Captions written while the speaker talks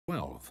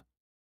12.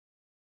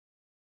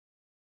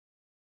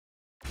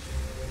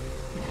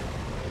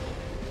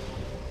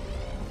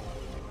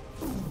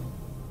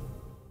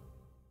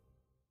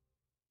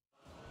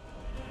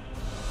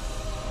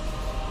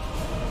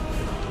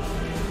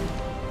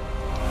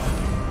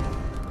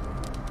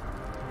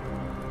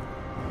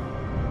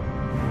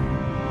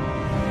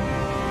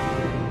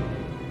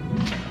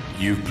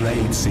 You've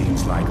played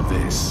scenes like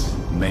this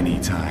many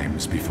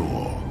times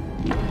before.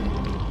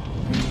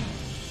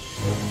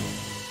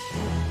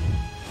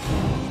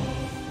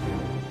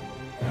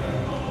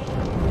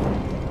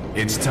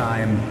 It's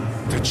time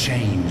to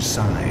change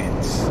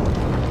sides.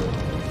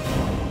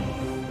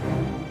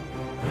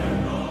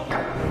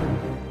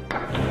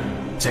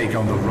 Take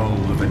on the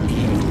role of an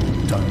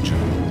evil dungeon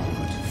lord.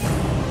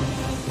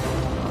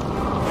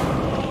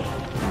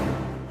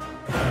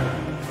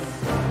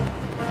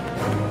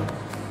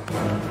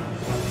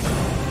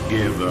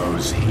 Give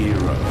those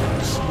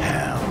heroes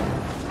hell.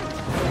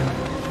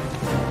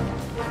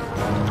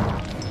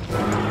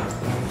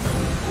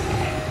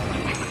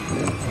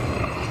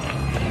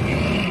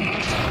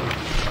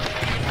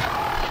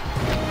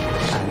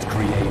 And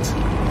create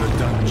the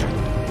dungeon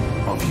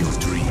of your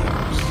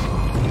dreams.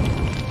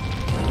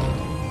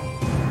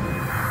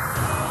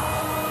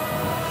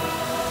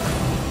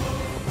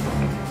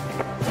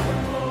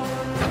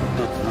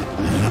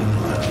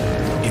 Lure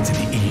them into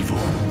the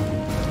evil.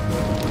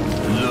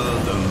 Lure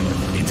them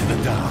into the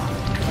dark.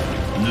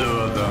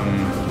 Lure them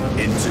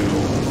into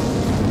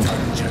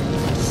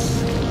dungeons.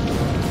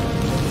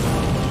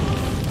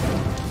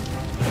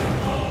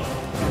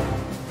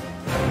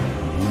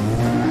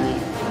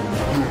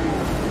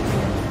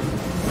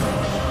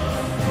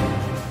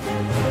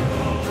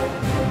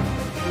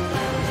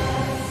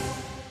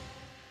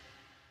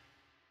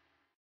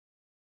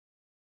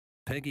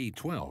 Peggy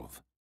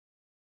 12.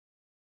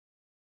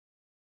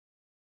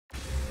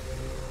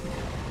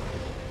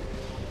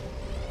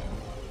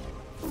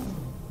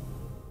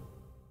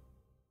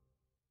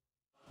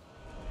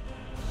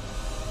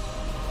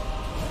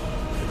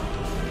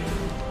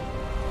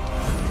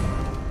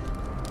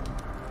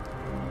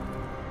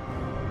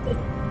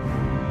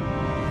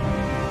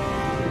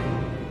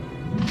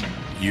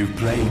 You've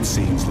played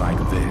scenes like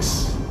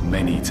this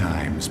many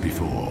times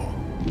before.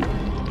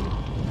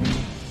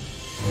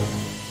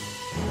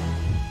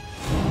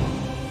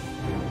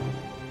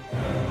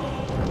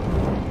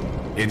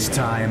 It's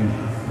time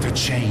to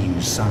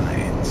change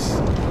sides.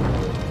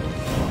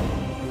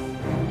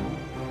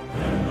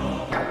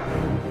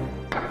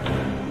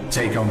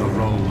 Take on the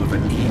role of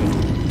an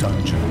evil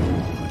dungeon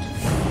lord.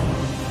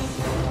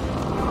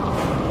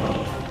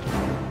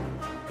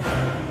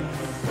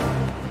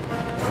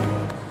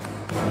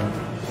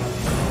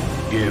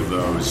 Give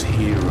those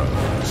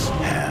heroes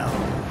hell.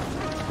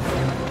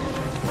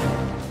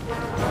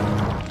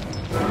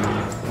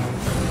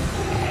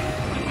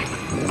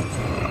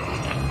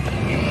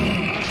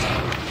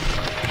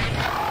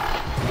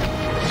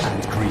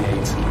 And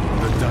create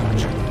the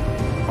dungeon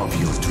of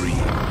your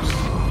dreams.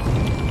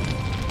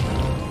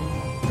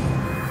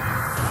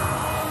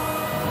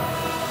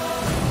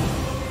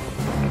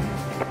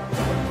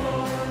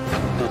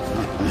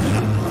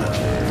 Lure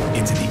them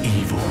into the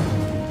evil.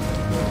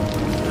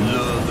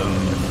 Lure them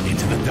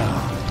into the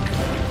dark.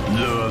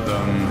 Lure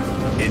them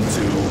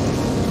into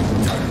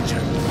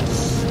dungeons.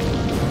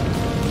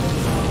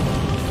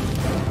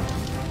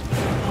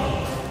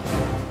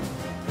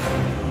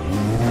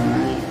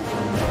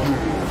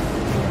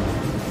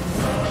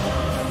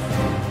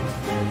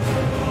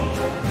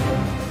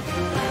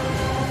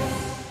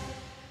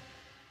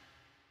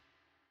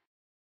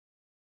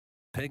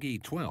 Peggy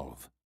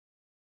 12.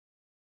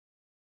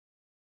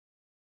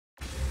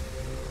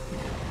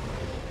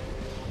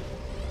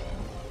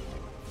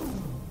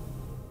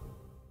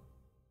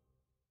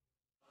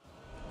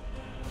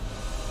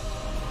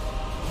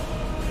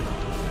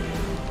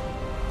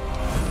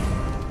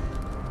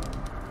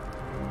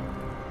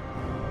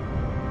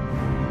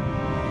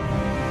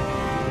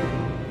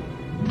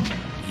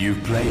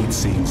 You've played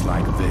scenes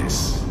like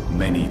this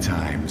many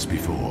times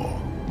before.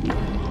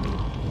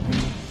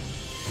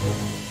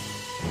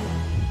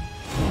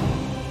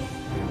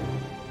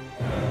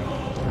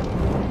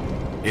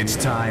 It's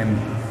time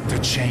to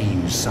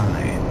change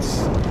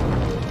sides.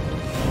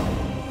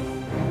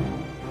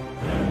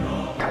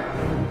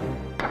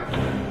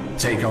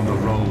 Take on the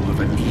role of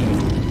an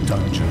evil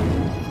dungeon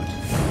lord.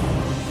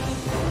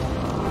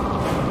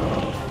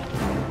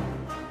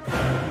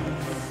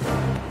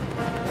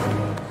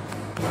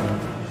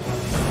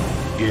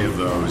 Give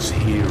those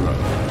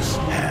heroes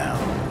hell.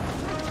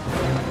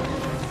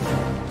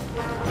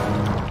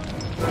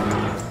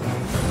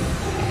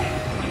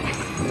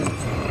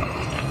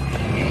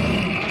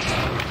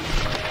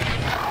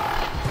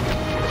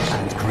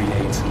 And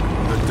create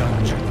the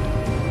dungeon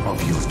of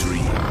your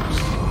dreams.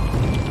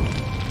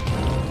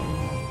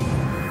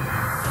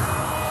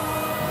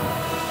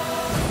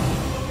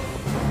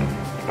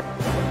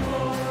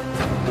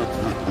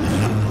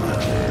 Lure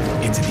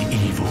them into the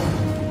evil.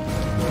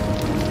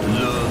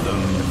 Lure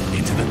them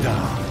into the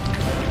dark.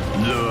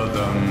 Lure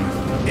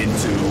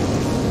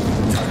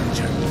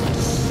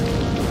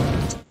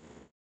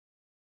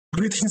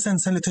Greetings and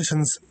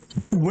salutations.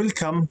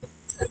 Welcome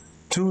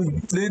to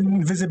the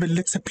Invisible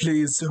Let's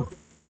Plays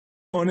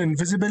on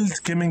Invisible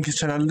Gaming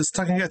channel,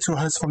 striking at your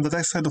house from the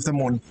dark side of the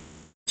moon.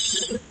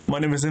 My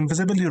name is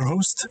Invisible, your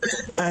host,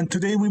 and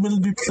today we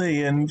will be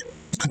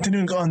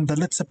continuing on the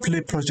Let's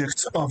Play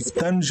project of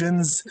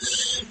Dungeons,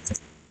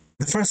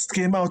 the first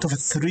game out of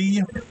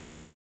 3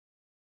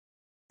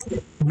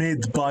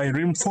 made by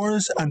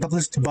Realmforge and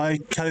published by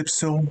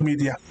Kalypso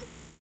Media.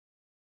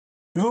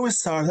 Before we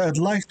start, I'd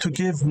like to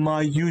give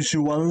my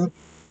usual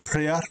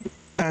prayer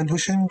and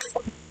wishing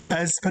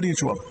as per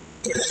usual.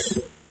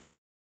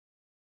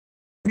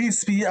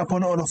 Peace be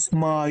upon all of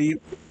my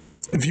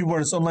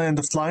viewers online and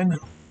offline.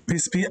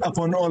 Peace be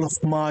upon all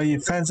of my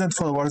fans and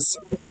followers,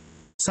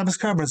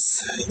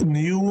 subscribers,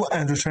 new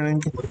and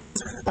returning,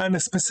 and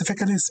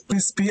specifically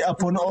peace be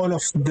upon all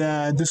of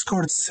the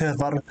Discord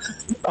server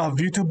of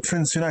YouTube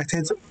Friends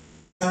United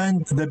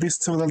and the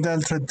Beast of the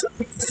Deltred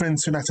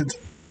Friends United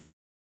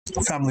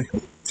family.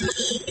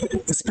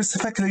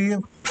 Specifically,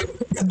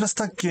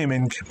 Thunderstruck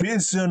Gaming,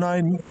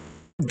 BS09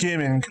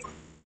 Gaming,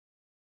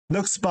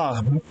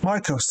 Luxbar,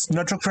 Marcos,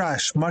 Nitro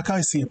Crash, Mark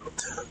Icy,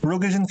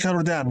 Rogue Agent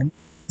Carodan,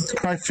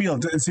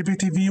 Cryfield,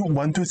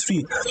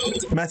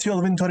 ZPTV123, Matthew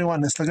Alvin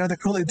 21, Slagada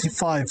Cruel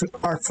 85,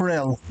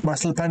 R4L,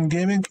 Marcel Pan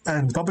Gaming,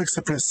 and Bob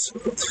Express.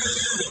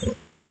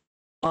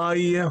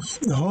 I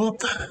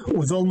hope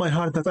with all my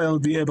heart that I'll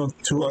be able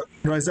to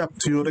rise up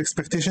to your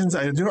expectations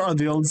and your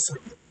ideals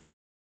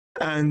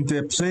and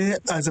play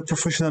as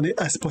professionally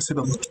as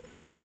possible.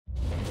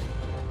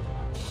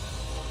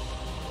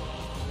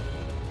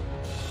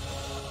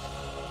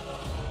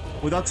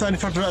 Without any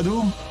further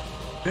ado,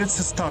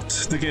 let's start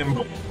the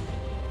game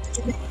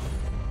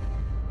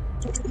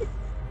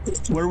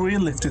where we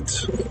left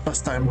it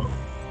last time.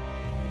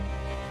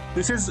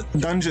 This is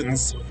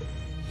Dungeons.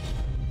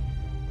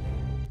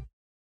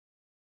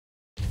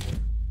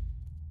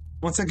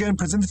 Once again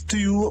presented to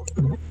you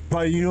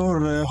by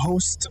your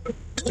host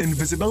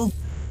Invisible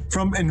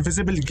from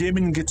Invisible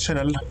Gaming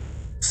channel,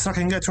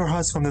 striking at your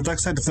house from the dark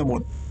side of the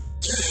moon.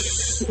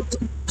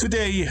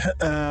 Today,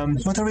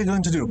 what are we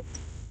going to do?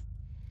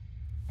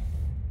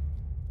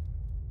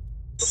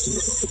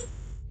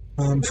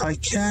 If I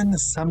can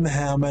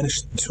somehow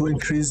manage to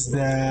increase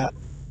the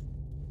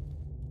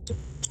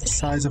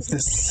size of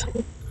this,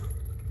 it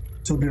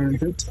will be really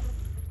good.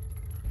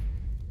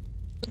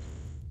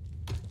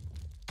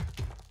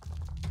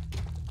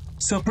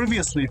 So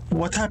previously,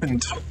 what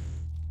happened?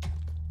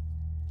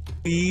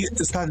 We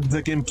started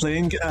the game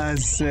playing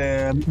as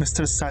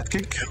Mr.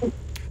 Sidekick,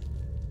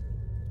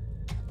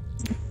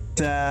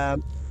 the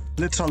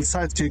literal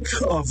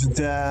sidekick of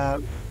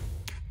the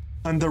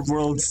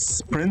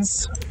Underworld's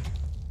prince.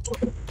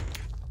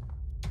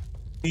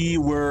 We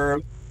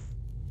were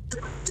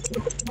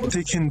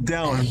taken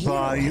down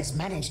by... has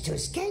managed to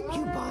escape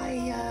you by,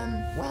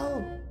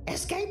 well,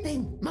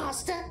 escaping,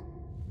 Master.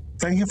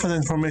 Thank you for the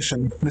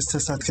information, Mr.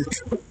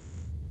 Sidekick.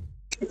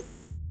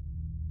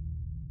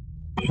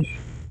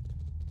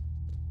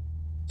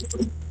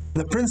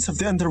 The prince of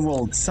the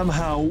underworld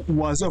somehow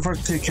was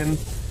overtaken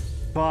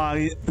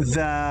by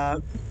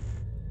the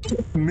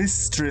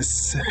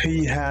mistress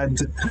he had,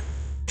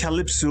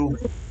 Kalypso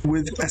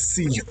with a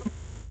C.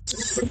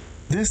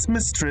 This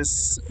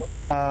mistress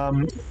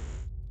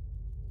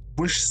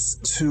wishes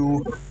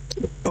to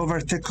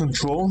overtake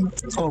control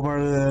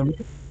over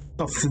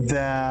of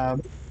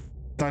the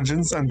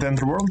dungeons and the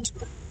underworld,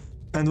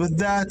 and with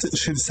that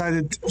she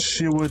decided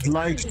she would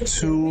like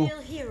to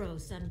Real hero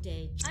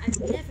someday. I've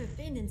never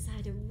been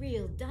inside a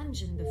real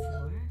dungeon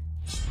before.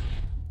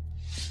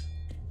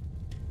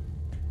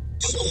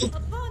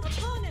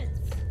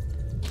 Opponents!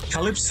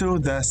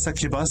 Kalypso, the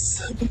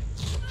succubus,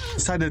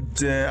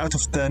 decided out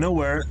of the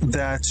nowhere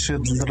that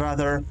she'd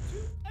rather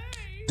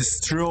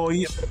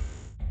destroy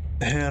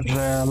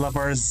her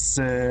lover's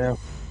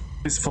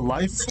peaceful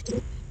life,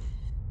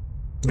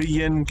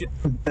 being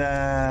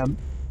the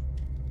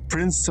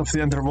prince of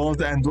the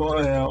underworld and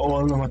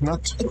all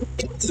whatnot.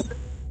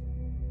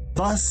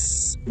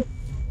 Thus,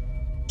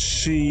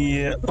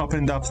 she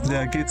opened up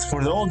the gates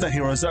for all the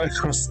heroes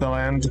across the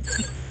land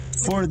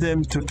for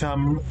them to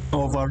come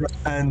over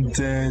and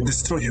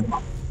destroy him,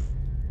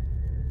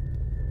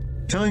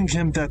 telling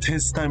him that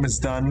his time is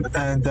done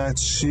and that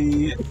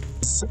she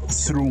is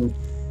through.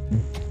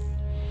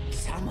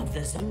 Some of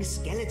the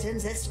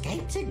skeletons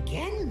escaped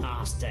again,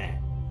 Master.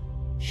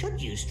 Should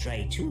you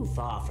stray too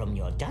far from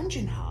your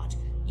dungeon heart,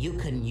 you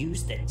can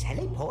use the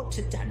teleport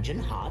to dungeon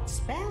heart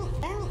spell.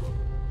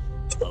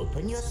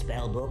 Open your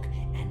spellbook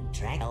and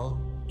drag it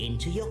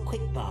into your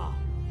quick bar,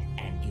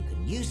 and you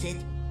can use it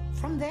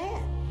from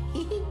there.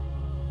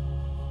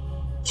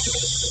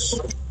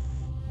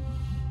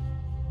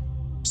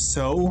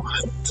 So,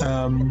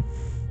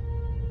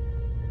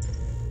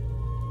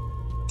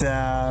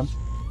 the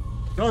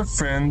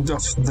girlfriend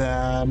of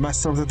the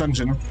master of the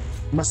dungeon,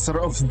 master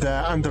of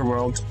the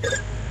underworld,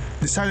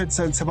 decided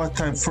that it's about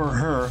time for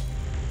her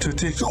to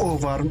take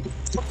over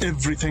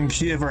everything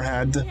he ever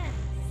had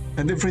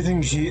and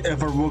everything he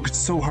ever worked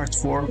so hard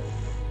for.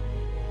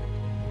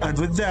 And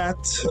with that,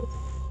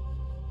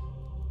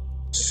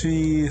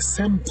 She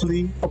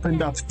simply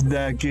opened up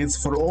the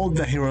gates for all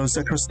the heroes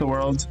across the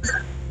world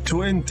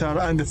to enter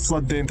and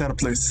flood the entire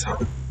place.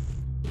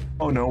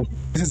 Oh no,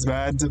 this is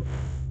bad.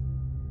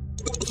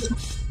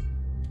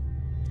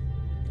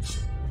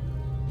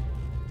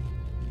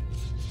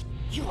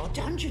 Your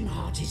dungeon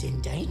heart is in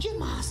danger,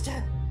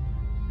 Master.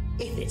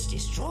 If it's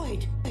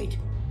destroyed,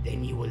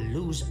 then you will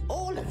lose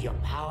all of your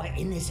power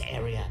in this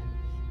area.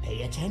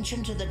 Pay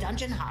attention to the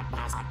dungeon heart,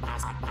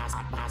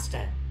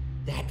 Master.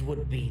 That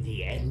would be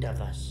the end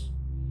of us.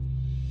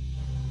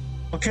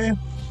 Okay.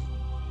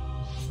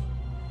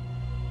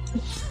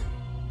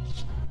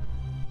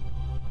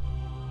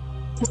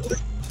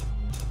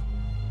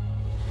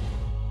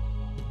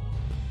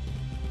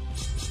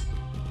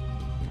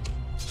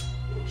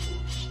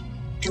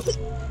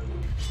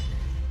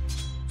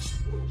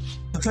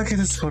 Looks like it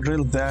is for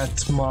real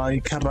that my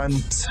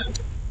current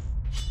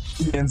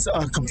minions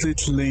are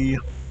completely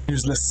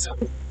useless.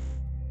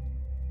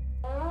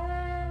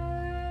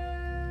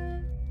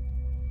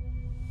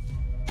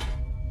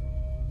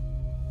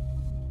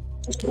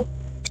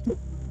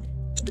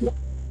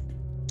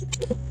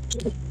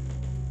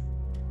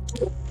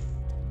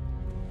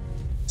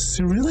 Is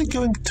he really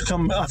going to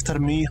come after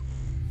me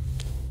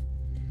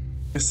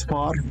this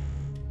far?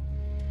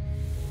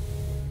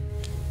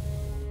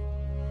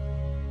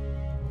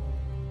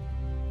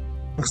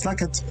 Looks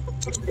like it.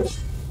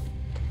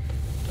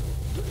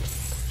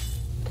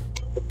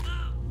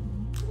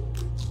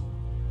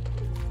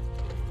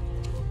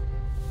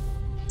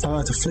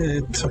 Out of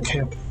it,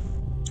 okay.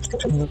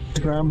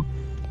 Telegram.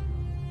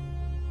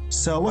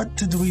 So what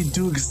did we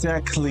do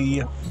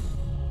exactly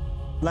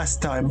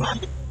last time?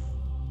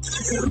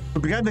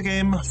 We began the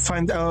game,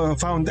 found out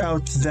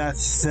that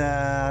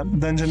the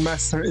Dungeon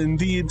Master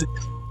indeed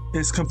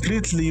is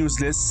completely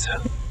useless.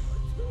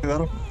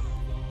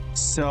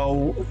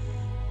 So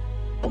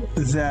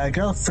the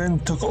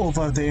girlfriend took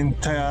over the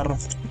entire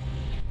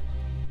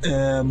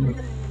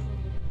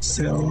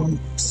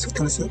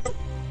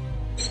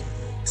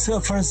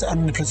offers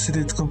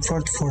unprecedented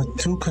comfort for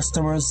two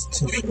customers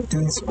to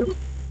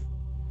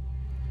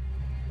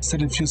still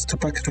refuse to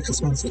pack the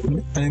customers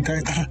an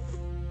character.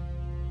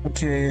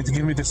 Okay,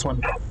 give me this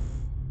one.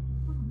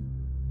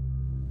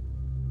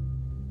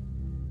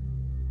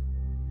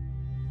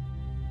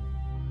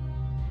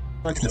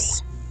 Like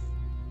this.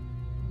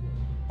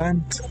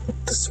 And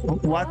this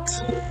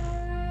what?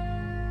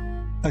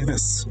 Like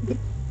this.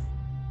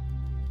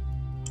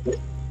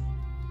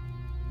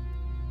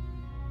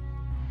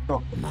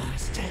 Oh.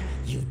 Master,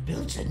 you've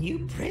built a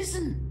new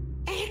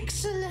prison.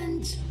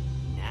 Excellent.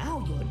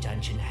 Now your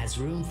dungeon has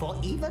room for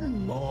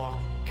even more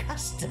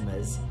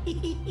customers.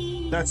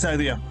 That's the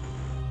idea.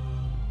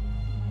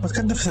 What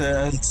kind of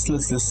let's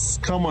this?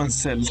 Come on,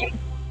 sell.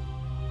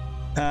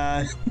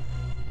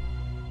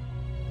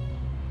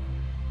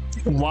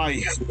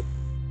 Why?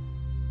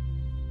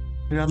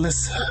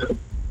 Regardless.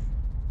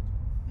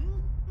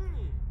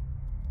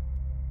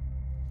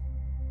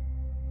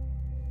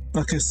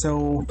 Okay,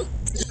 so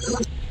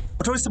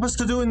what are we supposed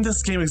to do in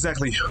this game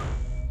exactly?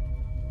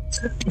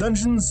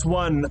 Dungeons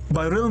 1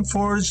 by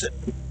Realmforge,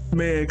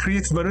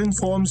 created by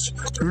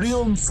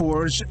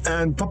Realmforge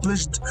and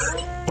published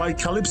by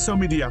Kalypso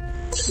Media,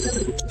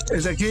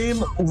 is a game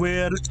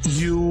where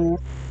you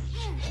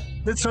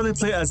literally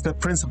play as the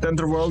prince of the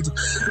underworld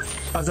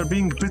after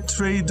being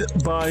betrayed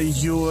by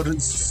your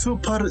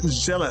super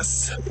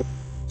jealous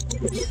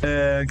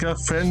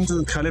girlfriend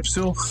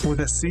Kalypso with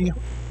a C,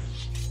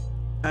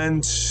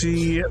 and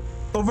she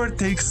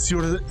overtakes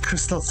your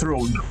crystal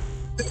throne.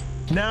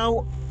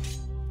 Now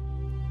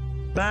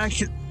back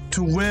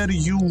to where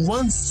you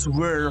once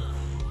were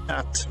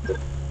at,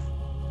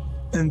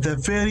 in the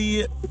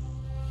very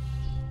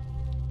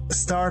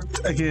start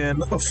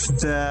again of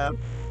the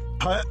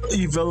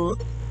evil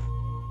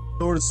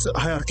Lord's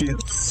hierarchy.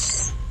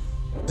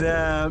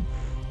 The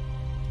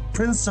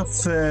prince of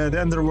the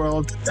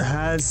underworld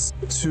has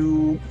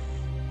to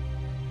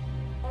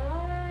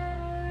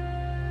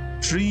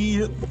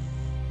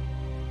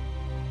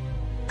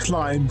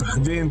climb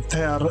the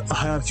entire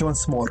hierarchy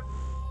once more.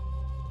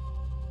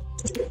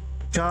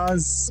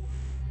 Kaz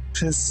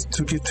has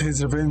to get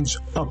his revenge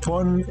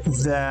upon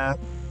the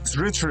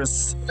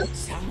treacherous.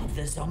 Some of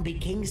the Zombie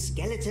King's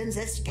skeletons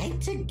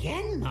escaped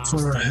again, Master.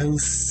 For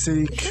hell's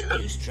sake.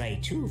 Should you stray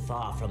too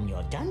far from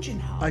your dungeon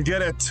heart, I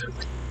get it.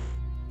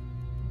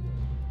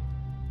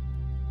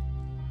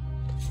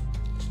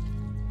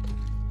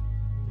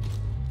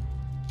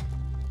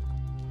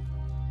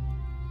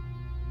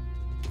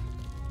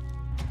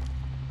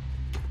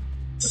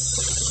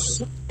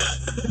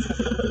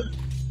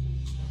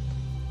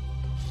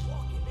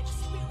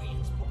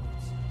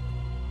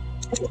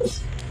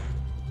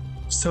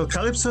 So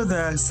Kalypso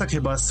the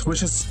succubus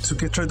wishes to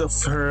get rid of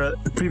her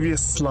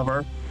previous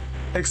lover,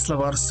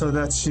 ex-lover, so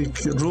that she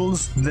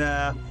rules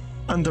the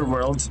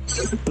underworld,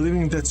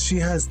 believing that she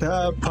has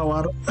the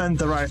power and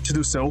the right to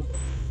do so,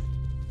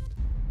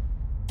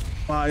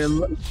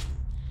 while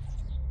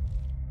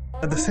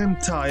at the same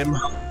time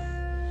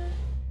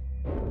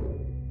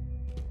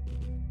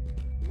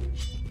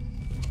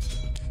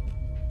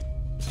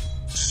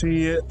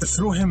she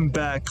threw him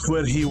back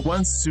where he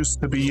once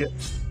used to be,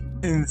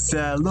 in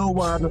the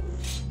lower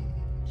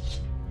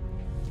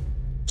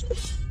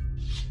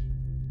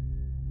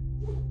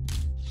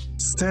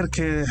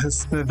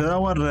staircase, the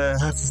lower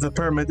half of the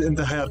pyramid in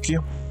the hierarchy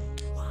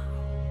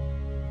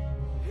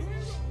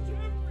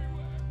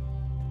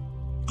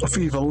of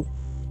evil.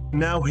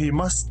 Now he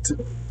must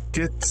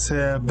get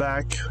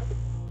back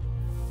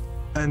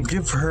and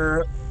give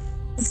her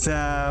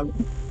the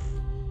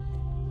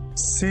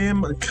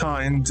same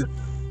kind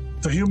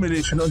of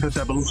humiliation on the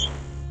double.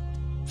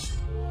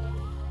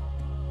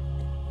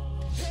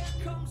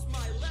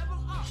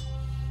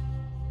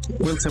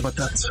 We'll see about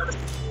that.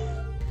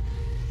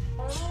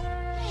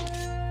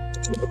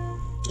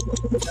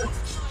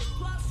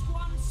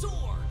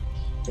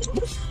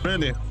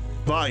 Really?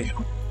 Why?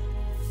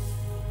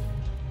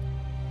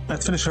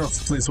 Let's finish her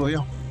off, please, will you?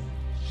 No,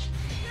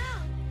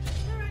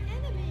 there are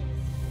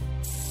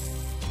enemies.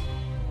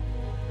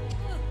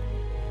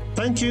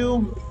 Thank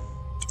you,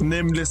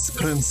 nameless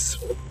prince.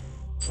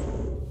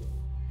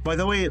 By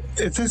the way,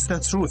 it is the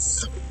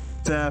truth.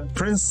 The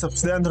prince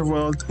of the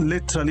underworld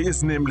literally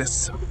is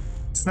nameless.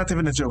 It's not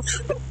even a joke.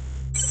 What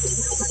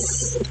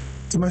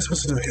am I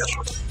supposed to do here?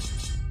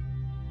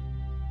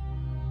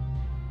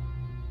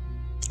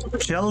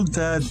 Kill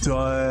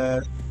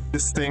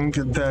this thing,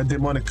 the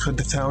demonic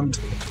hound.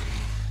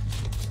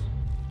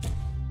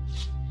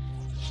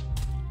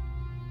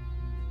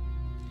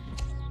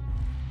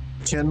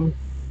 Ken,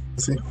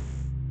 see,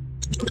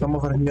 come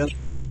over here.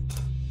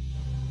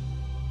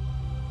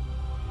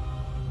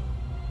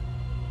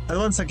 And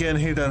once again,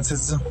 he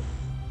dances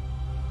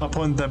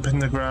upon the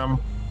pentagram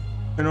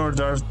in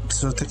order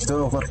to take it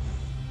over.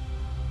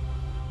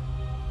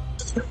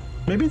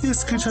 Maybe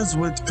these creatures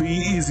would be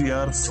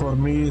easier for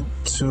me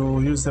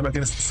to use them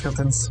against the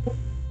skeletons.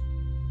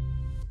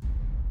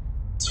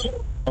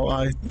 So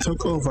I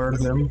took over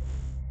them.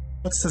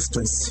 What's this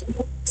place?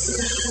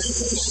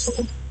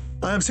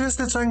 I am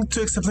seriously trying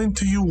to explain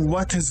to you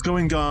what is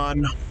going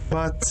on,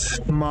 but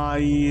my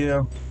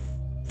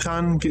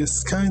tongue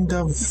is kind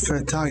of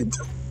tied.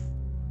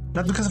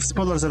 Not because of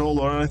spoilers at all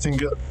or anything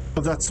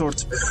of that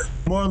sort.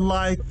 More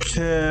like,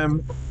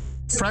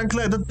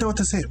 frankly, I don't know what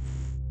to say.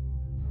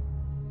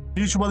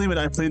 Usually when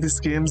I play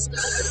these games,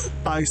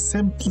 I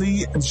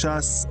simply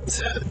just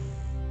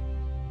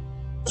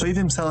play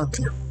them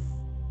silently.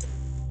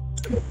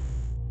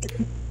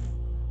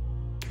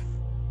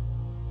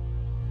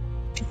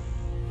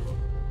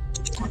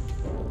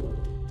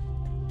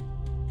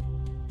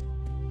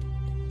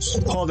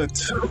 Hold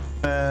it.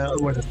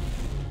 Wait.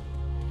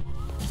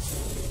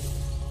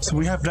 So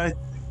we have right.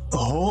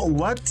 Oh,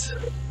 what?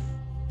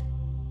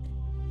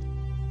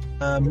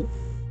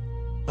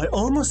 I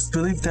almost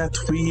believe that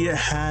we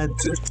had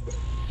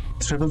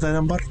tripled that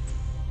number.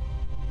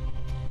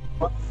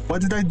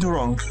 What did I do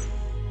wrong?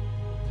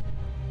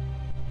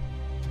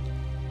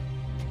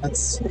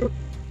 That's.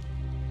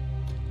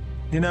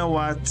 You know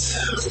what?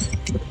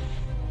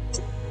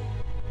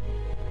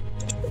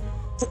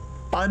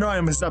 I know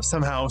I messed up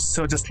somehow,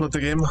 so just load the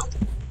game.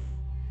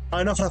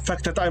 I know for a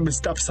fact that I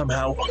messed up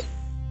somehow.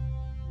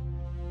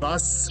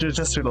 Let's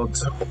just reload.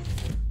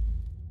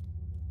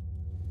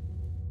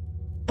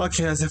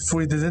 Okay, as if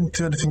we didn't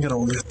do anything at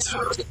all yet.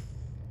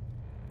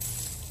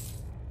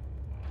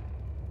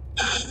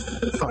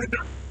 Fine.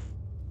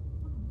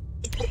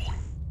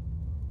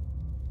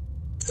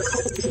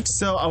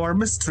 So our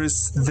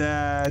mistress,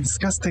 the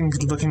disgusting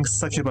looking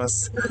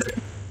succubus,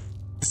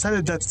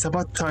 decided that it's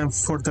about time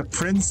for the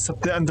prince of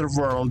the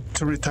underworld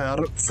to retire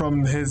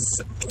from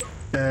his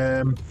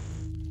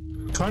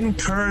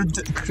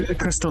conquered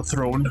crystal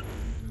throne,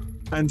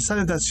 and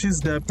decided that she's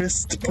the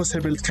best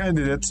possible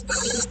candidate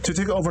to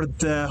take over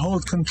the whole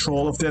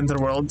control of the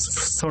underworld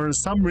for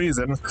some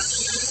reason,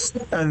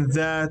 and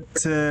that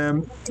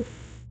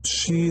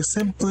she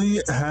simply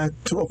had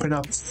to open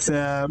up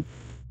the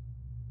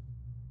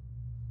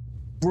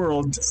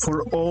world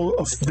for all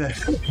of the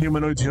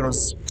humanoid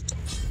heroes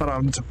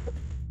around.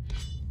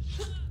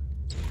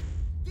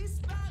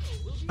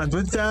 And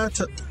with that,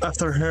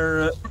 after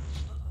her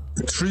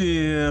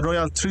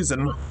royal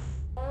treason,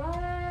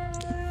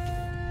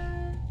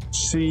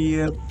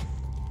 she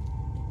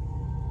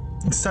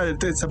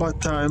decided it's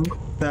about time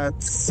that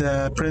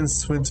the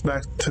prince went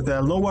back to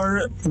the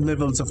lower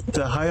levels of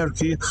the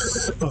hierarchy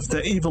of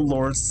the evil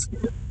lords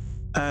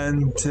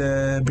and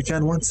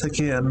began once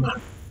again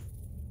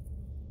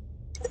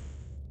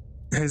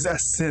his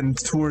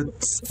ascent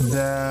towards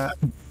the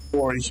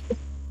glory.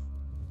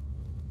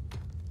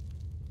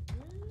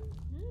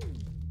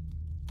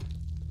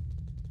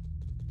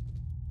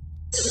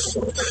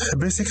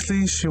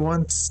 Basically, she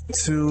wants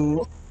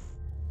to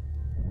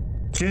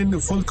gain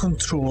full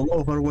control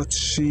over what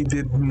she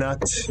did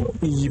not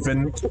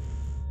even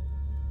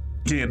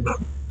gain.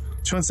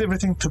 She wants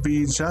everything to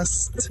be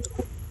just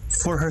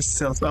for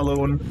herself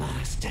alone.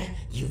 Master,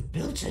 you've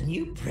built a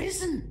new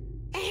prison.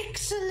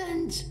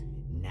 Excellent.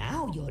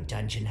 Now your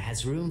dungeon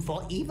has room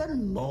for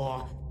even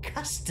more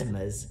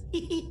customers.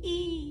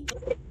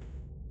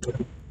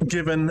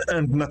 Given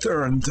and not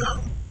earned.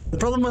 The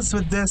problem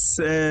with this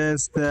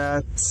is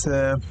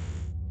that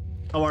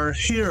our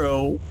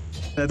hero,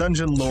 the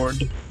Dungeon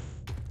Lord,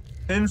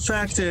 in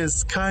fact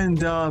is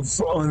kind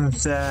of on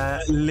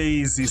the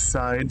lazy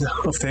side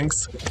of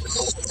things.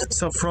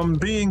 So from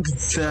being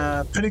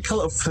the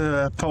pinnacle of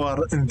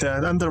power in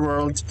the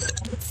underworld,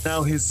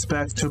 now he's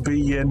back to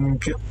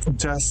being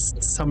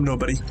just some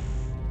nobody.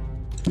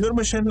 Your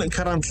mission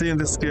currently in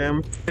this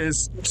game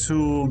is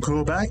to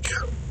go back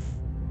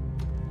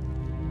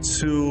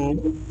to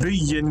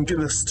being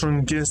the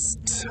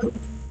strongest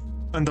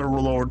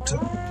underlord.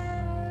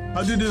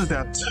 How do you do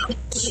that?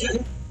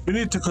 You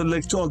need to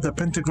collect all the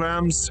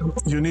pentagrams,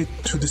 you need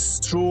to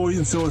destroy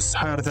those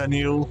higher than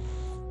you,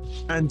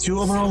 and you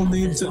overall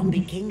The need...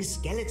 Zombie King's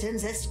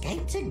skeletons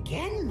escaped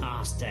again,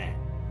 Master.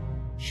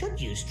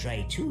 Should you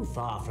stray too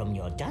far from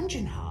your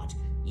dungeon heart,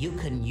 you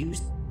can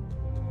use...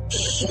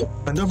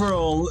 And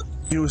overall,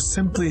 you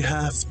simply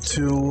have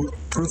to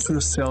prove to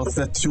yourself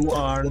that you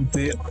are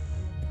the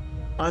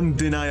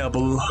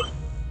undeniable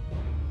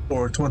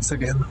lord once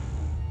again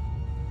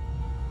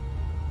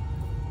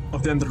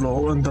of the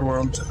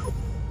underworld.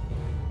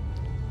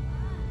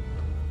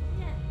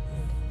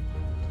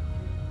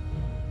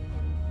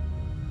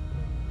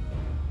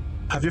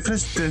 Have you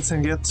finished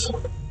dancing yet?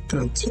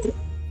 Good.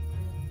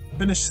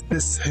 Finish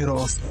this hero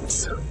off.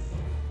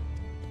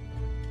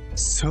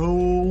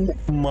 So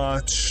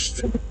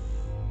much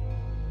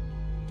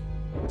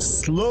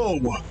slow.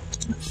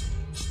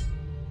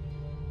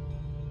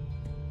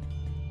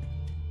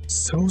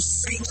 So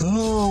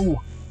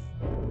slow.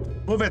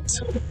 Move it.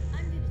 I'm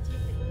gonna take the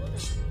gold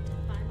and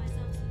buy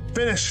myself some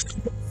Finished.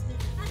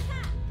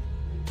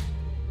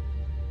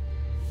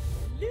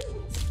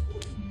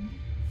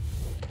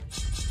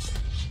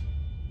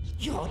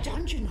 Your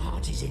dungeon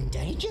heart is in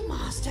danger,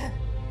 Master.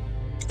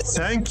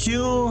 Thank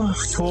you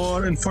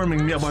for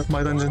informing me about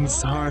my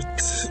dungeon's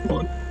heart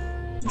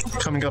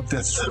coming up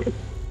death.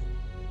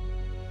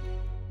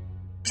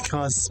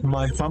 Because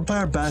my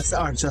vampire bats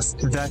are just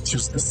that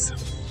useless.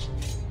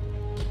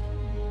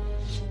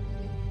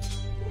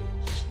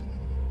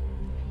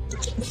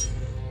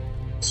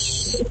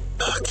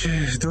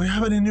 Okay, do we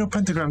have any new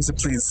pentagrams,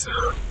 please?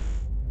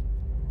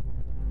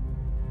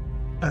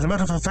 As a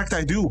matter of fact,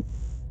 I do.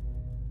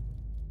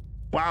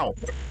 Wow.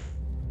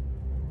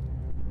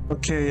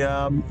 Okay,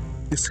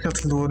 the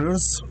skeletal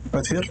warriors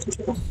right here.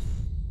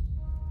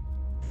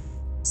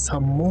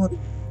 Some more. You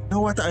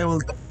know what? I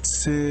will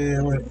say.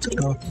 Where to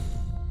go?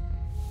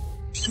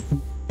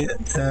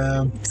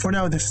 For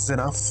now, this is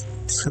enough.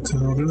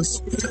 Skeletal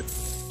warriors.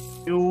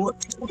 You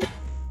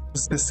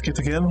use this kit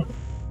again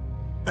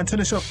and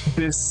finish up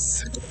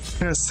this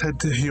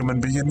cursed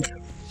human being.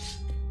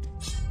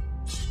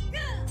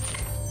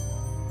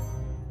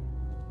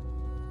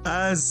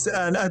 As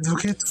an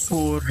advocate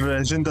for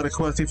gender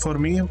equality for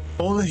me,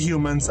 all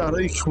humans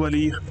are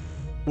equally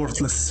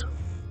worthless.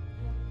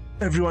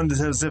 Everyone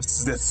deserves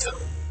its death.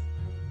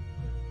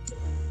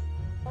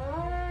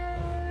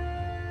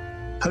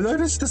 How do I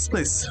reach this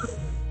place?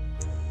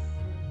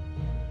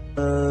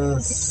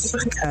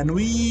 Can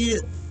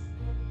we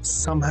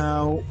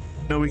somehow...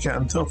 No, we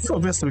can't.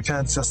 Obviously, we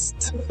can't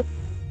just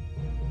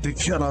dig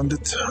around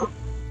it.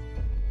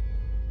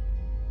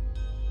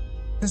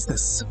 What is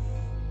this?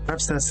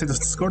 Perhaps the seed of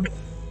discord?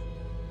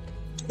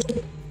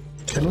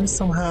 Can we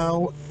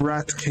somehow...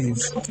 Rat cave.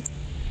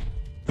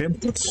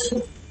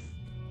 Okay.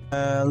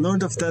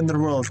 Lord of the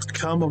Underworld,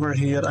 come over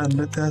here and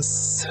let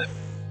us...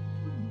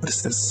 What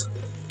is this?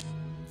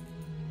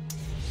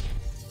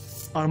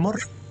 Armor?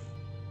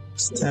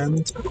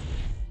 Stand.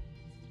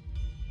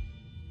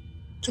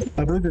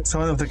 I believe it's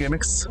one of the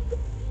gimmicks.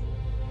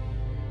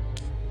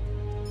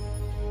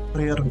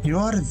 Here. You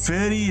are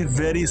very,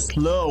 very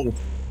slow.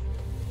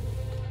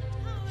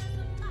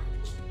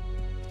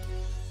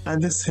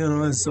 And this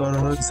hero is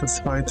already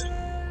satisfied.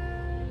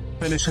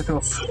 Finish it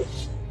off.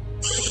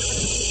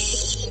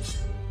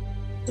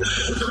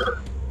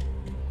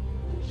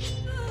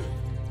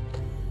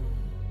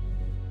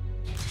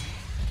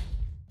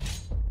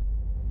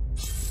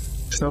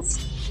 Stuff.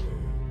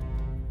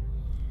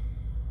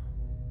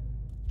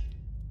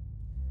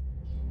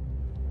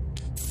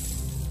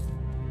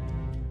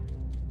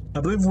 I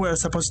believe we're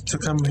supposed to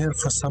come here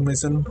for some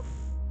reason.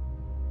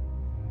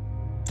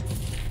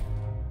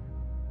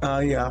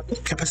 Yeah,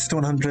 capacity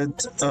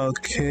 100.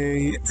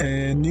 Okay,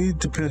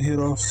 need to pair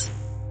here of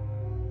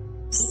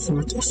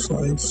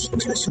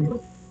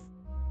 45.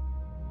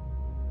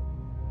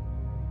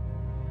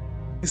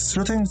 This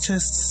rotting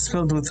chest is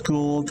filled with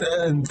gold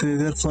and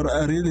therefore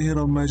a real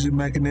hero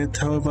magnet.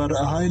 However,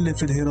 high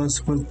level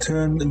heroes will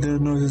turn their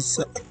noses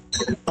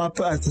up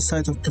at the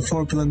sight of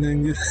before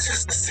blending.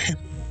 Just the same.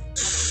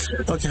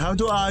 Okay, how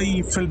do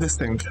I fill this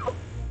thing?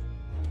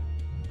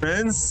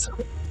 Friends?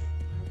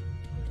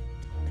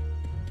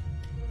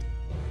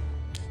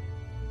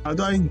 How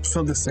do I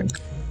fill this thing?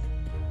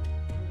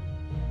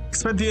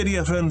 Expand the area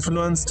of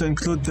influence to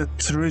include the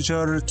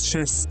treasure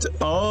chest.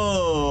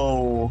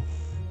 Oh!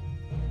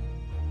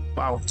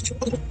 Wow.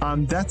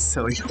 That's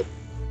silly.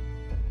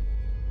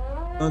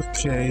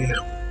 Okay.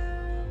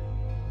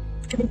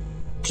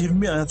 Give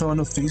me another one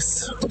of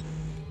these.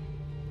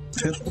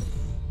 Here.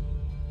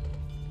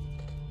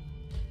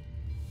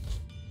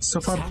 So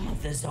far, Some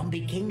of the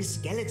Zombie King's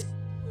skeletons.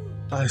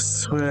 I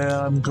swear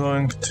I'm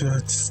going to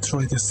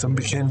destroy this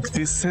zombie king.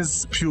 This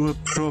is pure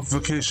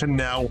provocation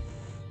now.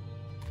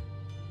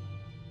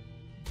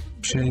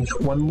 Okay,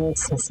 one more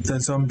of the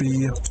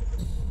zombie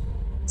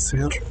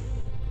sphere.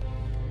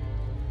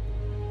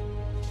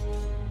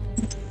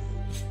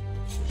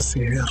 Let's see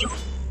here.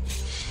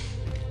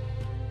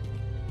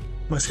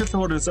 My skeleton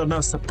warriors are now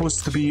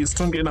supposed to be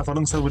strong enough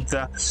alongside with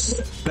the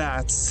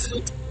bats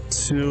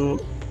to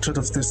rid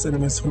of these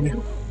enemies for me.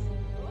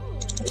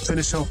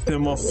 Finish off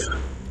them off.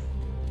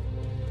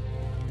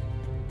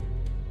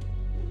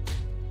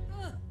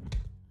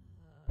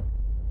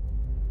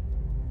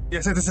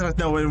 Yes, it is right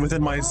now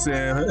within my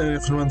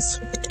influence.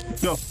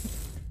 Go.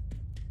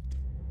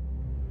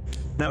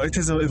 Now it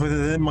is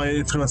within my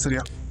influence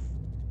area.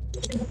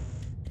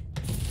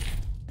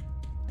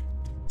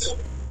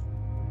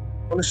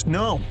 Polish,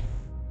 no.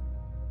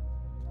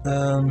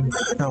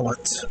 Now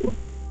what?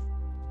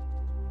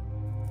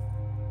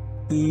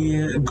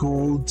 The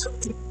gold.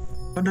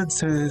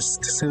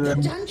 167.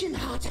 The dungeon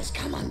heart has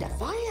come under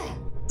fire.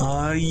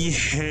 I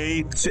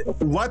hate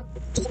what?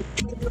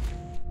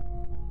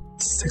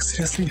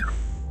 Seriously?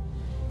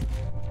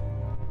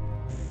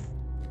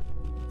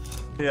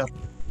 Yeah.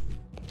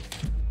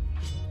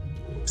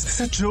 Is this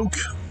a joke?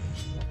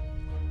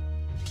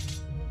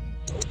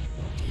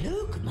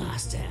 Look,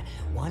 Master,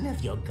 one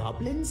of your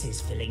goblins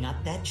is filling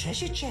up that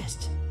treasure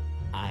chest.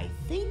 I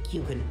think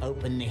you can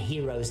open the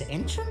hero's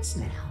entrance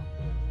now.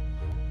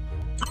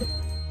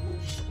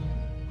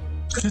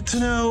 Good to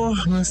know,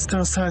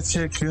 Mr.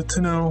 Sidekick, good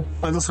to know.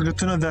 And also good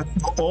to know that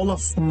all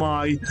of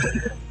my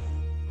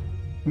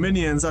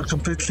minions are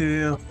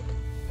completely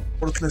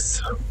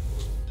worthless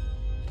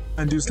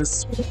and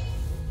useless.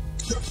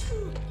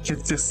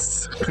 Get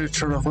this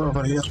creature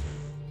over here.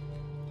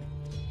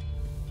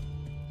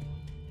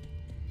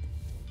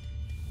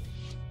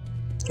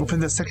 Open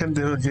the second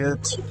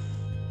gate.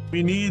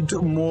 We need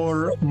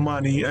more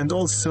money and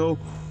also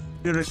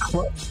we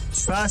require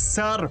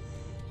faster.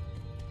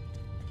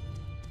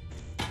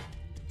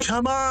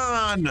 Come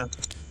on!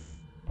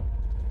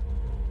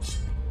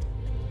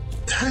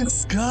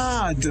 Thanks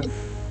God!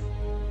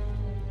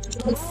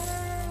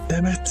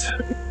 Damn it.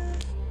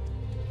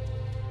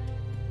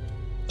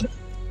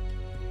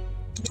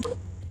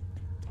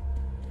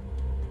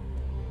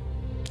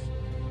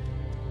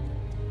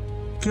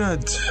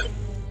 Good.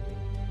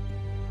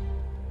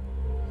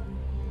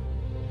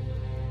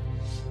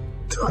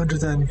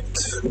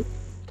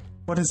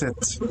 What is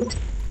it?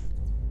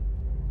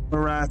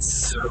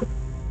 Rats.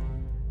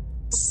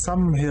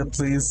 Some here,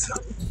 please.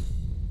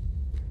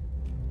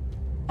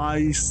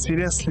 I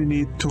seriously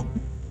need to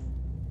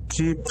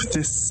keep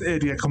this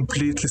area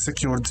completely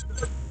secured.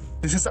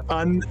 This is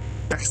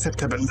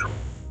unacceptable.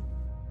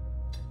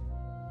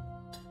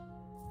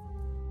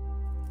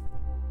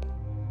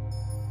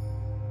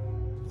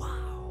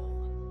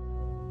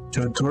 Wow.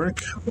 Good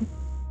work.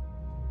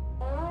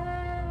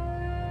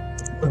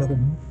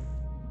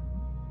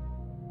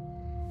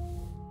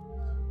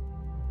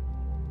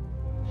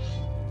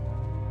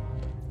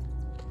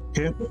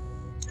 Okay.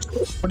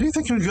 Where do you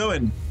think you're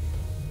going?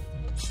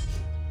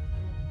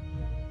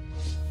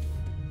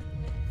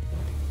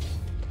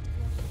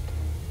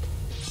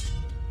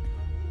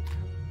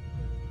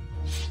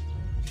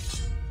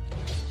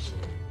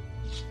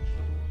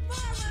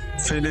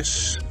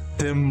 Finish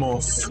them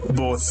off,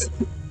 both.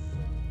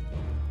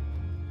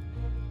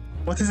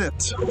 What is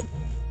it?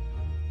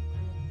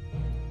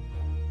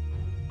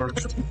 Work.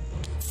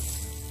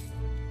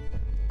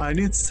 I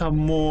need some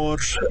more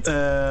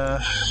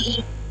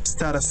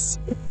status.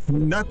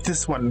 Not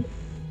this one.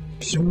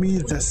 Give me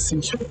the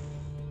C.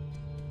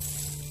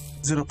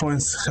 0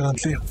 points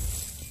currently.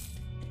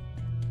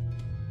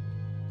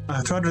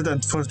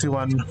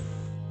 241.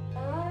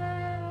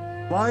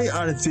 Why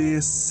are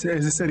this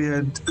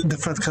area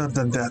different color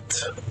than that?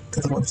 The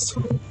other ones.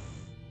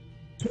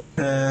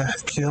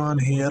 Get on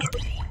here.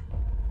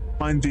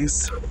 Find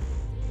these.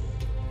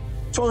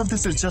 If all of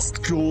this is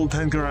just gold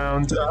hang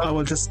around, I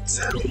will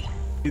just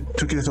need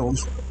to get it all.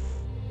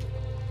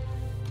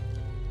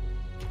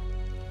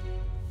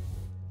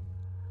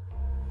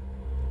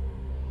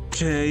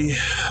 Okay,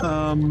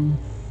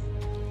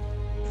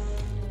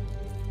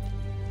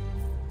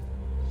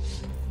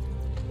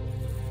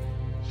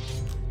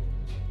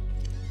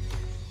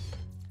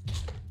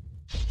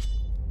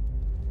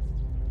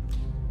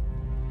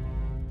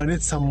 I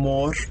need some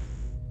more.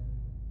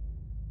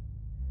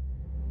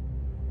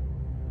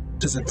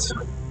 Does it?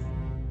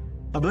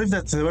 I believe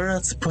that the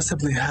rats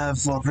possibly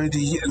have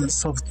already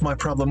solved my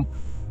problem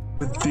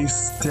with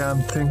these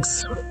damn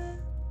things.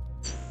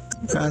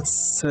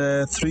 That's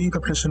 3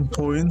 population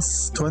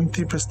points,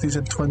 20 prestige,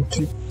 and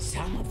 20.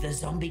 Some of the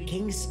Zombie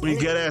King's We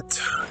get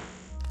it.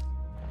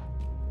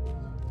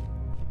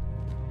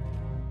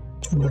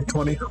 Number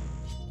 20.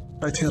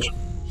 Right here.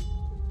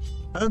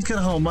 I don't care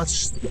how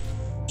much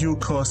you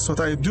cost. What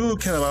I do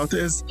care about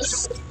is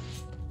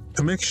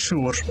to make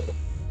sure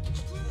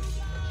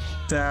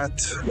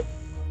that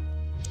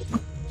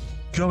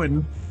go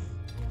in,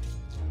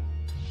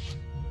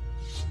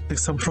 take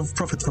some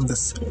profit from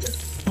this.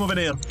 Move in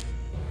here.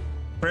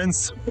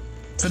 Prince,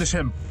 finish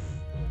him.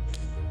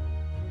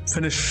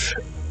 Finish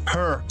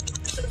her.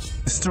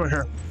 Destroy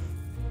her.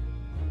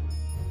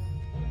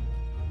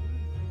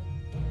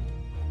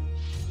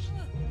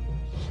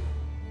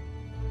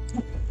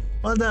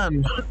 Well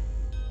done.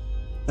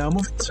 Now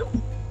move it.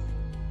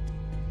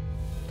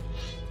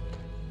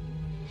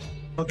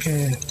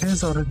 Okay,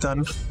 he's already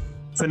done.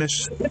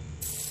 Finish.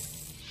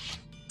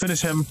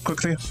 Finish him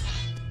quickly.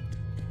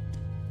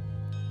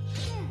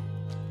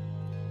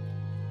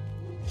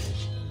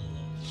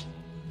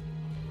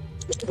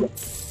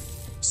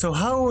 So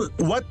how,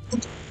 what?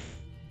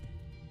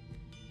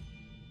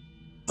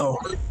 Oh.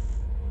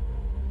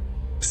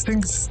 This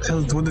thing's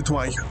held wounded,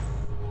 why?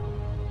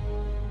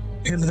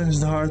 Heal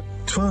the heart,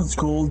 12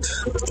 gold.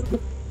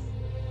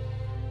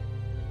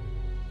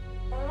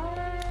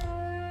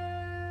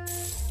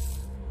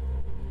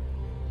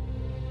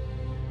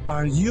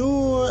 Are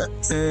you,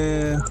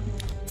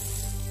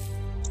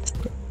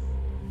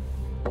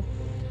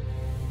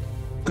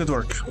 good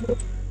work.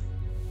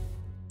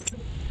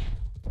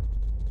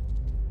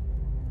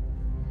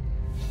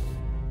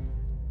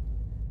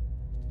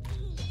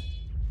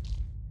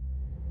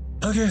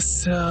 Okay,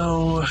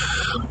 so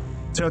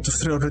 3 out of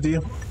 3 already.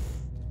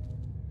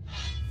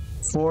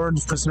 4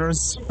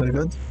 prisoners, very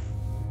good.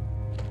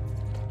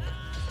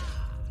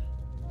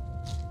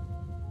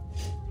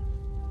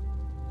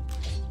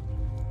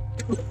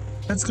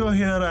 Let's go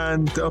here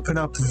and open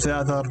up the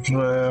other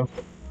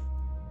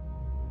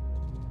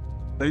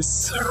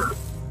place.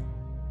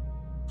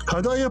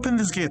 How do I open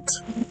this gate?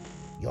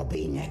 You're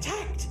being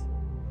attacked.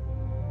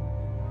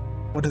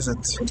 What is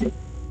it?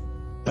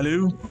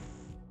 Hello?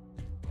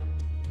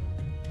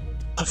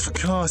 Of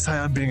course I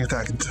am being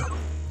attacked.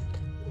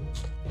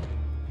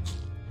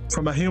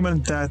 From a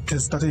human that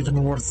is not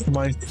even worth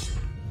my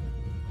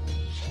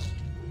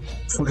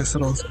focus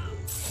at all.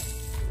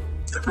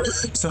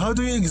 So how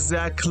do you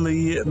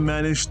exactly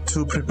manage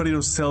to prepare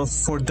yourself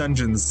for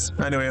dungeons?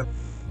 Anyway.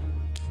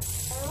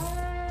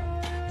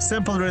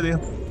 Simple, really.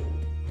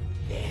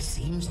 There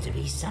seems to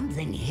be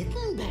something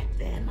hidden back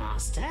there,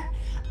 Master.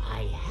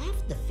 I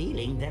have the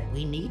feeling that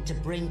we need to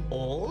bring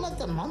all of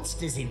the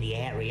monsters in the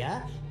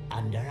area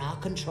under our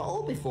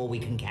control before we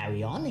can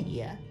carry on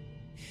here.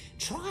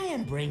 Try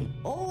and bring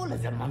all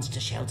of the monster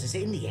shelters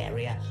in the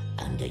area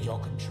under your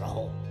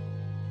control.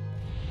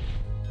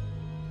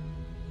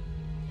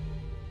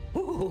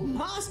 Oh,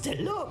 Master,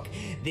 look!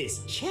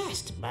 This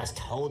chest must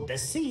hold the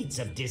seeds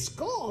of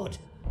discord.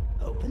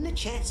 Open the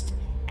chest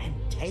and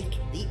take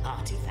the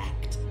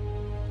artifact.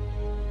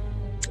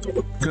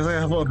 Because I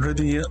have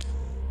already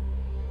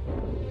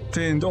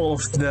obtained all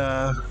of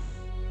the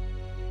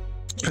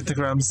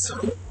pentagrams.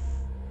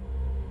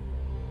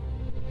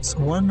 So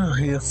one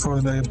here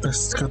for the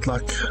best good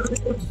luck.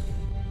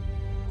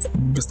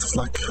 Best of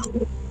luck.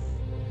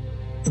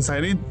 So I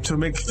need to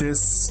make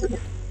this.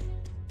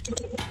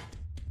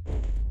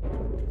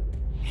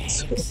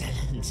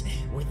 Excellent.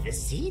 With the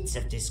seeds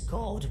of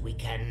discord, we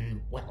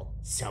can, well,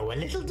 sow a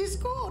little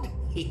discord.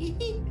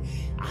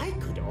 I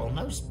could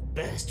almost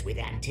burst with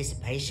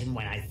anticipation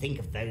when I think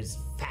of those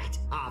fat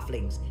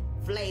halflings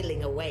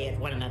flailing away at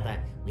one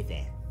another with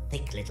their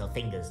thick little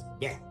fingers.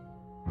 Yeah.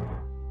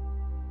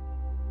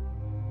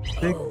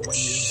 Oh, when you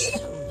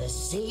sow the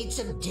seeds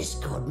of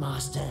discord,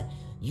 Master,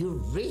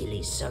 you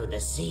really sow the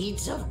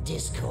seeds of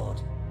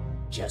discord.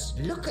 Just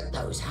look at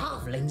those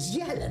halflings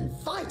yell and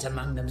fight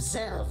among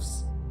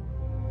themselves.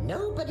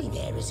 Nobody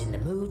there is in the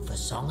mood for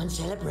song and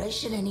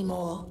celebration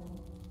anymore.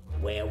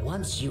 Where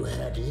once you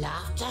heard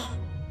laughter,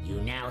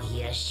 you now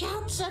hear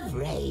shouts of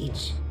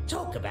rage.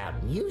 Talk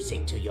about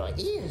music to your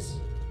ears.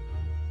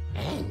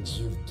 And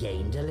you've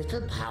gained a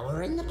little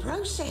power in the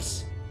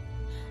process.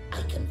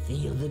 I can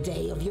feel the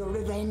day of your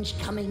revenge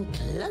coming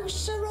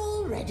closer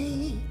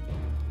already.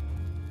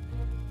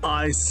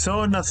 I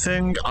saw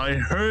nothing, I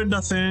heard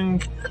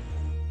nothing,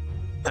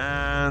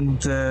 and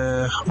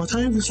what are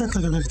you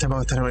exactly talking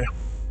about anyway?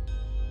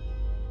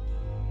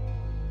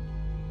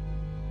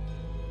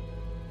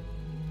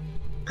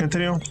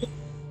 Continue.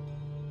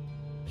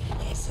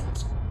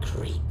 Pleasant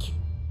Creek.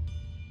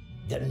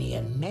 The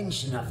mere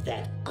mention of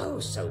that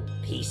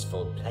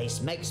oh-so-peaceful place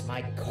makes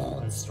my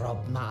corns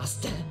throb,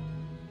 Master.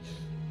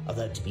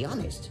 Although, to be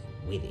honest,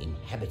 with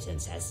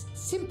inhabitants as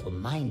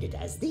simple-minded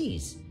as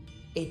these,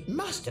 it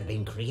must have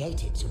been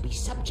created to be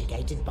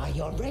subjugated by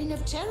your reign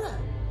of terror,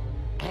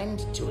 and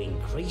to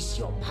increase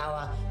your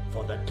power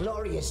for the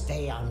glorious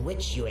day on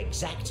which you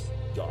exact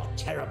your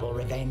terrible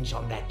revenge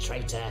on that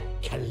traitor,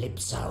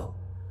 Kalypso.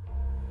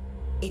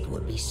 It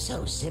would be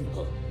so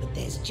simple, but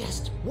there's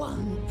just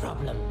one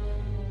problem.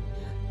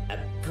 A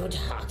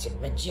good-hearted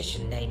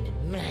magician named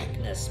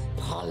Magnus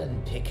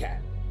Pollenpicker.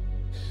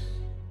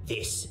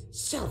 This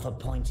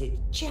self-appointed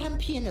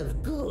champion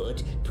of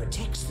good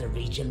protects the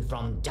region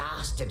from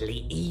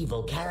dastardly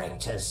evil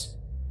characters.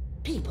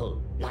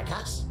 People like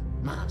us,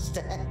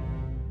 Master.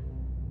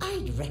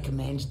 I'd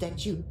recommend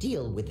that you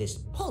deal with this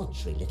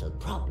paltry little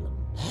problem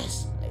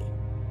personally.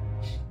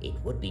 It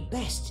would be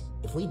best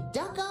if we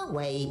dug our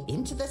way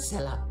into the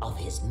cellar of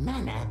his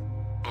manor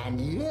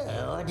and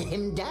lured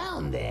him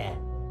down there.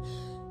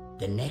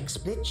 The next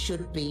bit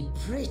should be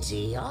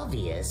pretty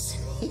obvious.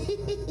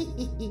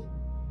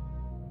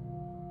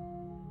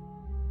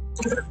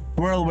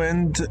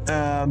 Whirlwind,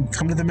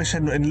 complete the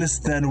mission in less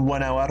than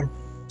 1 hour.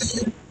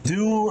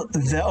 Do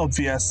the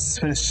obvious,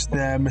 finish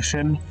the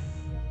mission.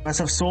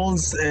 Massive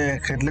souls,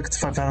 collect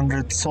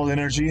 500 soul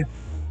energy.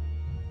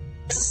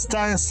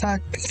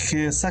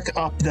 Suck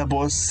up the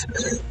boss.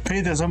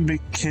 Pay the zombie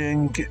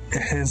king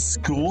his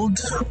gold.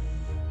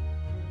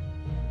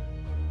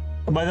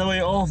 By the way,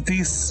 all of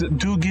these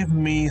do give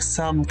me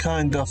some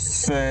kind of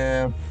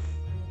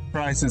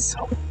prizes.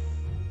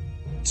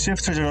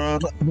 Shift treasure,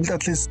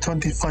 at least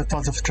 25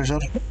 pounds of treasure.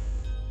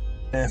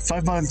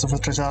 5 pounds of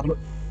treasure,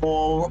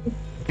 all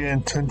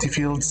gain 20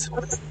 fields.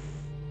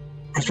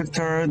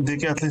 Prospector,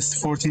 dig at least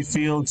 40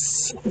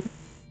 fields.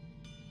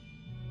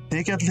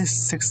 Dig at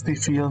least 60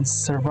 fields.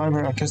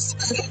 Survivor, at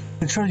least.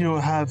 Ensure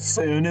you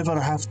never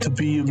have to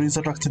be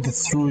resurrected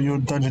through your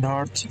dungeon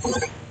heart.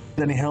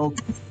 Any help?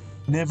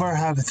 Never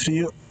have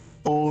 3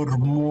 or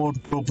more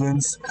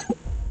goblins.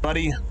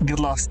 Buddy, get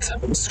lost.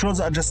 Scrolls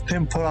are just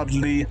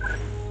temporarily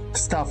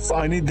stuff.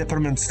 I need the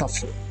permanent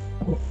stuff.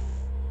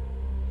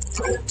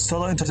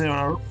 Solo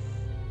entertainer.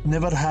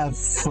 Never have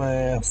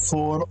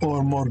 4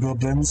 or more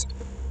goblins.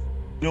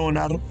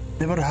 Loner.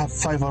 Never have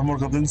 5 or more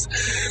goblins.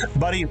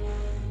 Buddy,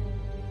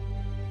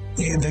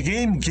 the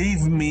game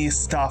gave me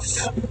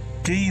stuff.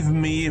 Gave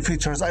me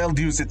features. I'll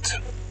use it.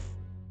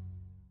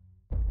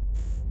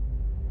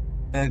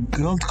 A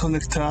gold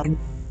collector.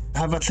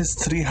 Have at least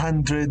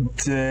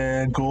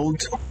 300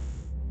 gold.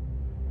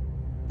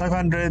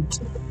 500.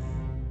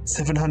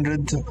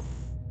 700.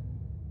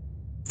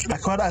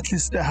 Acquire at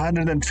least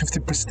 150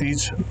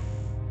 prestige.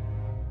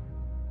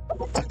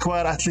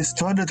 Acquire at least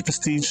 200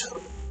 prestige.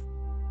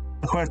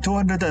 Acquire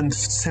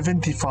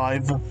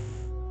 275.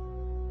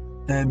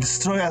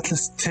 Destroy at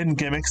least 10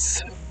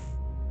 gimmicks.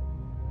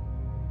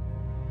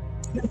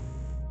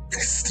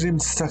 Extreme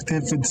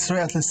destructive. Destroy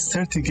at least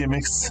 30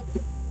 gimmicks.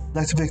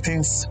 Like to big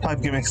things,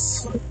 5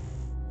 gimmicks.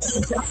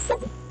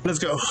 Let's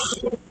go.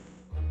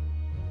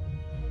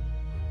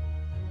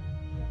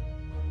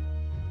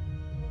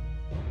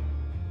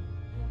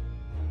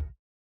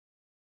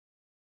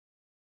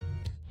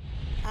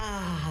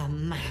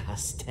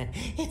 Master,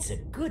 it's a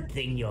good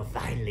thing you're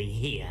finally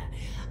here.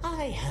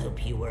 I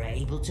hope you were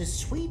able to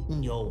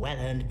sweeten your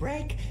well-earned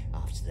break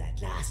after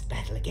that last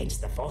battle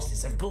against the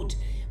forces of good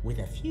with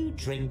a few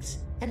drinks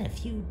and a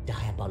few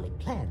diabolic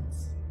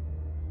plans.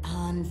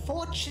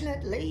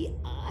 Unfortunately,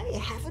 I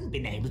haven't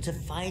been able to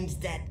find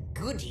that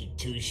goody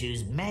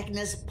two-shoes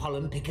Magnus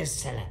Pollenpicker's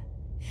cellar.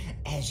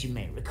 As you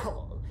may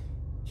recall,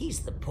 he's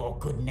the poor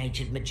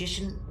good-natured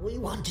magician we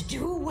want to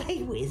do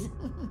away with.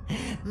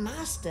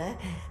 Master,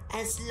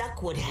 as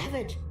luck would have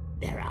it,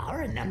 there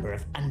are a number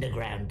of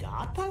underground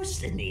guard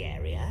posts in the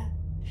area.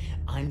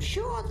 I'm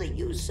sure the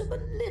use of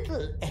a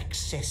little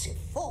excessive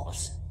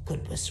force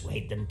could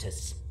persuade them to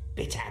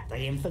spit out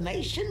the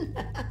information.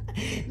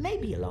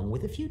 Maybe along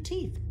with a few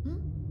teeth.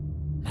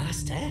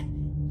 Master,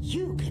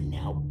 you can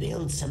now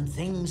build some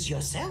things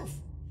yourself,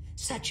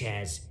 such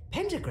as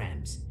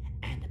pentagrams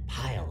and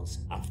piles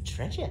of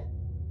treasure.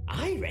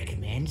 I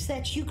recommend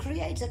that you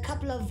create a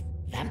couple of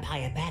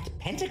vampire bat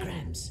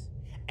pentagrams,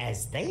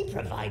 as they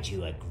provide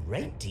you a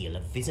great deal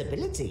of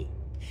visibility.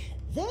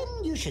 Then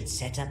you should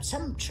set up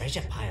some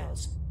treasure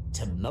piles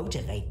to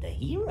motivate the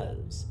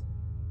heroes.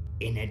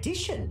 In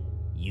addition,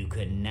 you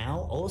can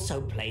now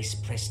also place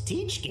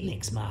prestige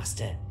gimmicks,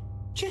 Master.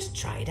 Just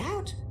try it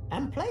out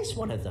and place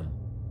one of them.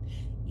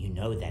 You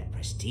know that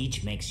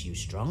prestige makes you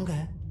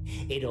stronger.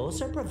 It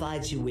also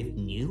provides you with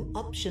new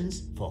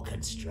options for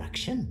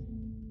construction.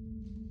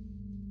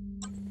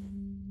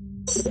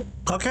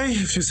 Okay,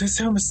 if you say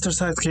so, Mr.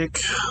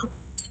 Sidekick.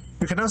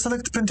 You can now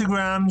select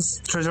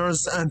pentagrams,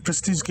 treasures, and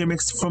prestige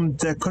gimmicks from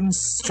the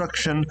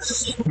construction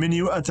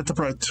menu at the top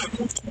right.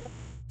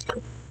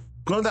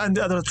 Gold and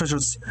other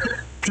treasures.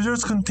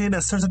 Treasures contain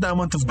a certain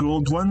amount of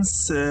gold.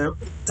 Once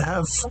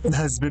half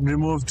has been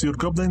removed, your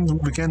goblin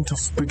begin to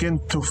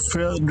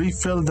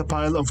refill the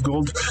pile of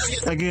gold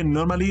again.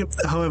 Normally,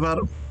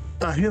 however,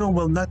 a hero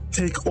will not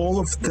take all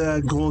of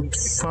the gold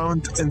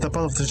found in the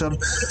pile of treasure.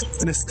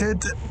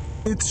 Instead,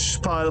 each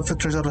pile of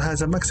treasure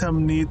has a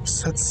maximum need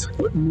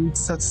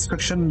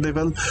satisfaction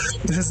level.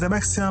 This is the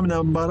maximum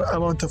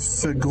amount of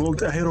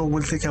gold a hero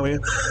will take away.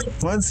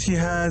 Once he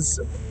has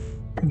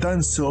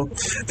done so,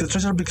 the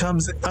treasure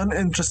becomes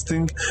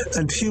uninteresting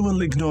and he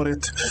will ignore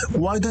it.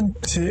 Why don't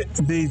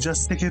they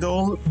just take it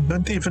all?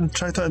 Don't even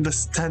try to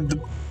understand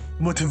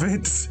what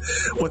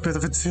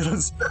motivates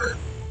heroes.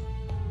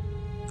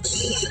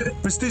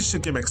 Prestige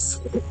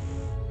gimmicks.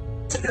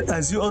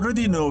 As you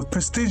already know,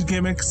 prestige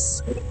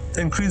gimmicks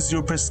increase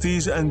your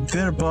prestige and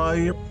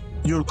thereby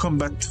your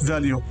combat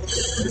value.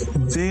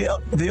 They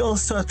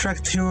also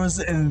attract heroes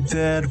in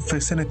their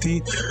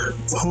vicinity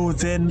who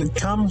then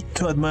come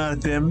to admire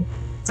them.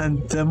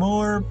 And the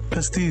more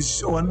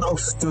prestige one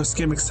of those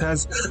gimmicks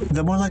has,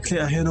 the more likely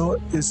a hero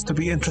is to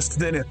be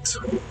interested in it.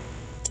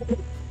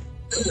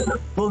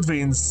 Gold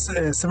veins.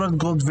 Several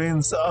gold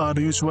veins are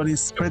usually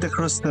spread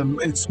across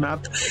its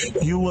map.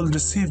 You will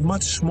receive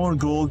much more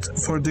gold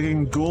for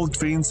digging gold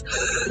veins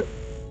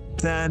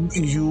than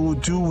you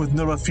do with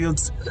normal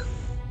fields.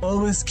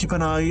 Always keep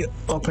an eye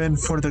open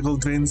for the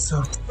gold veins.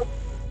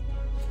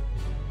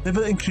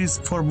 Level increase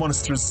for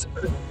monsters.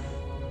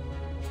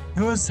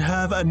 Heroes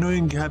have the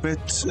annoying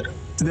habit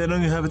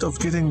of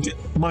getting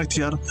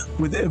mightier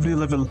with every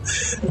level.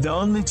 The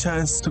only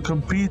chance to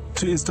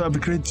compete is to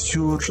upgrade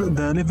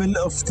the level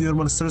of your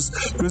monsters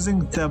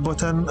using the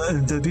button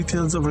and the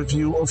details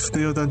overview of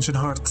your dungeon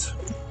heart.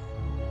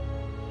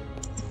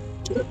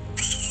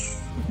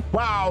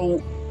 Wow!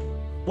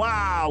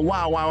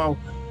 Wow!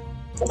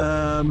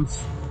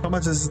 How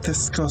much does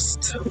this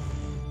cost?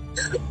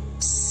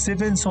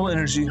 7 soul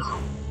energy.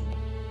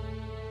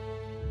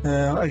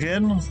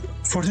 Again,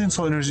 14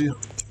 soul energy.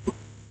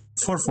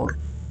 4.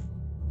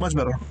 Much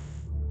better.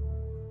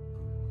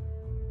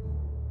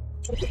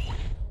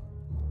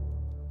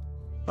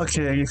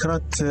 Okay, you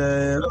cannot.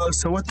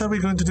 So, what are we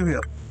going to do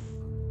here?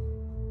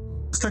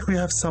 Looks like we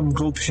have some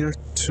gold here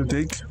to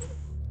dig.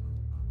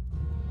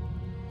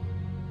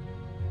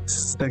 This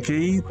is the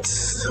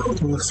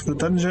gate. Looks like a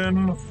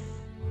dungeon.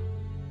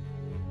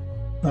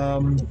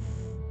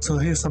 So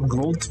here's some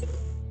gold.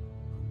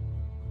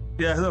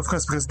 Yeah, of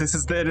course, because this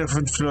is the area of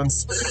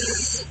influence.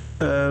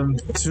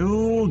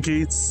 2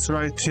 gates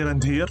right here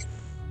and here.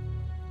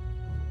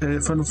 Area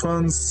of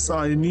influence.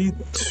 I need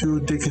to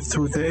dig it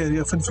through the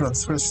area of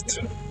influence first.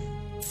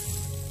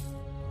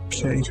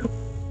 Okay.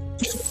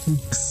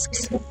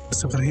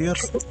 It's over here.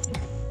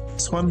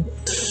 This one.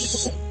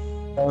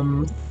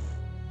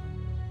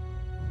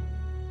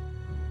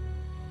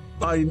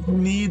 I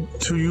need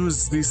to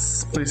use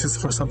these places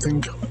for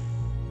something,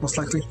 most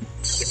likely.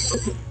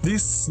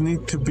 These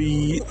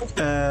places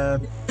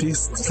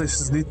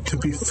need to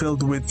be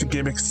filled with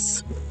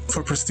gimmicks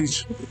for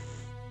prestige.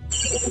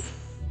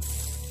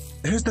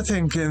 Here's the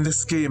thing in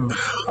this game.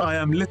 I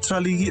am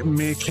literally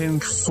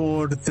making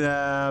for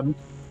the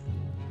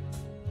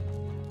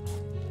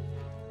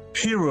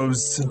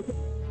heroes.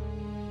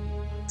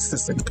 What's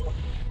this thing?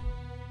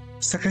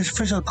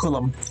 Sacrificial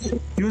column.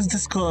 Use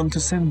this column to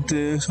send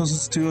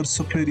resources to your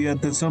superior,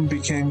 the Zombie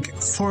King,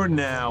 for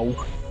now.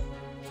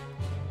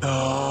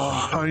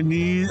 I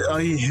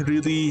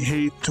really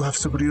hate to have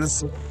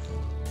superiors.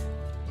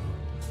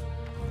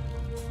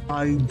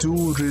 I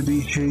do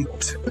really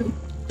hate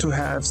to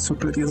have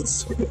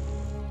superiors.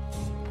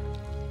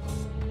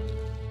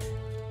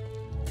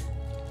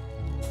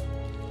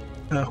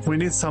 We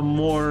need some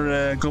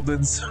more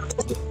goblins.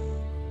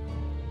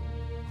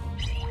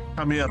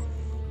 Come here.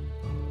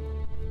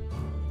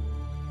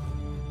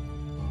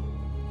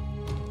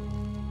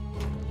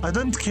 I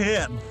don't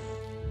care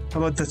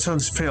about the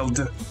challenge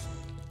failed.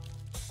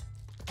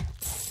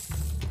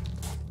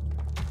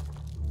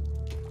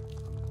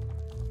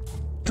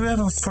 Do we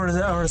have for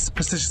our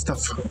prestigious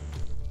stuff?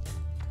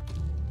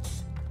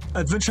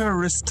 Adventure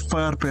Rest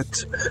Fire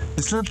Pit.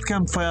 This little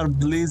campfire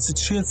blazes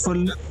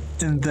cheerful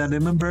in the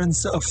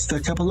remembrance of the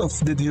couple of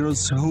dead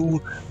heroes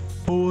who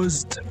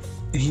paused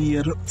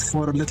here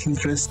for a little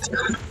rest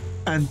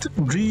and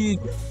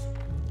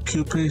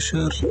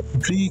recuperation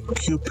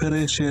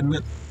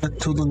not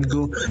too long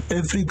ago.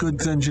 Every good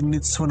dungeon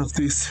needs one of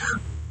these.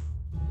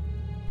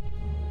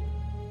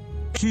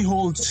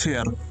 Keyhole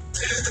chair.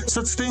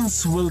 Such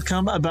things will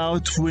come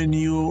about when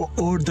you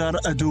order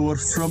a door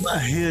from a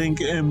hearing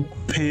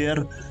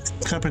impaired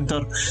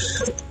carpenter.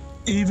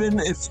 Even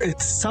if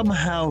it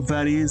somehow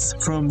varies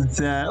from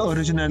the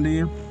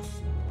originally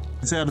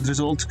desired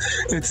result,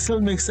 it still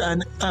makes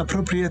an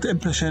appropriate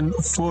impression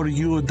for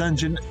your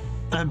dungeon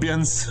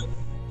ambience.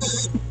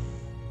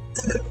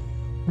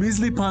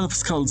 Measly pile of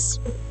skulls.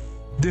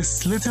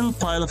 This little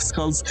pile of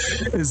skulls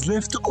is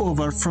left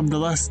over from the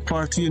last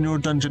party in your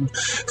dungeon.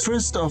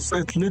 First off,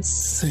 it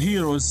lets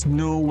heroes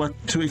know what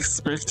to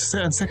expect,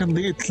 and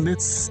secondly, it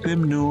lets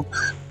them know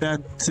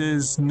that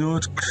there's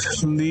not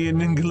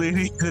cleaning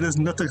lady. There is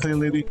not a clean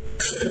lady.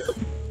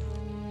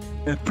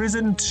 A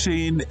prison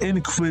chain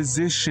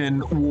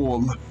inquisition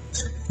wall.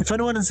 If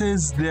anyone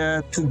says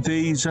that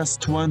they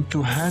just want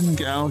to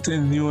hang out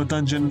in your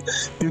dungeon,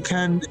 you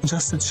can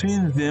just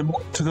chain them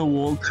to the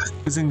wall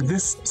using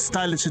this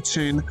stylish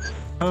chain.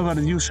 However,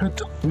 you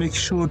should make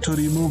sure to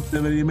remove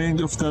the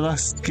remaining of the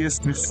last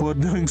guest before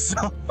doing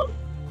so.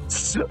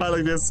 I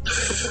like this.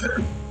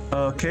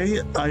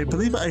 Okay, I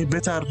believe I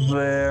better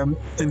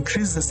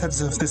increase the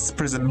status of this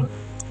prison,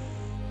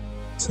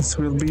 since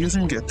we'll be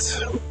using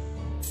it.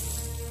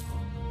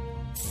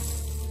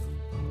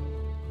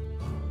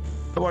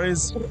 No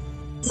worries.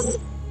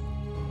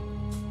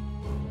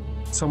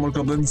 Some more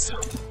goblins.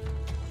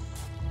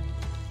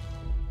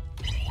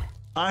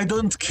 I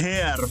don't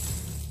care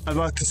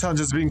about the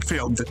challenges being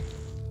failed.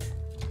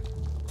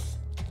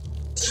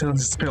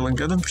 Challenges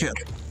failing, I don't care.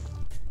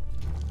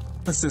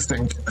 What's this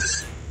thing?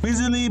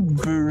 Weasley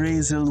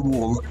Braziel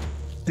Wall.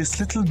 This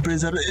little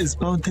brazier is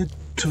mounted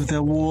to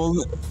the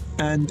wall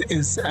and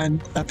is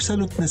an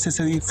absolute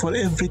necessity for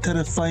every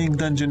terrifying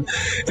dungeon.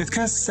 It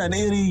casts an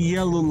eerie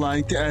yellow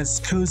light as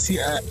cozy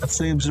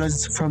flames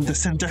rise from the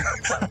center.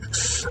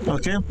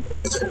 Okay.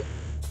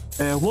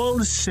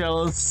 Wall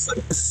shelf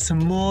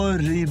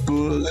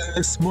Smorrebrud.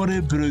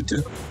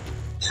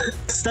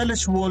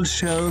 Stylish wall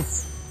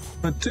shelf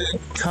would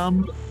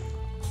come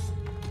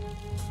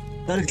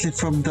directly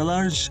from the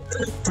large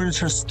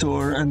furniture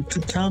store and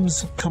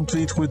comes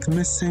complete with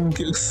missing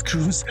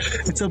screws.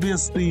 It's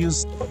obviously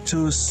used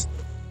to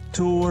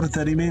store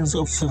the remains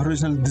of the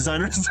original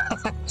designers.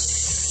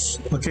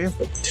 Okay.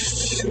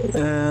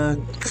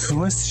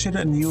 Question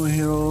a new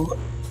hero.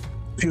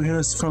 Few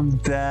heroes from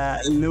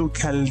the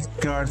local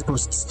guard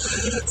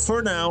posts.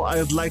 For now, I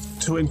would like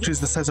to increase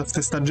the size of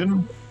this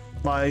dungeon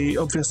by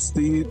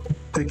obviously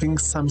taking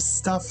some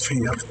stuff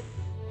here,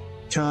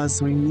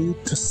 because we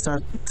need to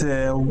start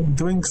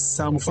doing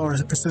some of our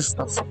prestige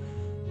stuff.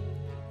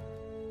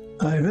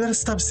 I better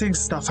stop saying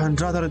stuff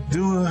and rather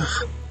do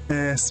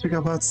speak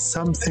about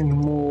something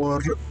more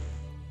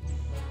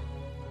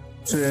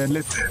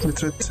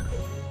literate.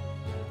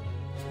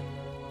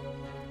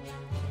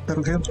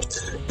 Okay,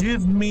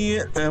 give me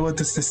what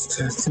is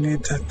this? I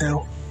need that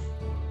now.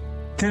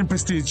 10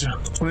 prestige.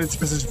 20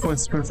 prestige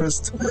points per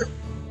first.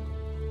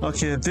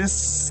 Okay,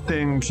 this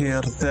thing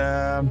here,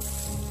 the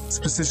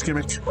prestige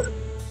gimmick.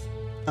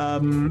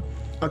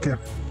 Okay.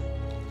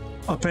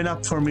 Open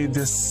up for me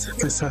this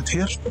right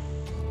here.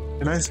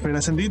 Very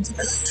nice indeed.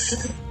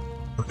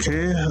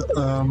 Okay,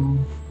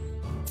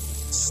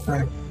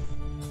 snap.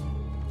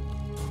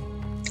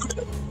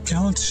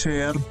 Can't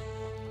share.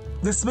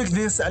 Let's make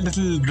this a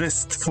little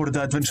rest for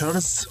the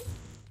adventurers.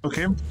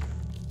 Okay.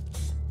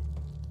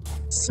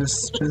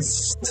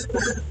 Just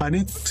I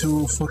need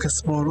to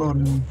focus more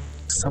on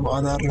some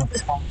other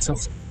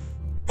stuff.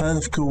 Pile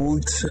of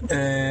gold,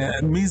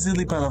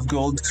 measly pile of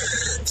gold.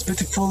 This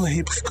pitiful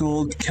heap of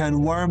gold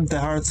can warm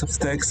the hearts of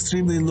the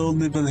extremely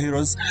low-level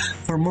heroes.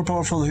 For more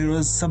powerful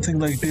heroes, something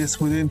like this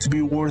wouldn't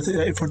be worth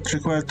the effort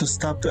required to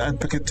stop and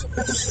pick it.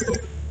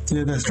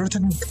 The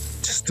certain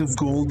chest of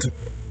gold.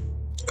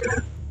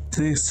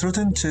 The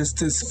certain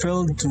chest is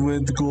filled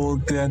with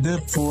gold and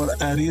therefore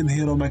a real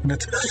hero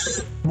magnet.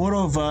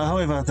 Moreover,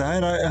 however,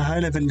 the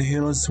high-level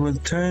heroes will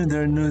turn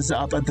their nose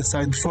up at the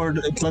side before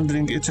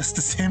plundering it just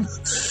the same.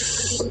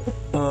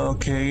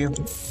 Okay,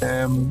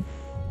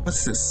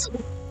 what's this?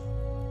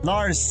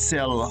 Large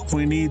cell.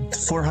 We need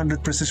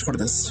 400 prestige for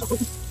this.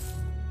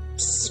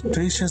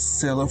 Spacious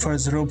cell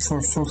offers room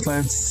for 4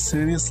 clients.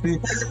 Seriously?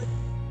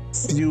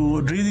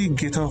 You really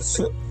get off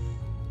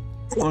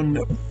on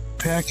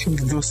packing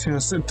those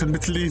heroes into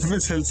little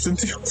vessels,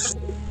 didn't you?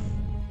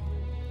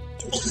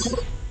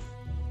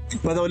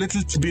 By the way,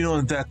 little to be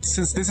known that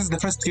since this is the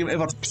first game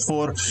ever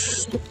for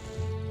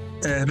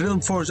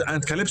Realmforge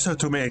and Kalypso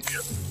to make,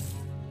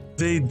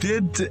 they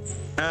did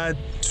add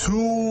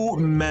too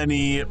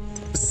many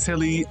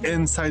silly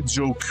inside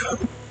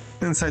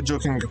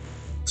joking.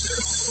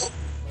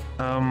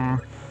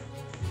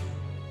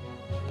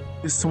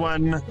 This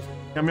one,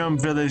 Yum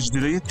Village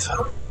delete.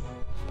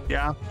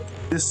 Yeah,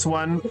 this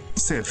one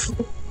save.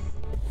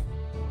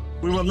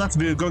 We will not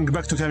be going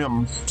back to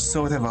Kamyam,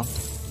 so whatever.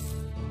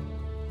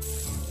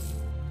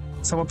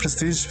 Some more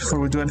prestige before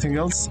we do anything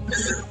else.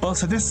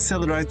 Also, this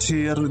cell right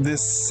here,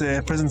 this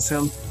present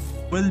cell,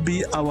 will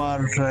be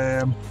our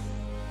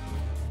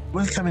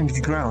welcoming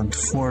ground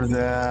for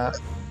the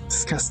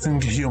disgusting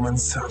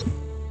humans.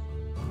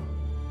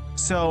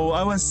 So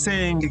I was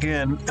saying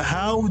again,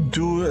 how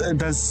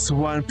does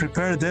one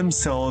prepare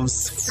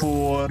themselves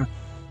for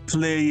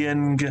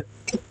playing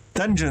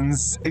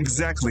dungeons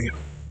exactly?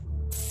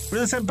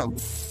 Really simple.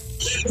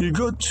 You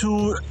go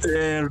to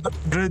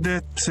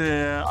Reddit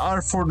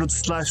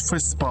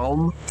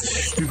r4./fistpalm.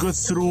 You go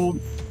through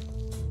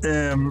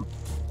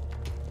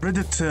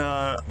Reddit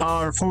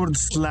r/ban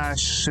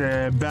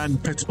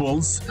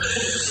pitbulls,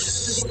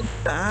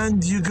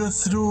 and you go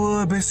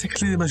through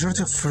basically the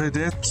majority of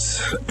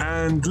Reddit,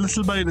 and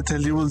little by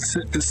little you will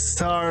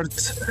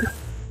start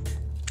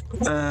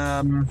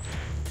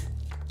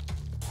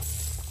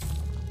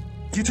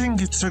getting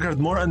triggered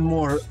more and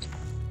more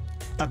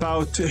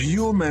about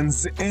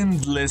humans'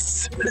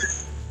 endless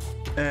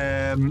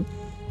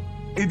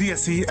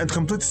idiocy and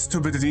complete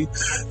stupidity,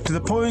 to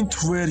the point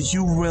where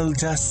you will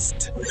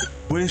just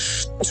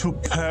wish to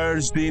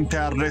purge the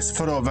entire race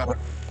forever.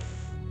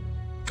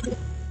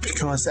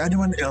 Because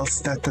anyone else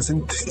that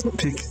doesn't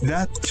take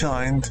that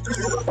kind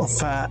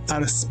of a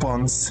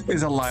response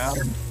is a liar.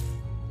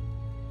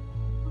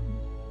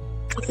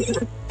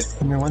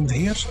 Anyone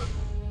here?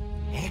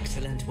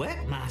 Excellent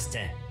work,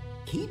 Master.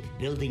 Keep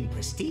building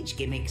prestige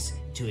gimmicks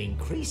to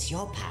increase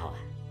your power.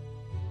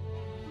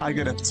 I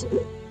get it.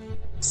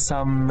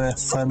 Some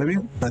fun maybe,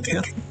 not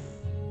here.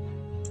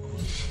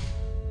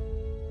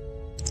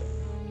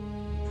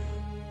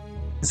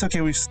 It's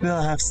okay, we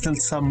still have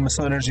some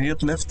energy here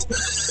left.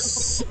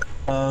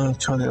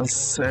 What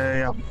else?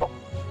 Yeah.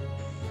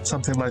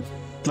 Something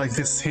like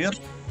this here.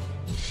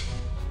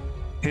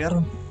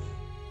 Here.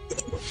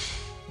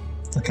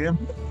 Okay.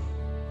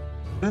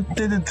 don't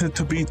need it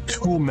to be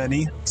too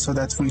many, so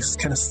that we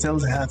can still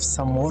have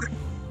some more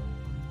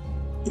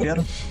here.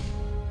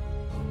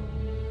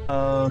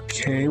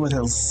 Okay, what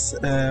else?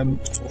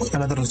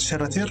 Another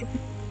chariot here.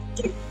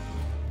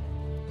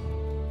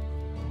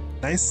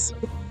 Nice.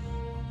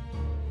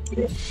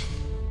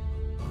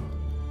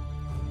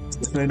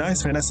 Very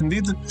nice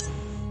indeed.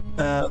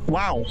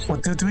 Wow,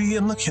 what did we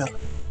unlock here?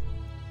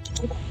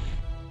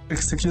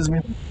 Excuse me.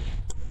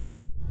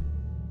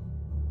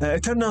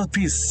 Eternal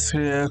Peace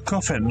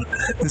Coffin.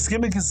 This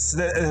gimmick is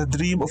the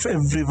dream of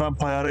every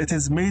vampire. It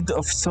is made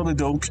of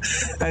solid oak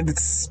and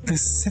it's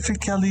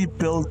specifically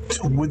built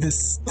to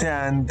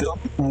withstand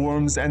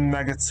worms and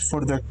maggots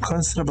for the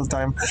considerable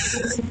time.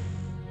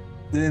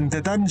 In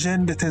the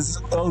dungeon, it is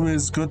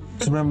always good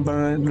to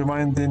remember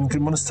reminding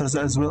monsters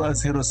as well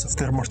as heroes of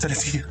their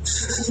mortality.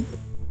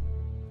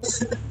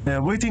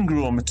 Waiting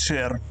room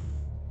chair.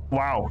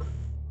 Wow.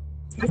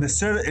 The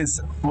chair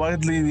is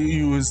widely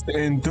used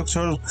in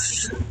doctor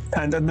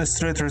and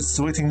administrators'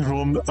 waiting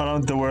room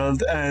around the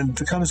world and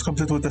comes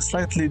complete with a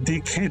slightly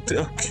decayed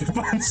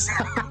occupants.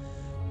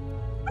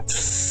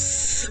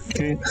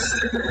 Okay.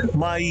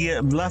 My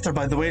laughter,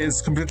 by the way,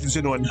 is completely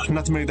genuine,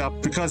 not made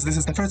up, because this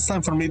is the first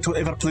time for me to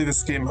ever play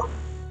this game.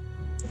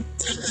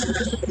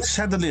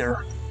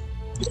 Chandelier.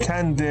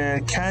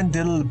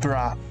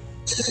 Candelabra.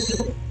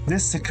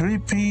 This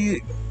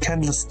creepy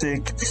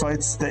candlestick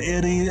provides the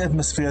eerie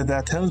atmosphere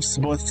that helps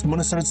both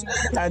monsters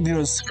and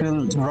heroes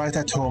feel right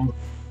at home.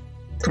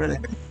 Really.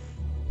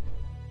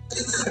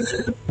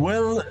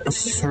 Well,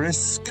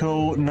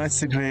 fresco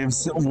Knight's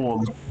Graves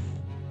wall.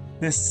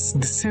 This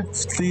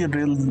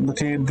deceivably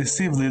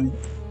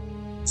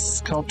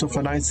sculpt of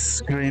a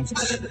knight's grave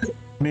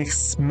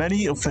makes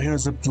many of the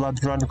heroes'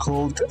 blood run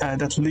cold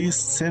and at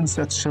least sends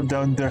that chill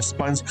down their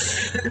spines,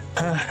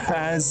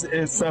 as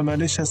if a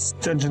malicious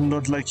dungeon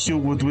lord like you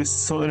would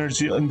waste soul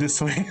energy in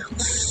this way.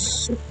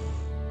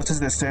 What is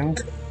this thing?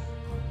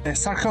 A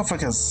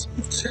sarcophagus.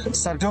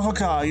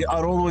 Sarcophagi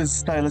are always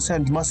stylish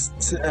and a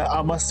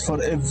must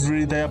for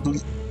every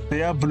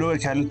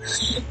diabolical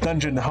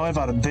dungeon.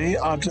 However, they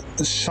are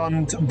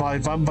shunned by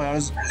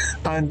vampires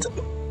and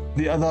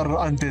the other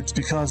undead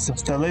because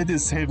the lid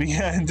is heavy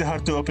and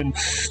hard to open,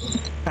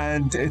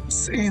 and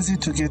it's easy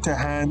to get a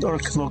hand or a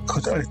claw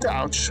cut out.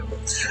 Ouch.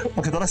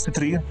 Okay, the last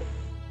three.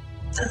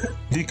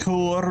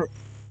 Decor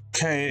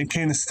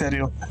cane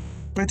stereo.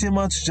 Pretty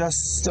much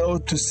just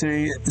ought to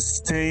say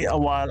stay a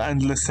while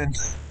and listen.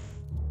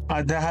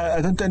 I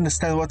don't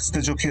understand what's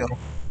the joke here.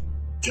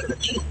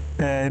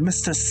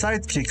 Mr.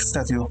 Sidekick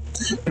statue.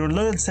 Your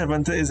loyal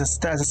servant is a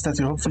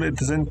statue. Hopefully it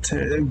doesn't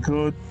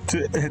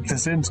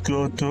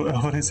go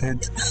over his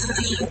head.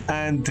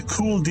 And the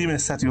cool demon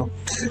statue.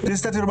 This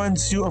statue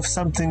reminds you of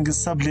something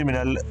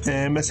subliminal.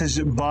 A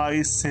message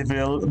by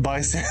civil.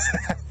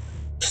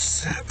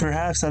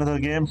 Perhaps another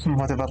game,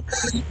 whatever.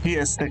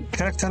 Yes, the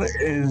character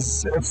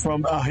is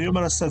from a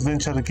humorous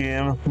adventure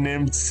game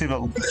named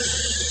Civil.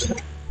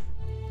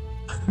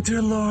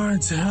 Dear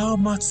Lord, how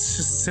much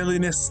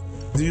silliness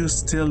do you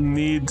still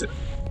need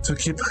to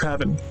keep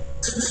having?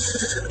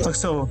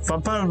 So,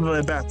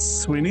 vampire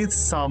bats, we need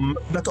some,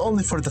 not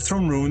only for the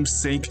throne room's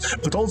sake,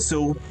 but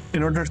also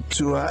in order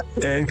to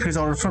increase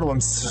our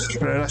influence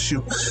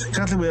ratio.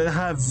 Currently we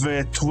have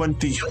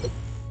 20.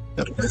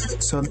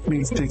 So let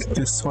me take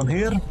this one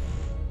here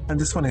and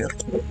this one here.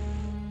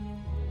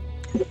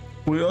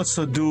 We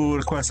also do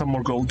require some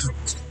more gold.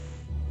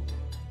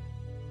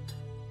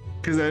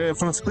 Okay,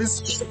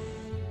 please.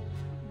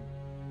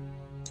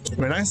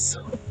 Very nice,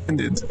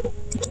 indeed.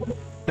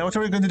 Now, what are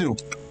we going to do?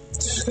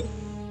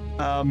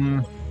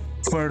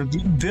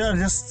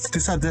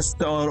 These are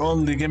just our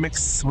only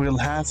gimmicks. We'll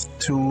have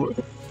to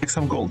take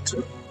some gold.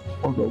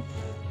 Or gold.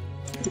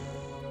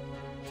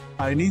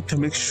 I need to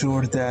make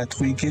sure that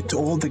we get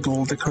all the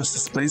gold across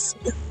this place,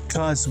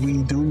 because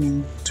we do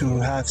need to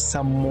have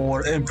some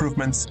more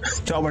improvements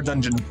to our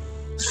dungeon.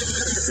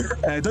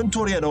 Don't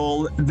worry at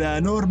all. The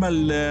normal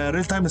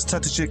real-time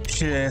strategic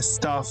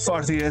stuff,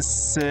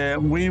 RTS,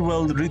 we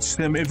will reach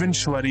them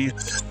eventually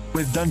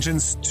with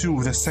Dungeons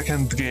 2, the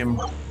second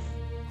game.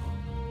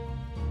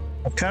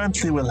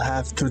 Currently, we'll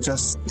have to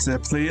just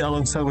play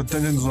alongside with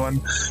Dungeons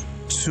 1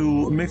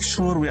 to make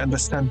sure we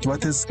understand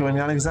what is going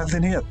on exactly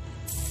in here.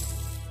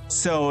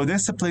 So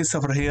there's a place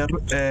over here.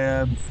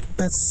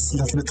 That's a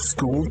little bit of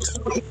gold.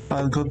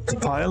 I'll go to the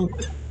pile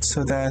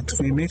so that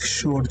we make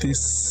sure the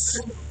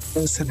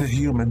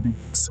human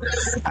beings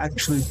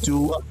actually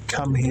do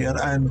come here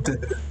and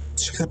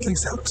check the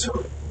place out.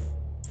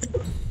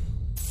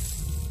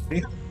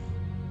 Okay.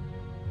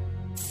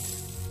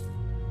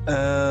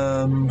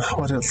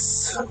 What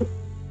else?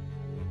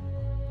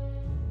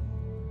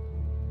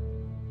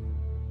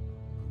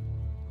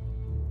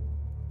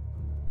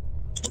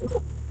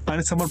 I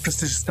need some more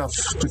prestige stuff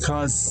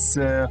because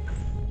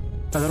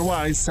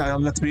otherwise I'll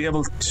not be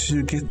able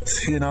to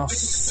get enough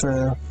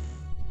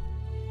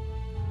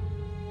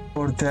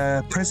for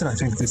the prison. I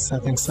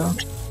think so.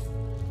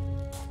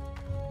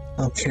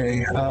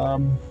 Okay.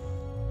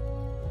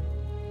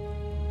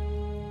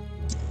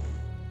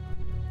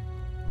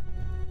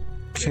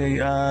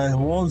 Okay,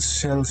 wall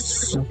shelf.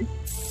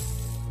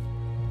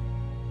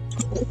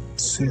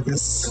 Let's see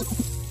this.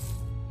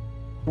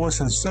 Wall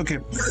shelves. Okay,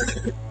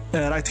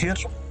 right here.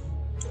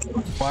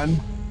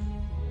 1,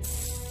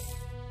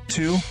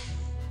 2.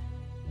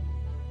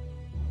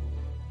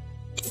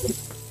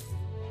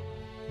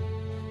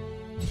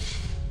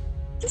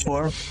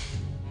 4.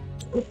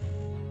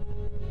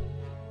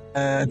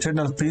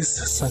 Internal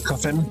piece,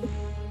 coffin.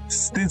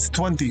 Needs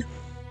 20.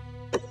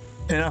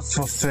 Enough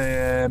of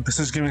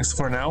precision gaming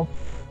for now.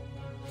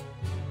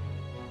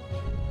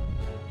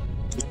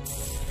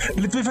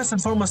 Let me first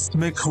and foremost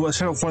make a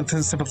share of one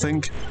simple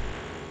thing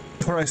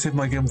before I save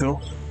my game though.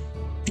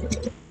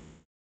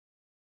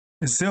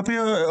 Is the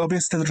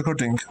OBS still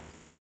recording?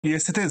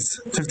 Yes, it is.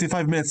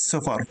 55 minutes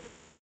so far.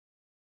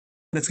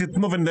 Let's get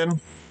moving then.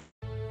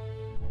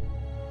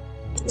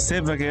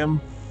 Save the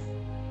game.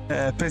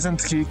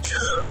 Present click.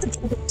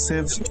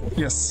 Save.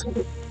 Yes.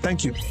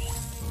 Thank you.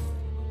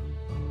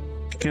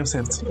 Game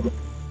saved.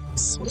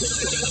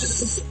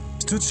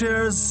 2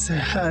 chairs.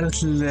 A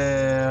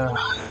little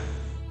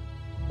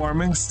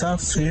warming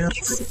stuff here.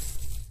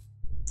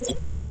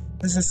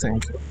 What is this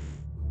thing?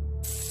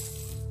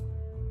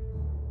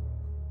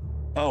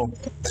 Oh,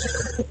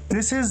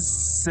 this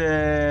is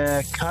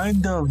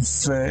kind of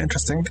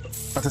interesting.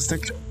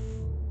 Artistic.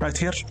 Right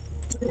here.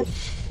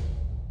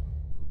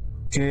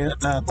 Okay,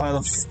 a pile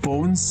of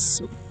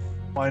bones.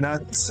 Why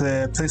not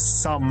place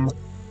some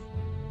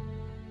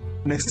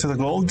next to the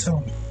gold?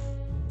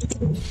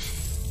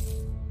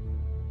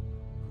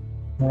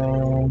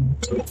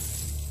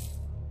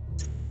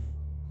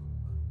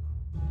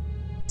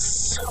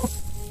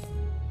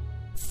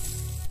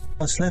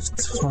 What's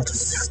left?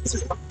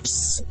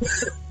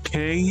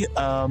 Okay,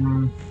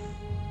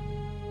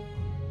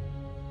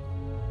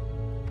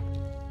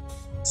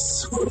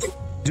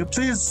 do you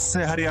please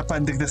hurry up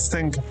and dig this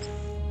thing?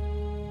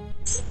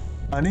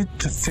 I need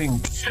to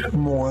think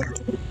more.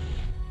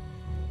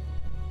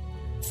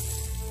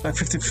 Like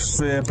 50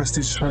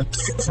 prestige for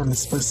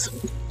this place.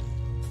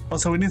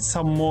 Also, we need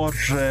some more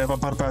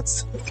vampire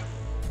bats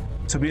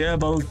to be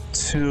able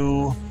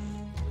to.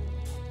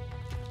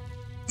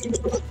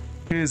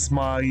 Here's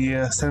my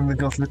sending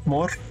a little bit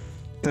more.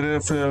 The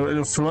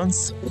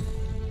influence.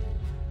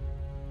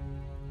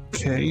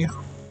 Okay.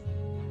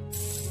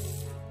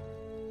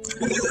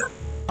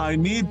 I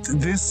need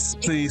this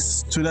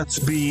place to not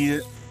be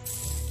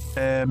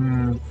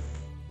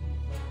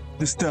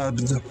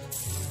disturbed.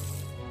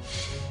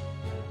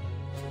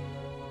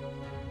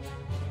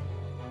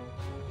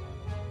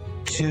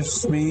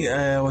 Give me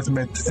wait a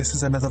minute, this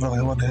is another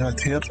one right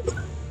here.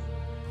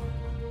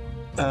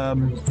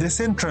 This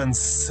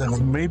entrance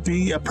may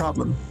be a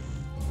problem.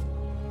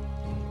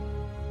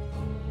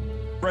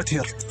 Right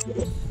here.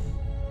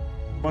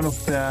 One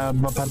of the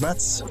vampire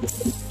bats.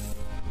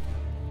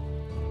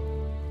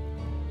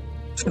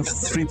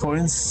 3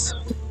 points.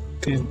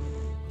 Okay.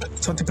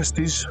 20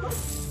 prestige.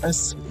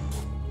 Nice.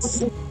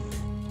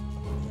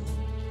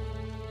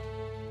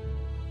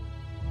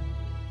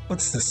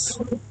 What's this?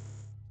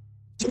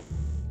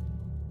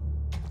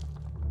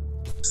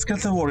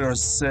 Skeletal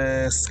warriors.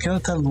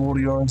 Skeletal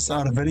warriors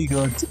are very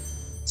good.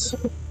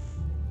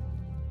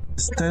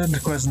 Standard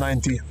requires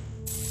 90.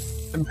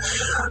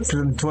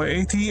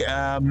 280.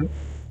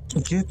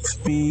 Get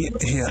me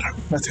here.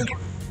 Not here.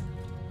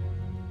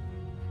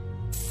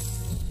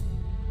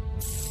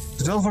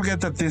 Don't forget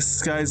that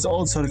these guys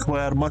also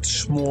require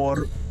much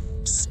more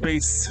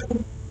space.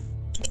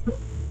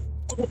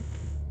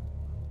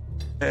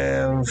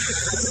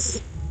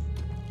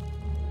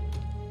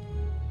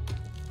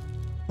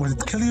 Will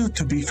it kill you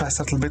to be fast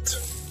a little bit?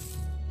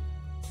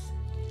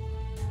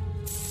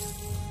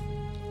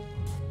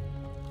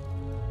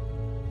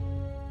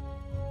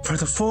 For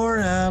the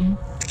 4,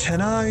 can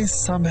I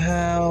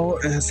somehow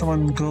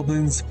summon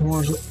goblins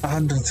more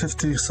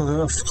 150? So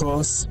of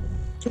course.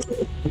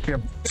 Okay.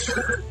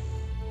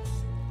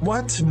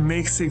 What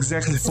makes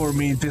exactly for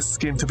me this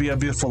game to be a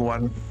beautiful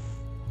one?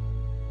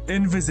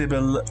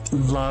 Invisible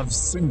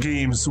loves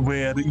games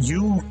where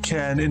you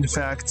can in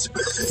fact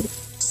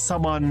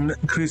summon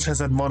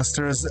creatures and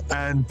monsters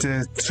and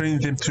train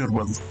them to your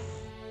will.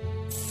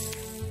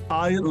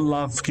 I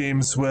love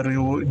games where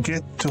you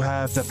get to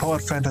have the power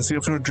fantasy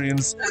of your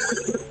dreams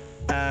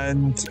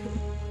and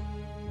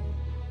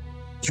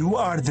you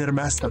are their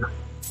master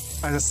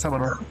as a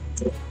summoner.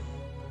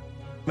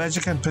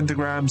 Magic and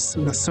pentagrams,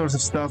 the sort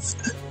of stuff.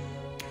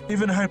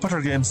 Even Harry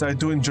Potter games, I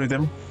do enjoy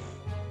them.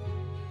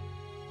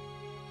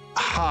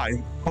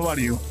 Hi, how are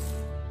you?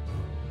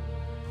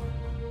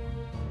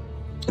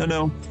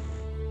 No.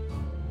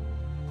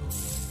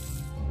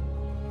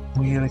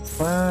 We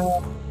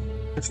require.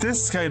 If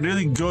this guy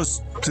really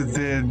goes to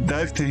the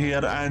director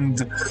here,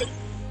 and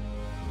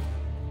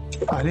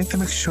I need to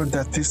make sure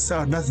that these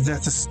are not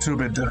that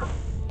stupid.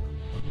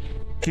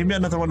 Give me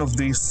another one of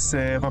these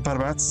vampire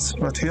bats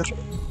right here.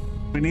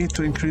 We need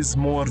to increase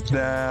more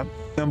the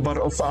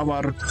number of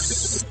our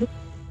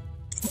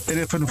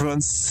area of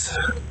influence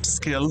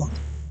skill.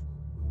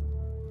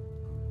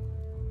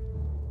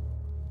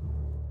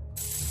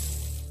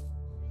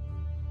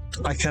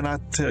 I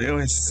cannot.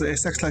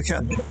 It's actually I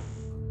can.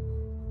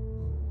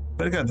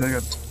 Very good, very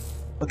good.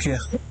 Okay.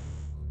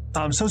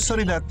 I'm so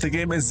sorry that the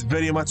game is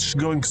very much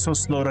going so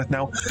slow right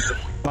now,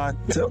 but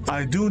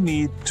I do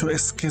need to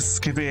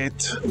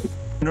excavate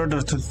in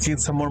order to gain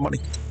some more money.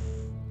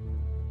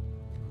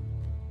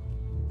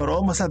 We're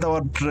almost at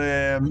our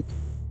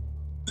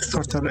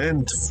quarter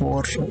end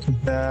for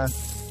the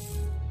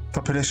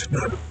population.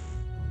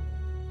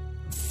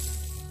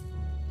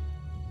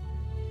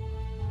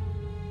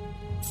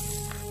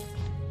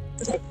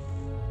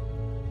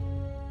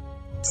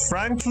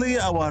 Frankly,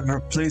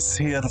 our place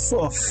here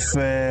of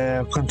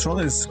control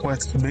is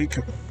quite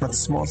big, not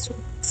small.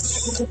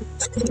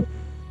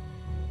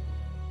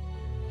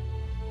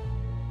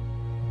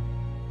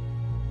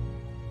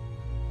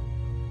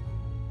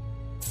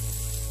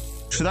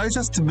 Should I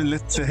just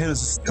let the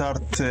heroes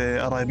start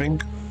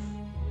arriving?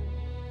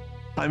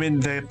 I mean,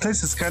 the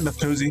place is kind of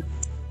cozy,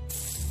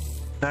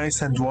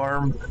 nice and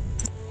warm,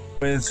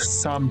 with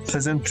some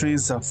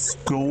pleasantries of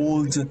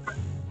gold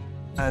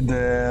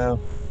and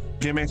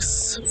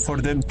gimmicks for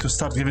them to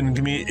start giving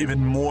me even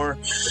more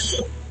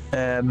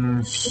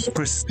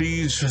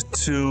prestige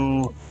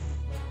to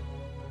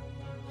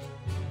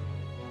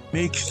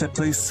make the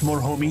place more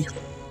homey.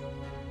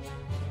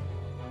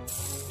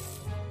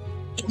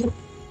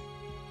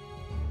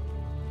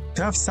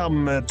 We have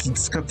some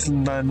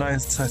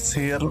nice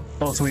here.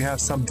 Also, we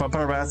have some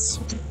vampire bats.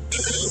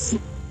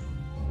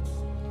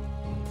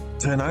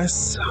 Very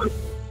nice.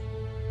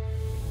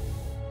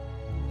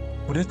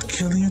 Would it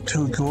kill you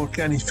to work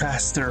any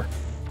faster?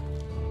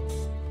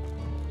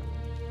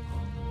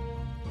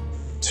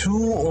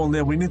 2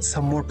 only. We need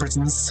some more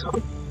prisons.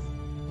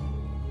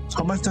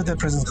 How much does that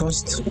prison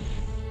cost?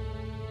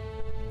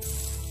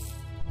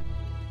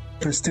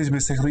 Prestige,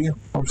 basically,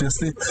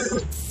 obviously.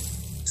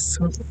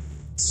 So,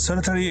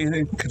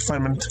 solitary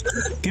confinement.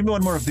 Give me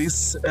one more of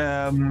these.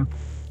 Right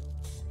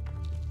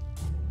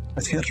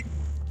here,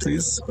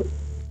 please.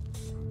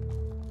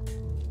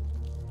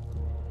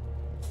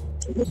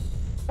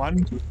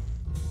 1.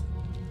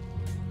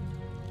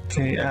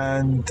 Okay,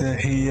 and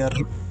here.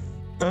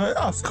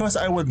 Of course,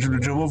 I would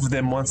remove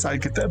them once I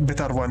get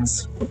better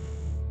ones.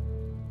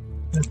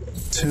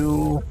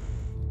 2.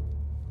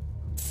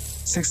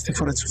 60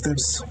 for each of them.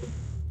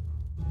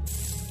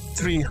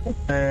 3.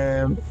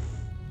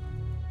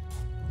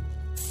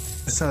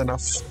 It's not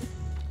enough.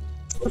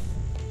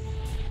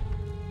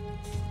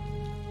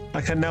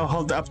 I can now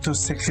hold up to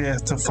 6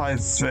 to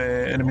 5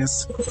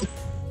 enemies.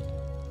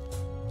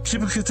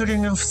 Keep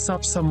taking up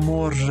some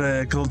more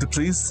gold,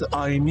 please.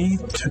 I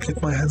need to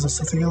get my hands on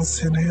something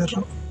else in here.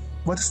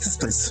 What is this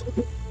place?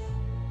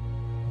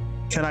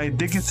 Can I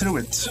dig it through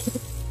it?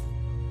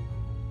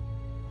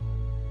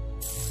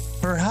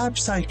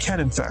 Perhaps I can,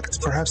 in fact.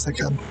 Perhaps I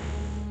can.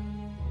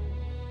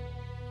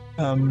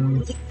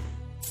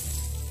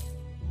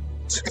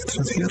 Let's get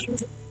through here.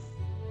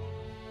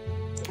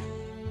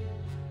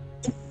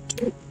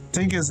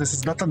 Thing is, this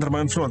is not under my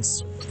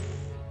influence,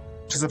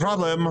 which is a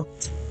problem.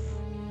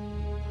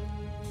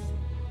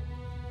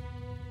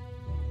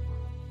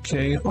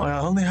 Okay, I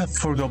only have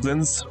 4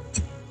 goblins.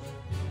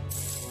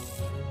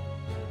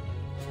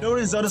 No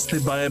worries, honestly,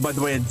 by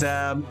the way,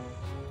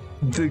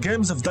 the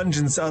games of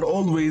dungeons are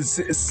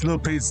always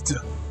slow-paced.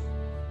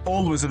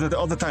 Always,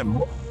 all the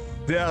time.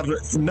 They are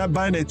not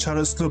by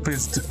nature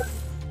slow-paced,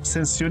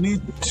 since you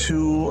need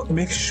to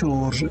make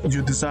sure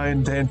you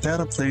design the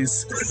entire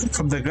place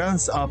from the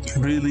grounds up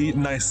really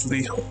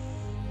nicely,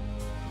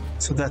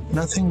 so that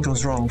nothing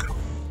goes wrong.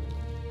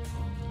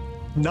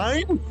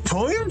 9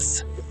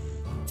 points?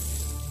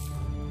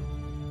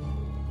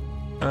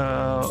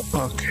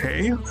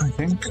 Okay, I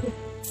think.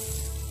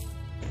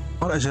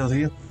 More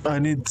agility. I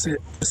need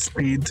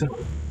speed,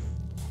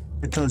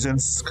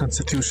 intelligence,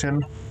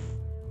 constitution.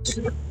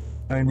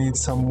 I need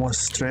some more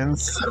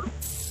strength.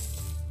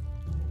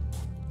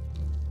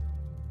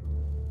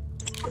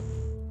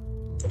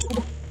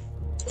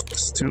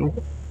 It's 2.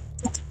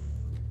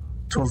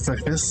 12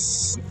 like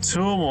this. 2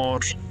 more.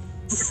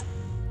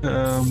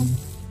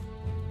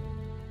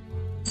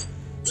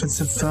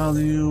 Offensive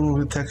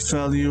value, attack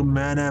value,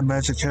 mana,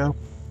 magicka.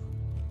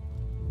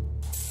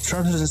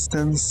 Charge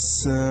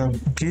resistance,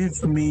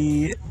 give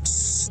me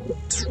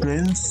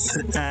strength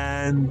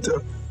and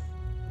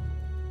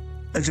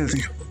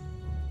agility.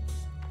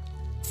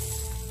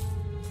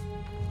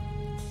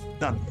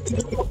 Done.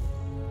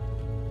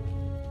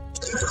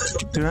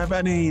 Do you have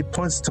any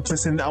points to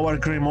place in our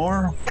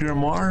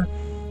grimoire?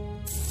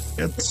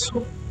 Yes.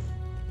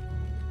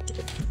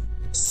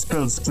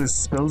 Spells, please,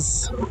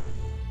 spells.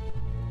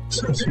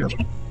 Here.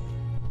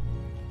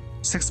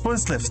 6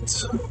 points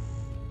left.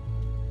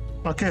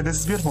 Okay, this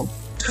is beautiful.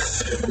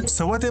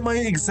 So what am I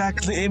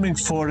exactly aiming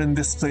for in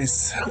this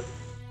place?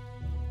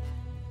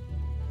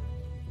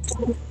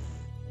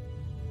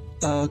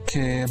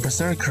 Okay,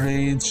 Berserk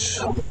Rage.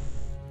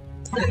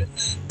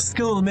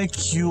 Skill will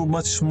make you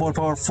much more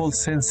powerful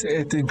since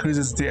it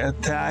increases the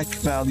attack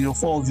value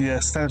of all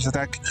the standard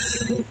attack.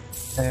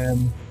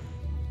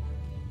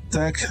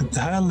 The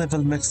higher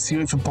level makes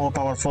you even more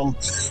powerful.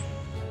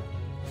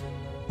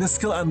 This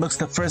skill unlocks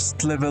the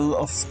first level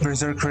of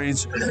Berserk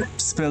Rage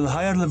spell.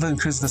 Higher level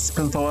increase the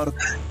spell power.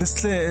 This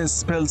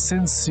spell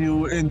sends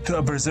you into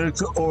a Berserk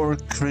or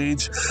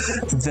Rage.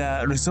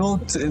 The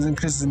result is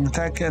increase in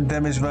attack and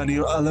damage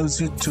value,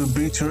 allows you to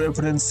beat your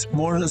opponents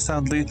more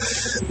soundly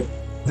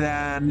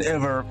than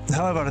ever.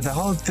 However, the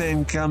whole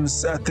thing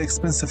comes at the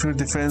expense of your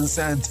defense,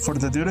 and for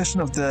the duration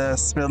of the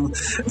spell,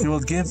 you will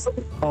give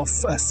off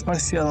a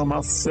spicy aroma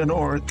of an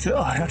orc.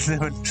 Higher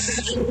level,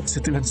 it's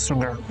even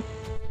stronger.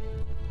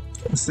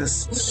 What's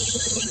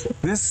this?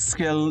 This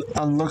skill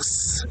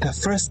unlocks the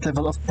first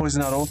level of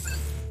Poison Arrow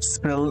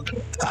spell.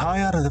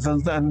 Higher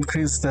level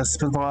increase the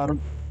spell power.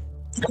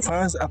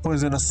 Fires a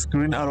poisonous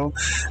green arrow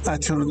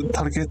at your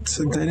target.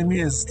 The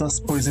enemy is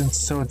less poisoned,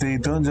 so they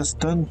don't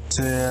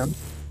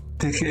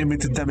take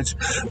immediate damage,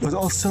 but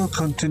also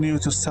continue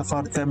to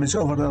suffer damage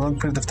over a long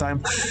period of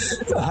time.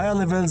 Higher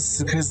levels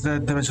increase the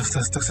damage of the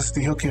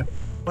toxicity. Okay,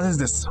 what is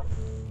this?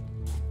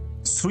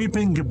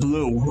 Sweeping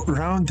Blow,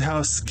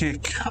 Roundhouse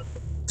Kick.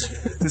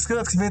 The skill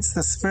activates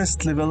the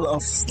first level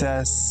of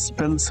the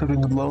spell Sweeping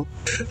Blow.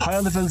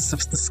 Higher levels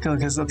of the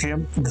skill is okay.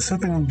 The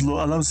Sweeping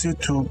Blow allows you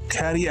to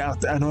carry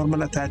out a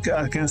normal attack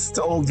against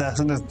all the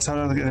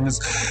surrounding enemies.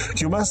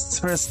 You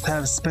must first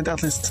have spent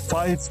at least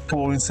 5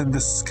 points in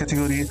this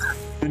category.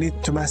 You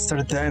need to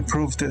master the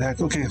improved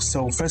attack. Okay,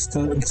 so first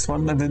this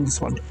one and then this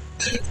one.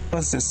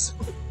 What's this?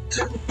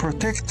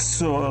 Protect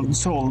Soul.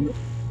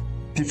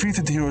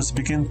 Defeated heroes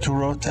begin to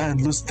rot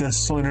and lose their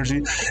soul energy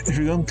if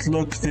you don't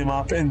look them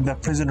up in the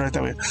prison right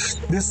away.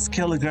 This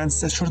skill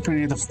grants a short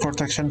period of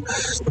protection,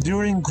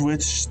 during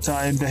which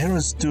time the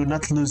heroes do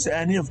not lose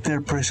any of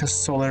their precious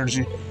soul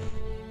energy.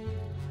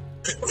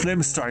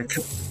 Flame Strike.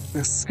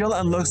 The skill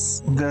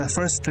unlocks the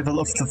first level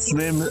of the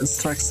Flame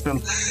Strike spell.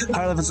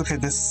 Higher levels, okay,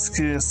 this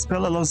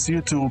spell allows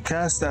you to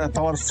cast a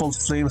powerful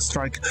Flame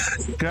Strike,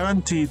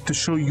 guaranteed to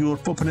show your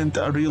opponent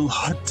a real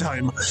hard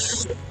time.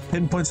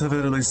 10 points of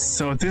release.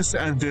 So this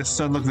and this,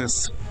 unlock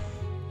this.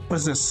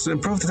 What's this?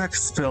 Improved attack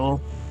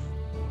spell.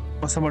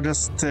 Or someone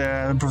just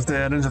improve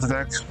the range of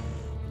attack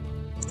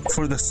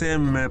for the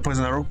same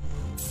poison arrow.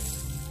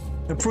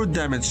 Improved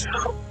damage.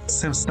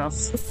 Same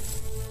stuff.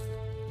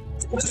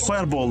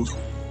 Fireball.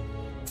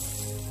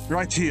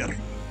 Right here.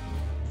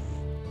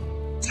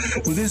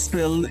 With this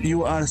spell,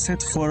 you are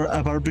set for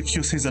a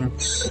barbecue season.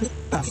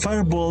 A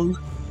fireball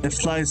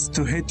flies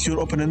to hit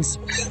your opponents.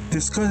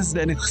 This causes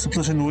an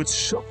explosion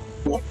which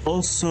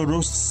also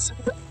roasts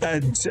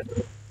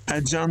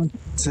adjacent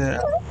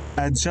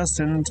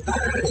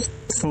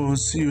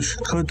foes. You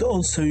could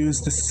also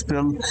use this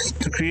spell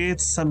to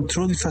create some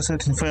truly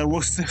fascinating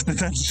fireworks if the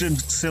dungeon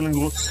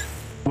ceiling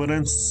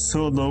weren't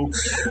so low.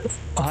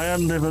 Higher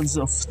levels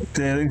of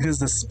the increase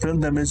the spell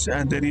damage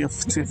and area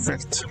of the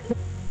effect.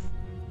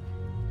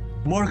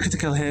 More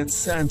critical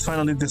hits, and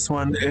finally this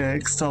one,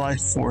 extra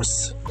life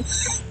force.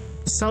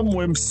 Some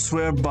wimps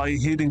swear by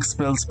healing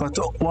spells, but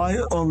why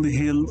only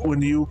heal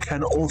when you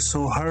can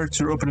also hurt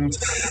your opponent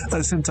at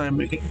the same time?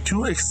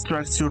 To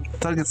extract your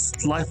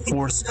target's life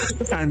force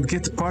and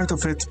get part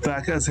of it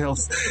back as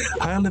health.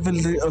 Higher level,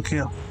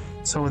 okay.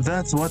 So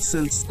that's what's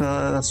else,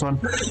 that's one.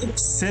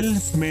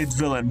 Self-made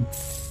villain.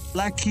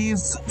 Black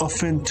keys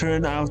often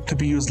turn out to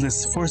be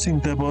useless,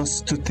 forcing the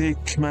boss to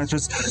take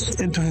matters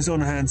into his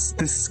own hands.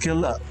 This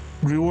skill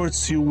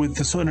rewards you with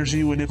the soul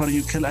energy whenever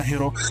you kill a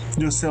hero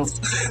yourself.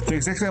 The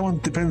exact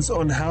amount depends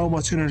on how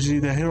much energy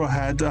the hero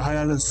had.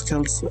 Higher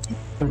skills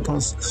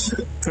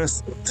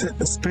first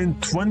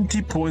spend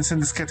 20 points in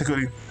this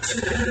category.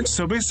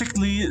 So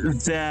basically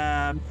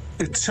the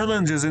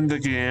challenges in the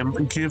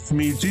game give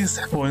me these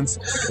points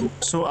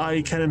so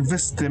I can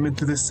invest them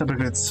into these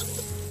upgrades.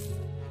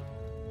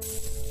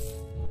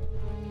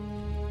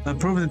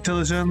 Improved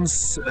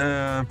intelligence,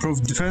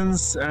 improved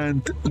defense,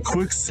 and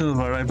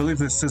Quicksilver. I believe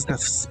this is the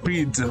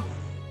speed.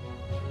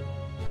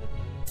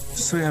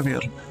 So we have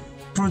here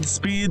improved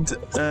speed,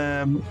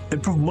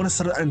 improved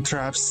monster and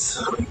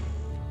traps.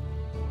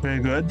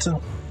 Very good.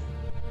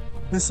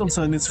 This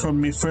also needs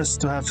from me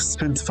first to have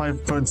spent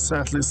 5 points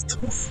at least.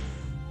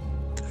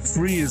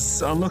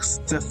 Freeze unlocks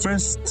the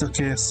first.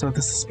 Okay, so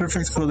this is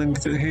perfect cooling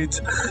heat.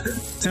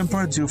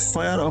 Tempered, you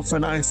fire off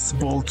an ice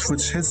bolt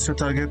which hits your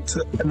target,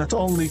 not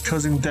only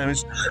causing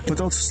damage but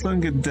also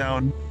slowing it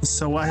down.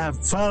 So I have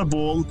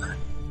fireball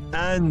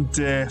and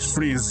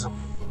freeze.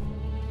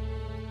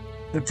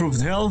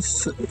 Improved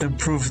health,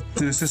 improved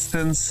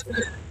resistance.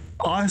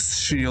 Ice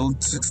Shield,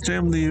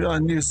 extremely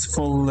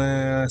unuseful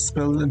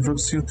spell,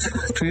 involves you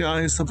to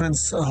ice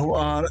opponents who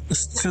are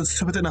still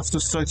stupid enough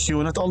to strike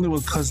you. Not only will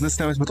cause less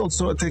damage, but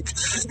also take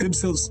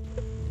themselves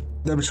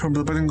damage from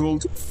the burning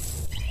gold.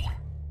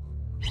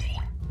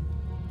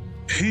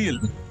 Heal.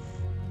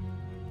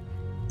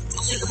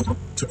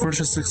 To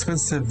purchase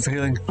expensive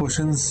healing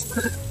potions.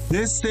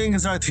 This thing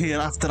is right here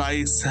after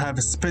I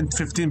have spent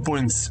 15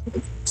 points.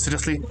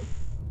 Seriously?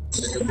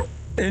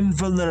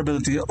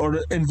 Invulnerability or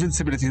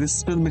invincibility. This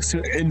spell makes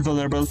you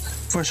invulnerable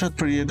for a short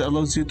period,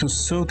 allows you to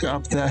soak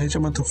up the huge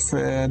amount of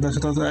not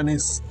without any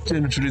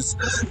injuries.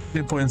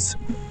 10 points.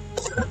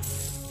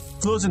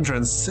 Close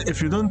entrance. If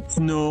you don't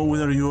know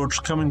whether you're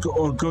coming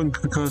or going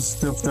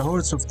because of the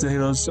hordes of the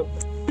heroes,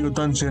 your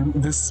dungeon,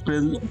 this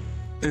spell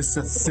is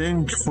a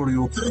thing for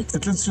you.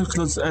 It lets you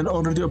close an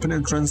already open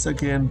entrance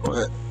again,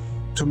 but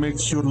to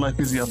make your life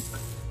easier.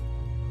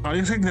 Are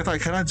you thinking that I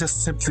cannot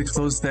just simply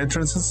close the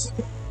entrances?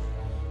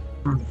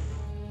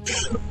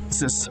 What's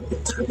this?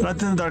 Light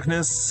in the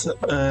darkness,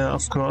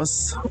 of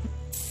course.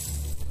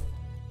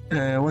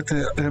 What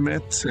I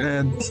met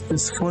and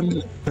is full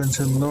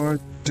dungeon lord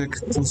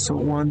also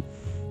one.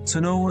 So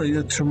know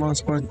that your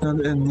mouse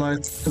partner in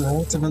light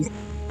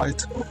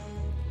light.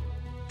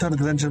 Turn the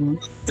dungeon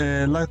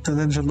light the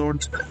dungeon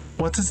lord.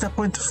 What is the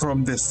point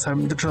from this?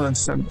 I'm literally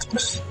understand.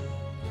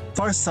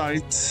 Far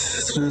sight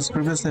is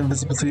previously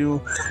invisible to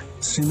you.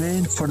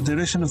 Remain for the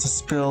duration of the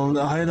spell.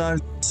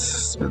 Highlight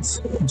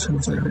spells.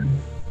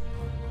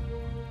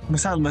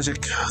 Missile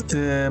magic.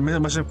 The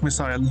magic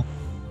missile.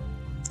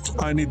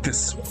 I need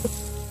this.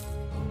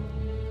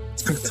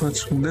 Expect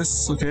much from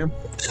this. Okay.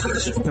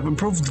 We have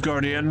improved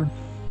guardian.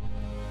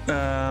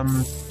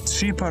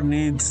 Cheaper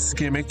needs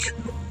gimmick.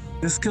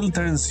 This skill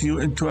turns you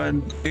into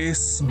an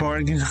ace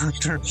bargain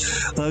hunter,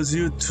 allows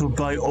you to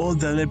buy all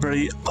the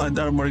library and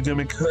armor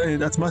gimmick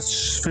at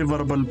much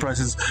favorable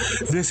prices.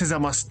 This is a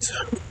must.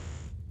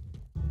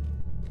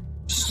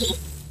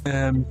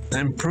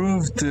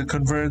 Improved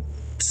convert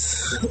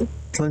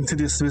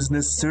tedious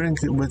business during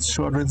with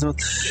short result.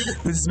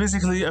 This is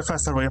basically a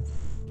faster way.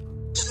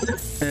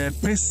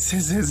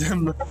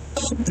 Pessimism.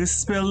 This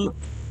spell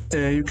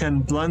you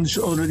can plunge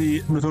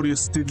already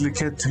notorious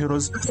delicate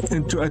heroes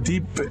into a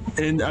deep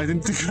and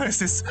identity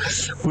crisis,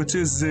 which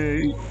is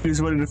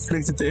usually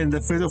reflected in the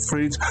fate of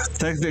rage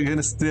directly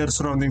against their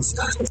surroundings.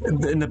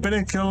 In the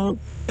pinnacle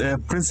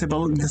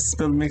principle, this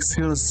spell makes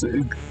heroes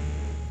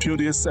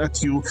furious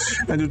at you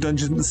and your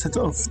dungeon instead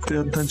of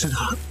their dungeon.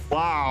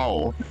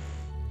 Wow!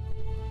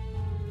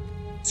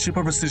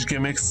 Cheaper prestige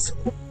gimmicks,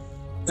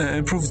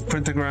 improved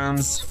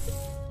pentagrams,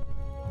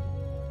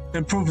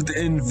 improved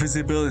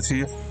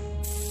invisibility,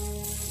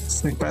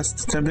 sneak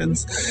past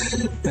champions,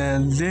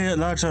 and the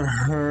larger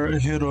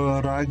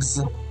hero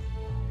rags.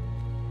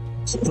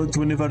 But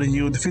whenever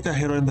you defeat a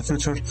hero in the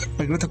future,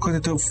 a greater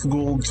quantity of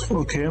gold.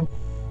 Okay.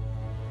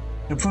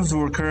 Improved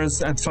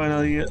workers, and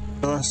finally,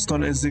 the last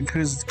one is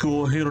increased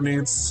goal hero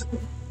needs.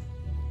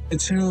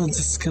 Each hero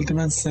skill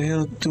demands the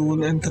hero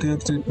to enter your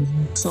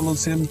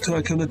summons him to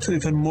accumulate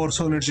even more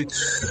soul energy.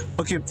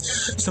 Okay,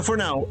 so for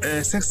now,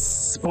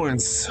 6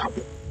 points.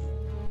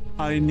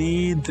 I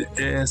need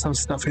some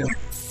stuff here.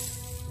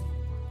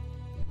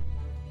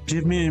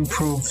 Give me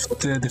improved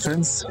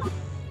defense.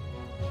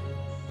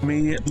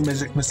 Me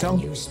magic missile. A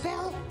new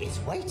spell is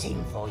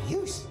waiting for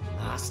use,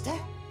 Master.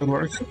 Good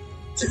work.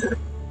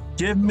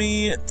 Give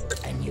me.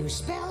 A new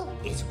spell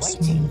is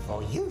waiting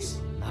for use,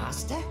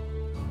 Master.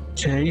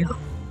 Okay.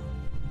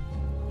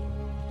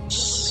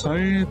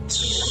 Sight.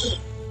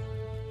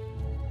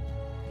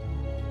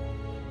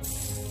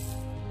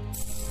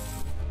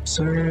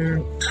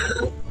 Sir.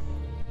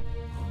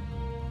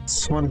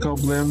 It's one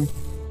goblin.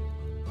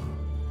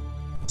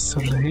 So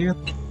here.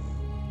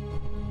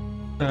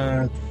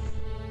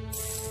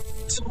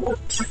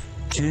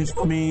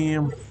 Give me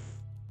 1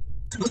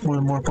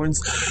 more points.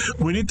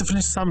 We need to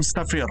finish some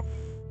stuff here.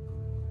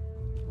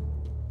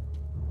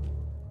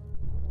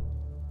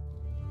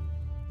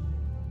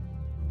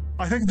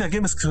 I think the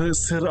game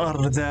skills here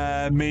are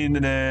the main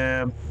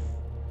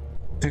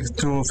thing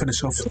to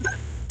finish off.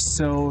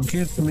 So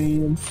give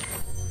me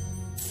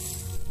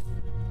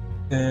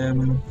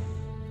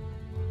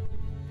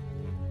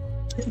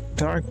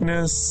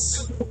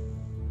darkness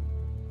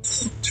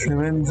to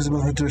remain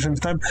visible for duration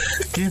of time.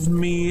 Give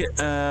me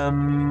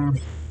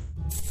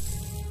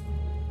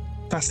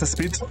faster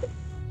speed.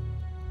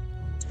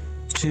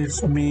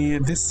 Give me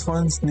this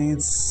one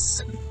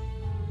needs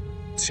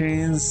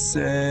chains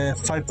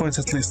 5 points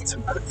at least.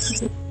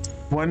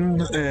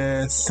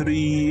 1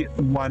 3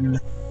 1.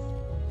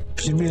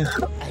 Give me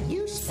a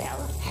new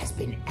spell has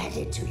been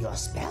added to your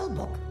spell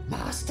book,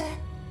 Master.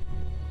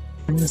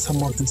 Give me some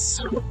more of this.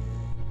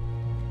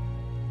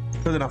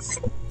 Good enough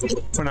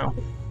for now.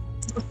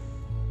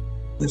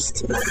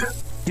 Just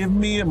give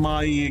me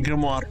my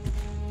grimoire.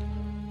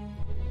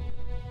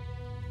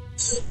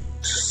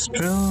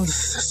 Spells,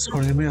 this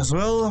for me as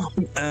well.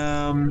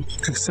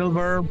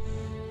 Quicksilver.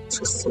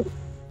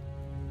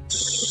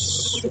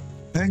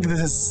 I think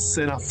this is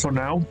enough for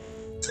now.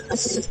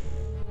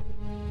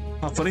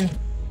 Hopefully.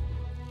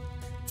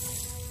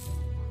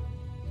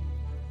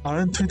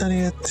 Aren't we done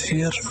yet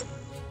here?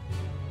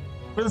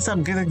 Well,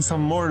 I'm getting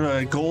some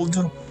more gold.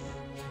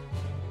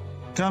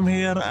 Come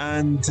here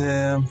and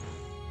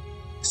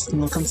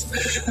locals.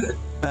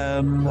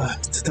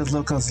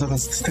 Locals.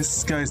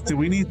 This guys, do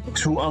we need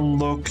to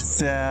unlock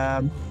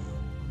the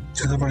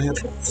over here?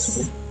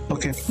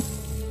 Okay.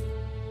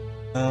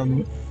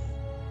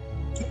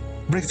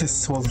 Break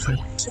this wall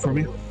for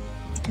me.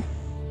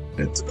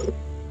 It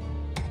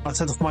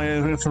outside of my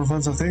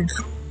reference, I think.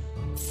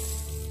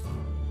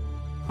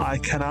 I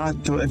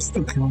cannot do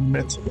anything.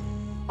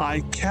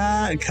 I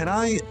can. Can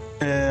I?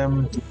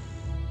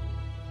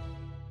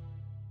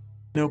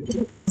 Nope,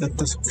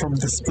 that's from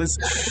this place.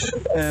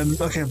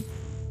 Okay.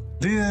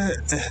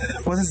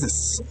 What is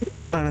this?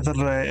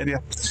 Another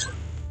area.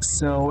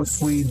 So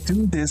if we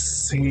do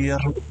this here,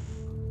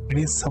 we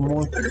need some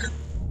more.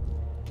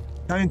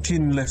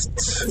 19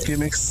 left.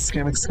 Gimmicks.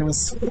 Gimmicks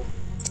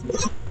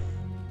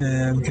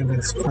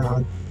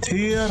right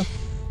here.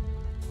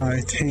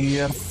 Right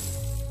here.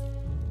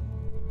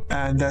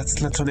 And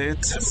that's literally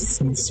it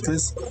from this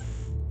place.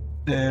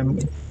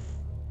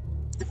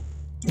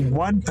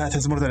 One path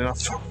is more than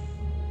enough.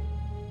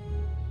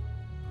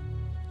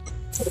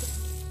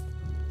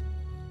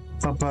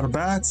 Rubber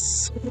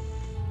bats.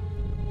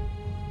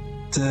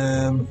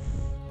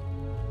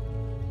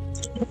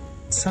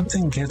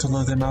 Something here to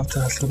load them out.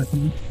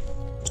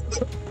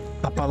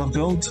 A pile of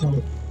gold.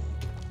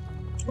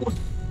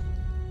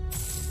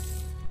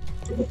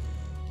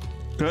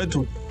 Good.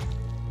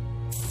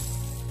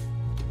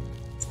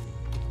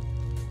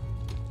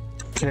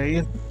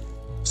 Okay.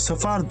 So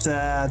far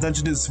the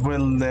dungeon is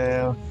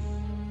well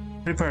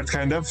prepared,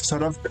 kind of,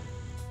 sort of.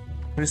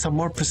 There is some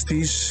more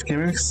prestige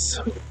gimmicks.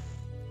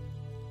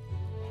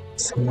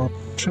 Some more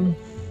action.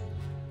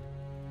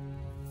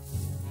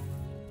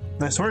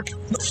 Nice work.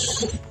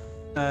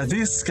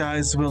 These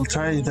guys will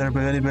try their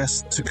very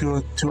best to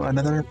go to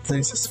another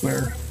places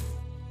where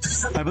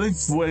I believe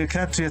we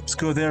can't yet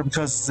go there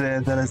because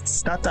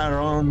it's not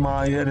around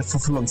my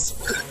influence.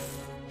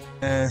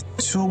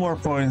 2 more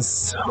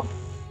points.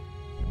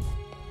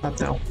 Not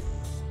now.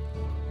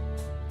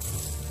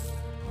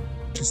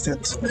 Just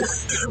it.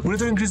 We need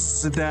to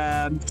increase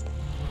the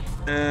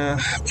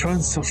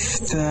chance of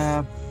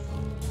the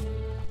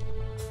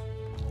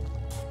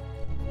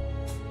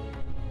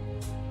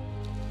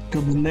to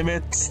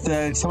limit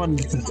the someone.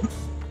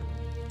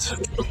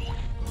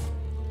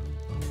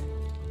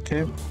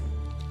 Okay.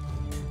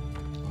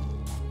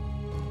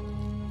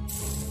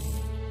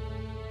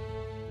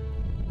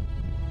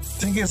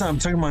 Thing is, I'm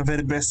trying my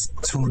very best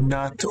to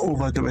not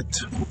overdo it.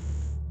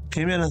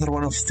 Give me another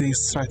one of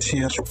these right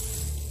here.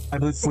 I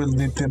believe we'll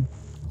need them.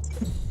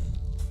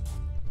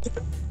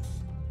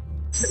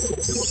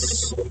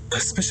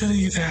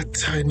 Especially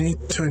that I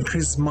need to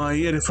increase my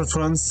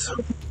reference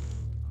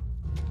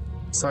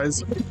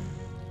size.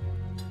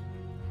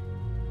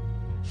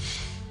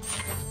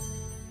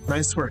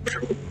 Nice work.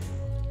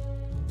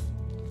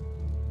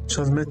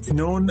 Shall make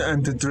known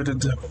and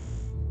dreaded.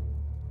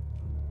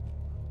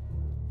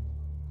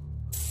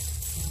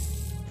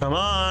 Come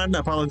on,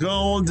 a pile of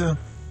gold.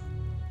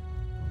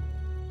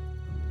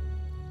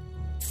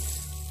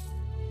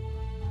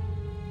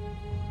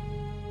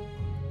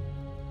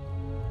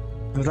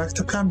 I'd like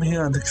to come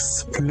here and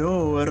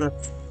explore,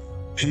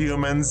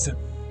 humans.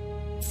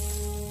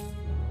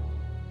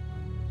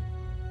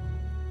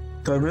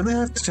 Do I really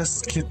have to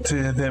just get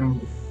to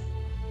them?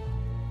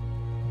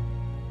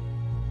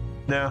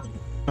 No,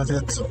 not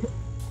yet.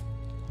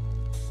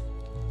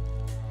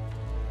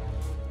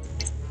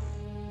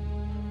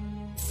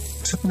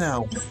 Except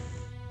now.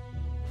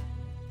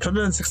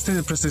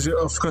 116 prestige,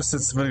 of course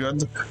it's very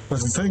good. But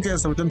the thing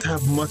is, we don't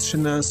have much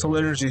in soul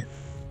energy.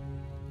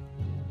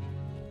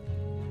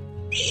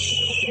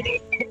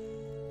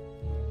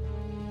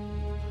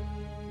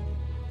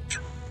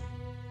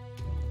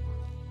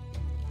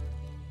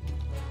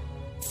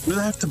 We'll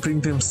have to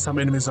bring them some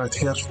enemies right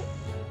here.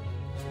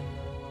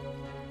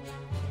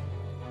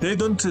 They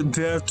don't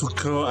dare to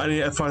go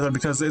any further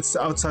because it's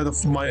outside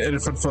of my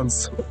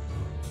reference.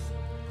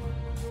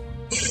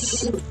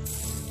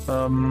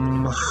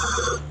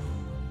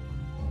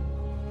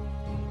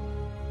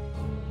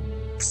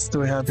 Do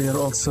we have here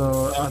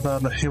also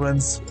other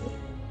humans?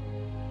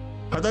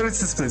 How do I reach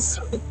this place?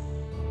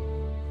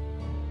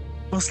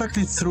 Most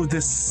likely through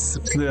this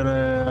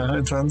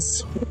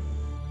entrance.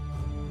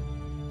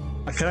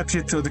 I cannot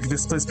get to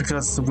this place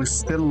because we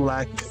still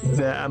lack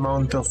the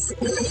amount of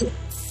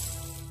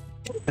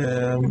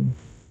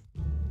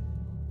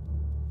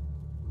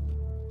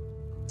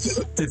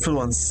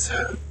influence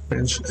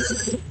range.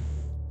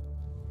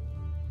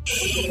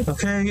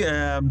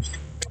 Okay,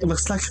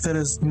 looks like there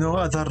is no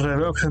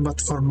other option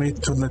but for me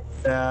to let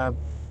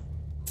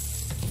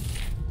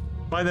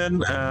by then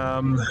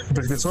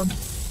break this one,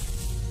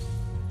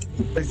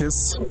 break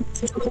this,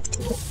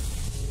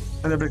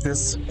 and then break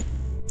this.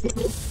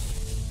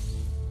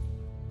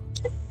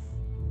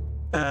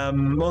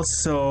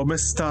 Also,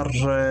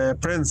 Mr.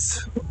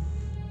 Prince,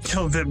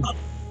 kill them.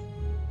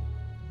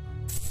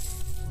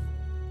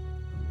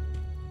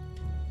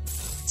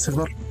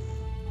 Silver.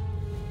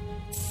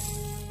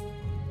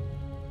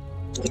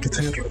 Get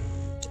here.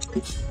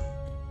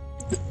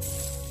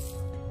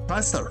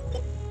 Faster.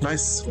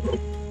 Nice.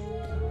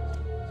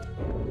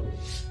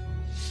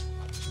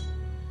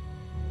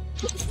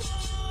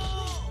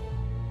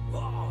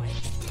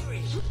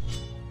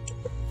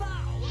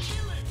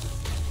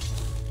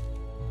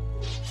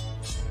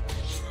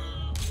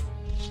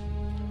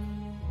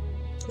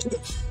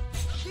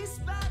 This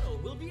battle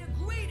will be a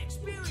great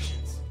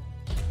experience.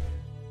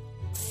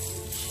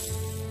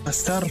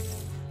 Faster.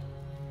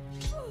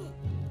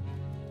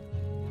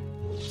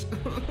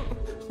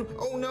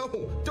 Oh no,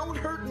 don't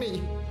hurt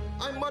me.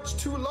 I'm much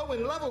too low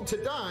in level to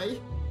die.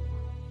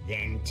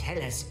 Then tell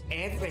us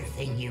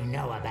everything you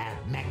know about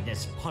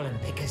Magnus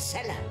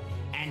Pollenpicacella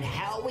and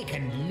how we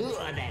can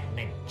lure that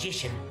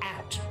magician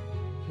out.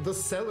 The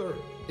cellar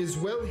is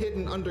well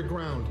hidden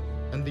underground,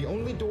 and the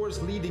only doors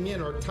leading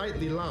in are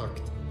tightly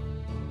locked.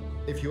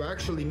 If you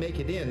actually make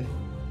it in,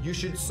 you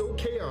should sow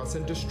chaos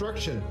and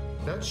destruction.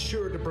 That's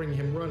sure to bring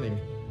him running.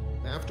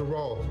 After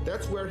all,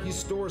 that's where he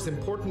stores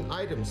important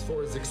items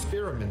for his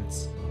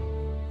experiments.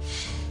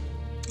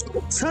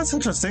 Sounds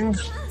interesting.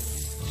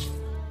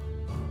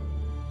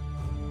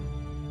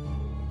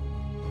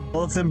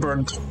 All of them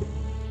burned.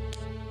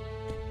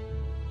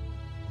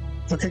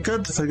 Okay,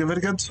 good.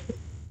 Very good.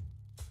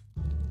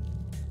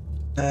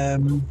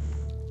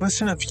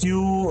 Question a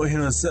few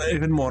heroes,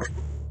 even more.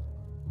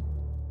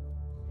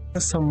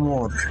 There's some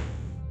more.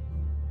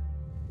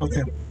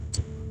 Okay.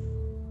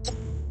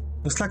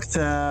 Looks like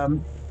the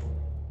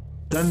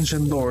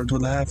Dungeon Lord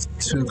will have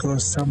to go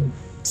some.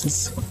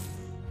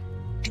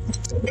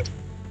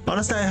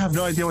 Honestly, I have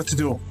no idea what to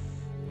do.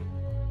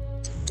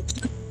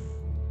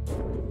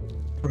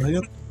 Over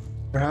here.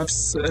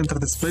 Perhaps enter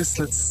this place.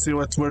 Let's see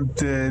what word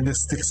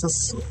this takes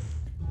us.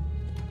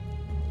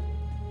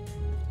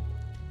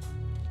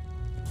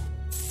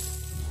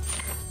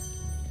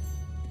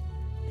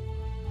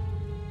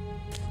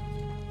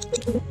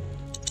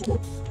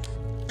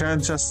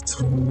 Can't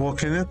just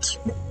walk in it.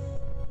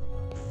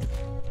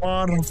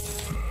 Or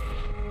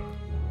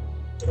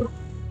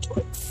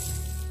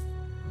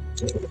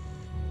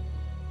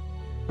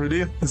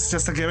really? It's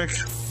just a gimmick.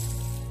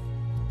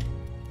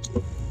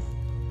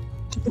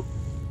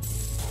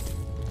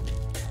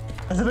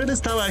 At the this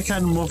time I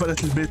can move a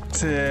little bit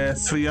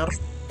freer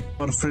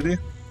or freely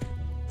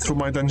through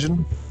my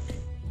dungeon.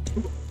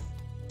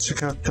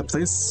 Check out the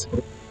place.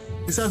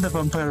 These are the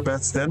vampire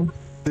bats then.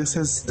 This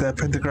is the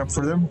pentagram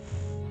for them.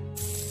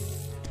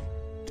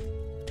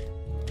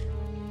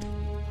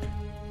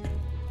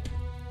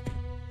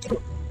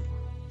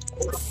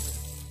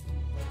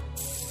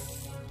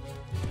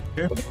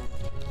 Okay.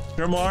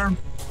 Here more.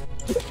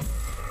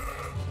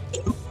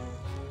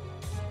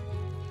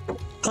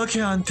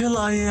 Okay, until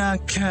I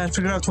can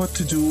figure out what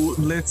to do,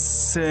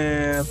 let's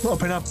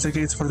open up the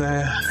gates for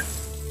the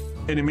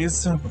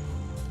enemies.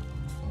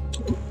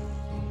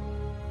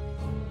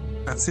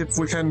 Let's see if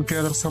we can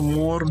gather some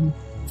more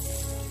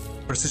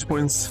prestige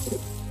points.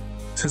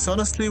 Since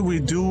honestly, we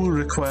do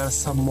require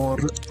some more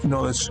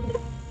knowledge.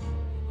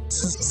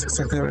 This is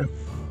exactly right.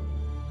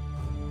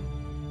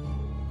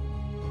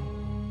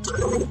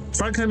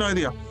 Frankly, no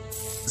idea.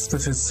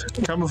 This is.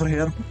 Come over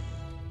here.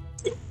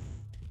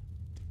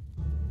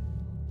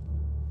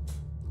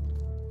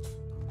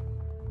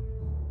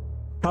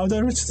 How do I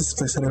reach this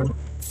place anyway?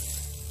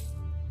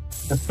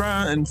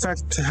 In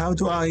fact, how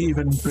do I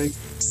even break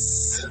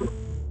this?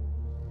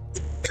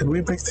 Can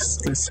we break this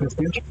place right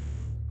here?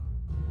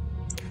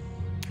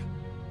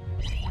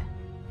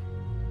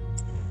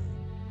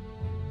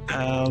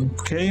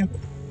 Okay.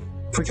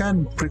 If we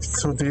can break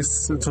through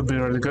this, it will be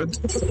really good.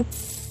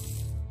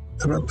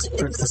 Cannot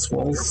break this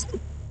wall.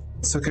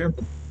 It's okay.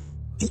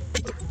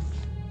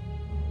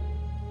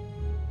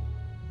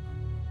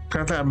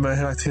 Currently, I'm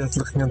right here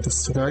looking at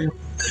this guy.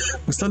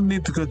 We still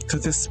need to go to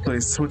this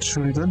place, which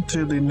we don't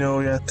really know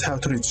yet how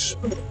to reach.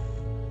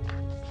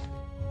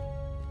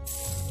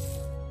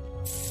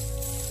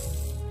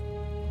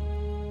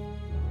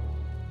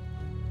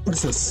 What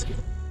is this?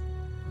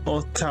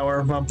 Old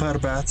Tower Vampire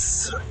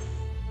Bats. I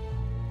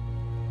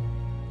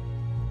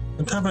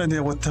don't have an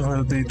idea what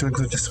we'll be doing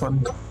with this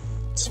one.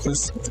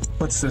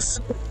 What's this?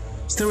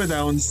 Stairway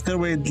down.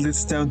 Stairway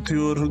leads down to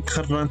your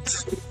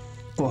current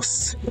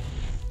boss.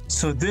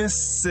 So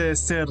this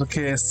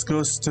staircase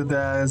goes to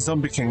the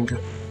Zombie King.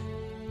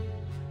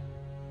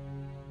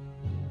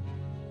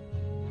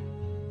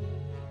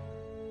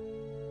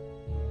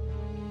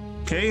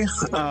 Okay,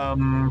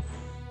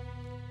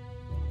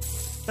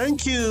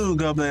 thank you,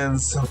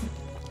 goblins.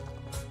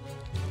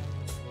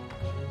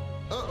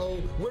 Uh-oh,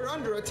 we're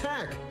under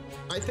attack.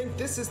 I think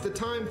this is the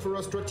time for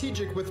a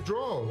strategic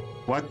withdrawal.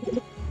 What?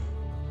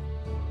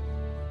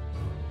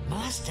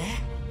 Master,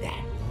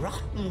 that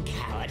rotten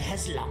coward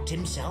has locked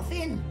himself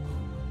in.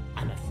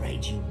 I'm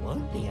afraid you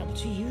won't be able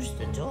to use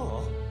the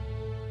door.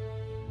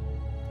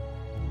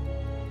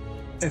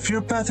 If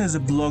your path is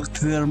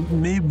blocked, there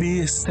may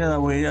be still a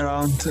way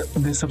around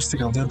this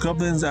obstacle. The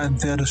goblins and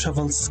their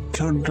shovels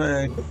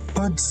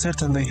could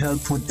certainly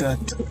help with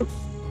that.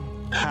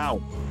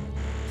 How?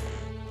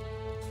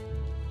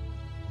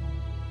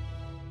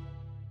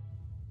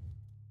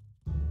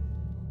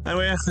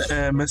 Anyway,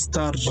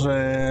 Mr.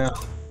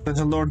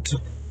 Dungeon Lord,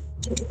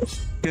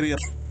 get here.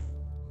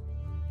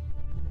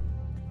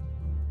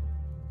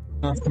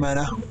 Enough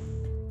mana.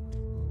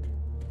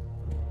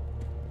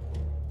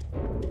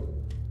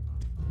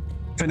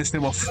 Finish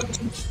them off.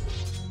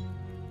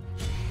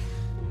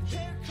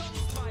 Here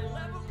comes my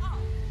level up.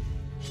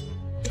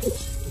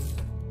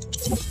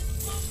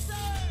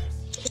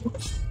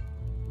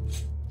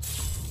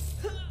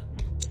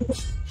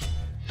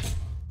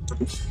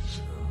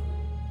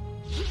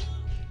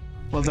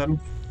 Well done.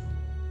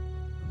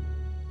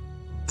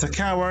 The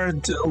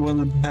coward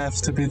will have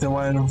to be the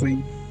one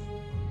we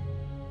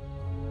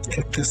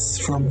get this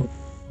from.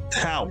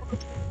 How?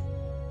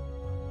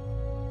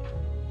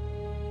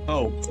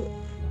 Oh.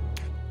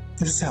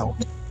 This is how.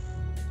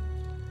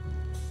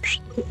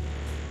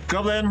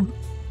 Goblin!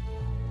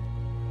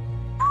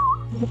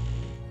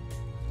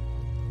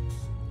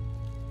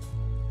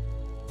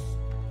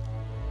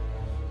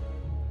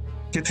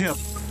 Get here.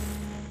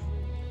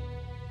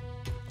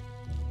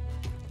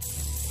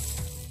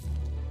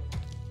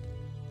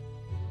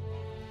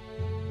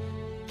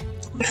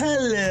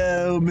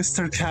 Hello,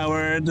 Mr.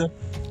 Coward.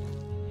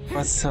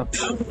 What's up?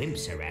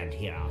 Wimps around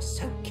here are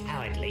so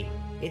cowardly,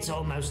 it's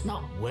almost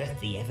not worth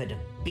the effort of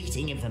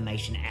beating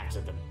information out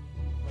of them.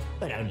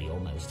 But only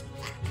almost.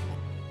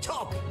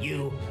 Talk,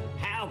 you!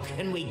 How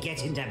can we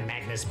get into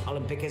Magnus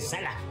Polympicus'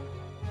 cellar?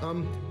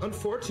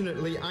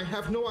 Unfortunately, I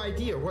have no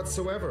idea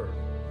whatsoever.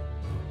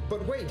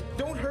 But wait,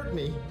 don't hurt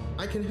me.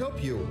 I can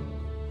help you.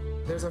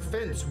 There's a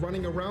fence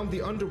running around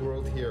the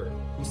underworld here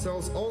who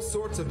sells all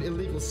sorts of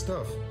illegal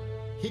stuff.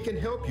 He can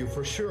help you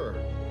for sure.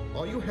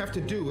 All you have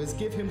to do is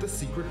give him the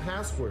secret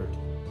password.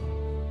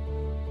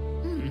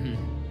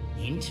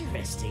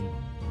 Interesting.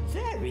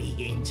 Very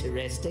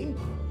interesting.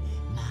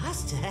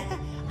 Master,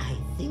 I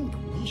think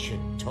we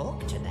should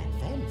talk to that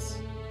fence.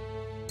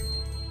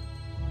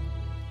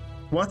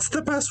 What's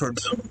the password?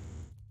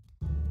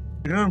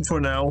 Ignore him for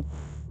now.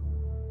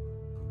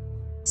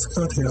 Let's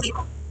go here.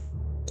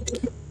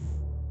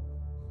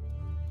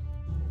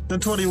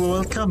 Don't worry, we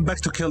will come back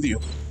to kill you.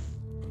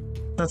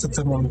 Not at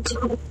the moment.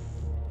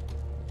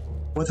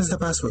 What is the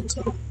password?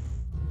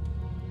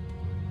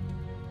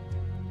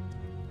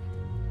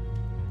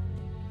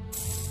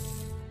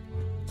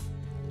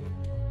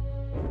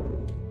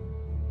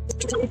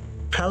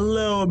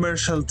 Hello,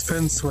 Marshall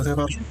Fence,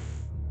 whatever.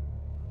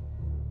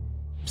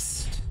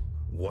 Psst.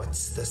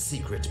 What's the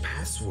secret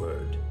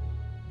password?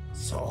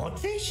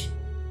 Swordfish?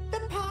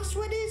 The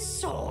password is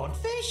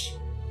swordfish?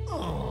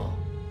 Oh.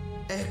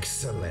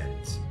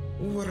 Excellent.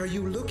 What are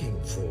you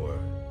looking for?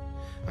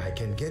 I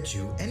can get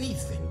you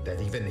anything that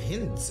even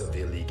hints of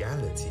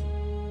illegality.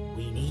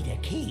 We need a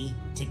key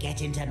to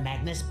get into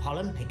Magnus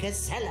Polympicus'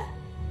 cellar.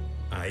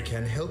 I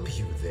can help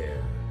you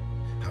there.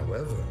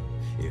 However,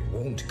 it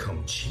won't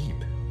come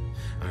cheap.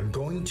 I'm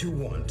going to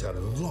want a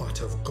lot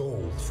of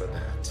gold for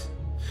that.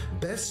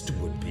 Best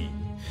would be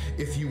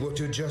if you were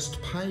to just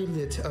pile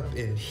it up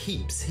in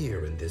heaps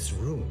here in this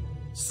room,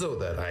 so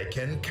that I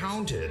can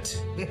count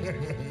it.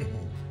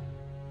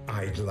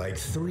 I'd like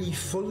 3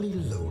 fully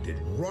loaded,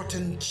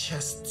 rotten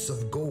chests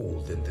of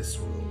gold in this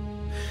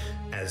room.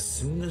 As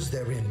soon as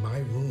they're in my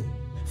room,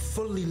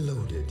 fully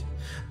loaded,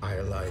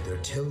 I'll either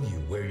tell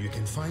you where you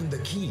can find the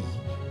key,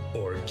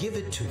 or give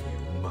it to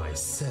you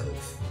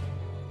myself.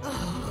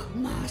 Oh,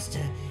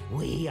 Master,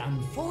 we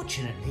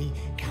unfortunately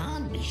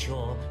can't be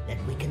sure that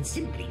we can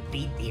simply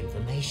beat the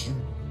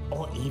information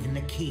or even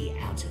the key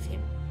out of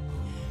him.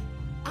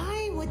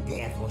 I would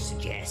therefore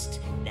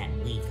suggest that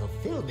we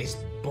fulfill this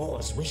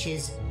boar's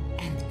wishes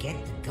and get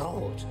the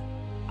gold.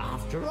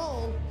 After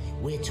all,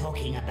 we're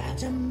talking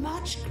about a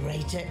much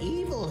greater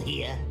evil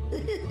here.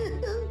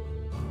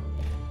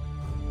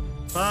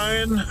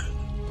 Fine.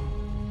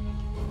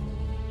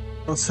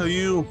 Well, so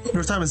your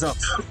time is up.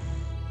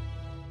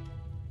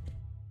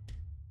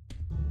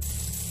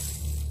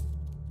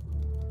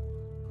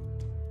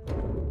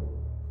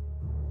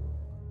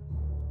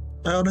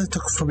 I already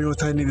took from you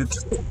what I needed.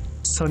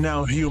 So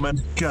now,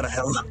 human, go to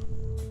hell.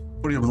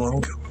 Where you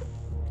belong.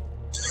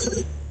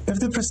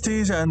 50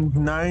 prestige and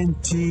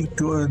 90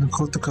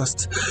 gold to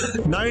cost.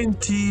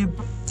 90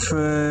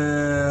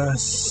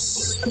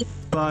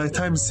 by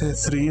times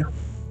 3.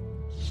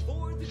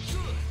 For the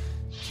good.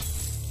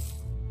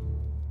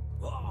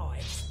 Oh,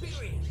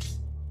 experience.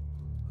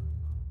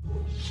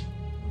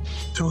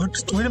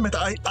 200. Wait a minute,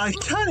 I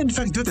can in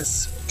fact do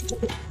this.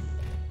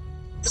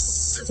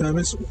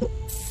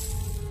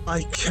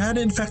 I can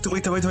in fact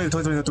wait. But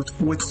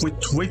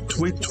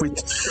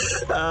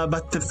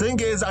the thing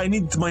is, I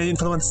need my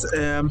influence.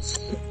 I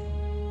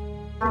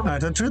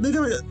don't really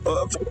do it.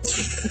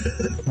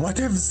 What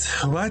ifs?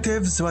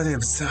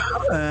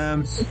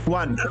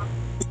 1,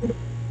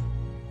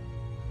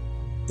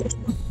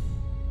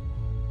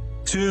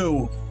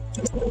 2,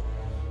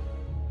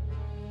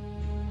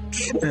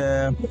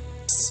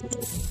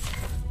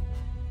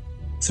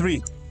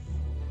 3.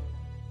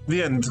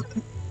 The end.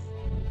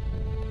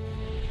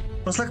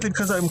 Most likely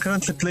because I'm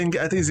currently playing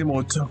at easy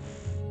mode.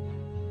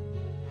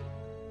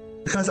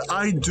 Because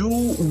I do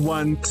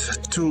want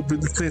to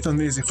play it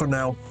on easy for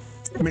now.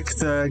 Make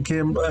the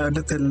game a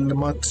little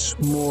much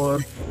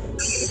more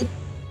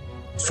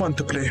fun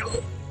to play.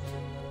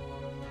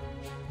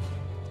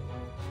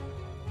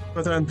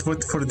 Rather than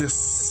wait for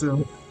this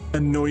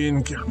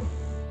annoying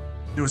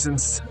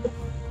nuisance.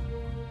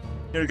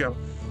 Here we go.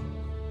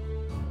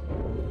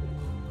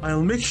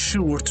 I'll make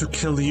sure to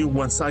kill you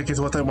once I get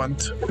what I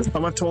want. I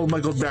want all my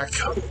gold back.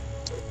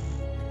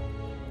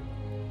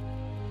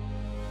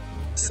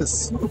 This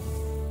is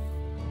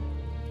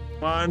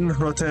 1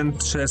 rotten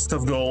chest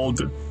of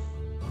gold.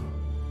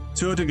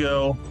 2 to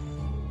go.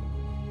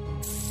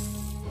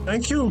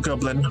 Thank you,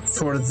 Goblin,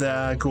 for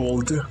the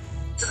gold.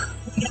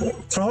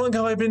 For how long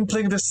have I been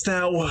playing this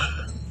now?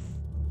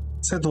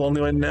 Said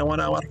only in 1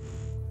 hour.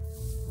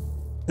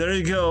 There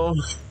you go,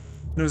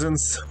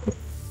 nuisance.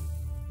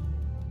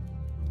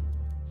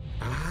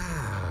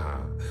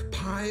 Ah,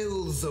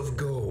 piles of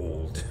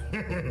gold.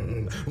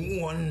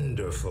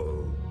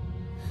 Wonderful.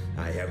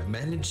 I have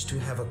managed to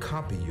have a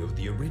copy of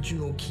the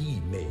original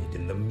key made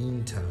in the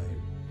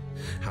meantime.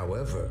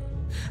 However,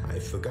 I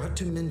forgot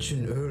to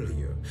mention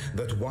earlier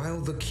that while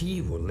the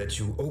key will let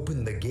you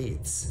open the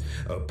gates,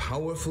 a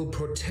powerful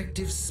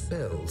protective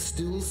spell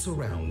still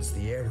surrounds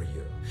the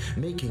area,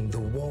 making the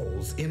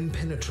walls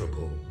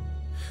impenetrable.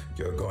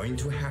 You're going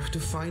to have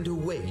to find a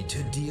way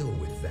to deal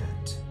with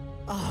that.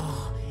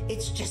 Oh,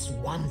 it's just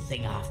one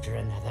thing after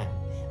another.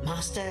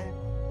 Master,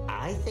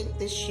 I think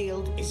this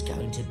shield is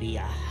going to be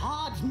a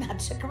hard nut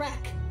to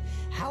crack.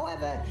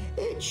 However,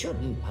 it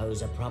shouldn't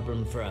pose a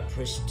problem for a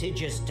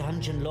prestigious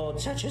dungeon lord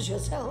such as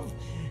yourself.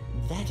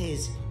 That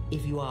is,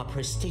 if you are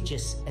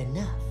prestigious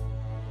enough.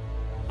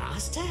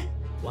 Master,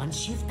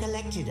 once you've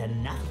collected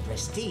enough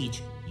prestige,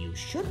 you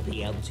should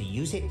be able to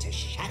use it to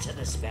shatter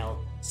the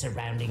spell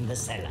surrounding the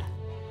cellar.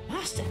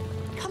 Master,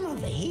 come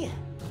over here.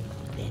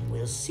 Then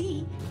we'll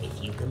see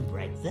if you can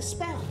break the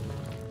spell.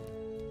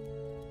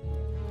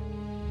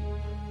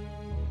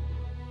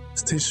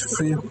 Prestige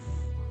for you.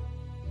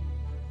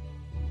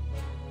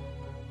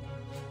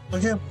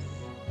 Okay,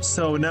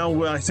 so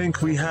now I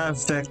think we have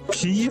the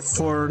key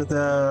for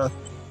the...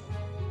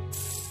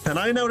 Can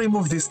I now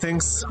remove these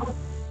things?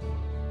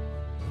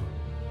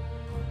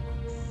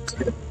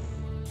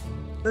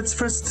 Let's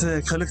first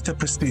collect the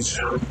prestige.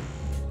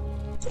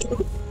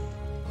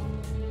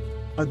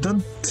 I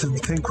don't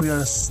think we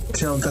are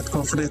still that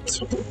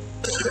confident.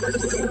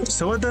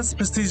 So what does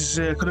prestige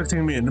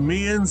collecting mean? It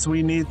means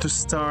we need to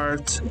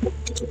start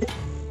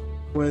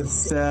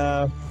with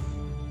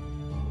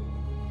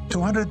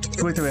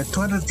 200, wait a minute,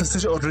 200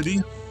 prestige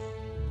already?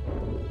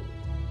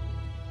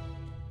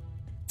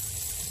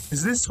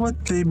 Is this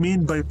what they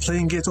mean by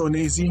playing it on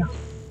easy?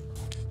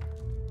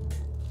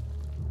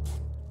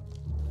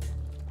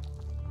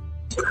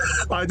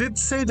 I did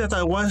say that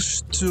I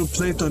wish to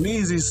play it on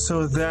easy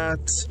so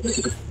that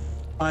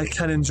I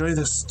can enjoy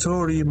the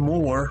story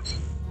more.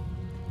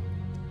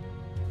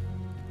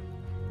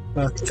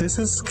 But this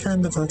is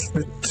kind of a little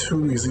bit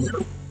too easy.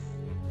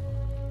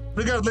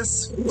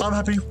 Regardless, I'm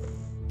happy.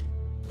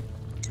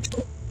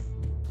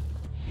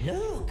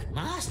 Look,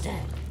 Master,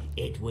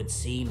 it would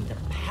seem the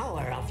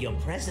power of your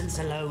presence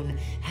alone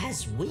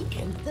has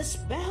weakened the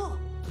spell.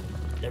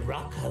 The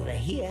rock over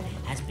here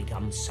has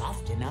become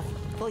soft enough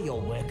for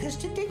your workers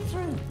to dig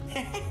through.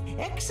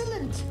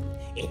 Excellent!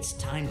 It's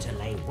time to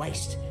lay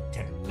waste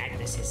to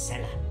Magnus's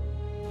cellar.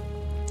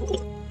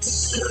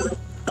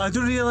 I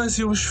do realize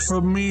you wish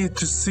for me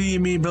to see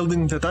me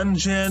building the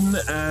dungeon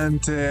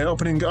and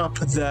opening up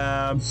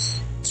the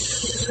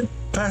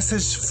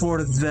passage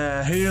for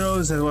the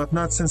heroes and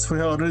whatnot, since we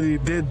already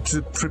did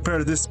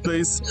prepare this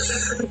place.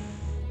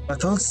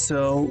 But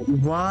also,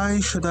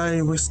 why should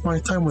I waste my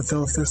time with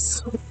all of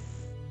this?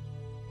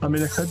 I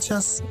mean, I could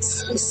just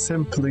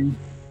simply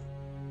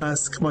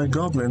ask my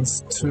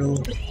goblins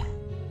to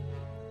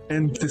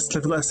end this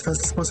level as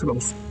fast as possible.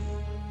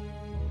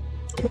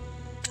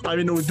 I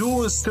mean, we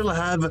do still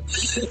have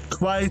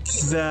quite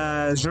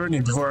the journey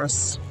before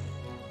us.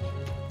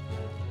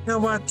 You know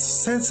what,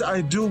 since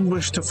I do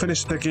wish to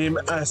finish the game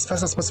as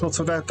fast as possible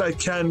so that I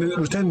can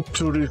return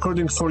to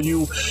recording for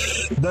you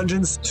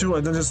Dungeons 2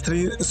 and Dungeons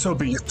 3, so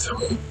be it.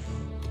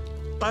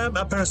 I am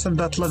a person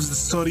that loves the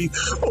story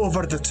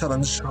over the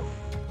challenge.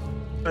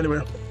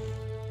 Anyway.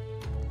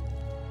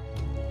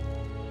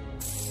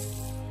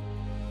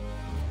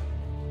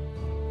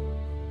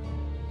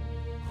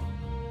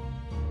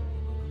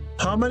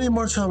 How many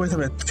more challenges?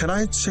 Wait a minute, can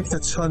I check the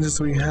challenges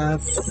we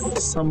have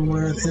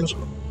somewhere here?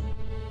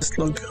 Just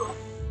log.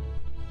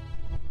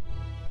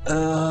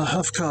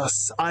 Of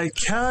course, I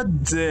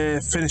can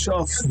finish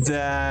off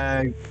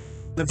the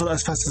level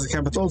as fast as I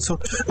can, but also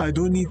I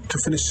do need to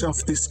finish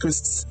off these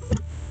quests.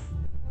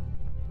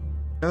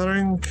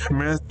 Gathering,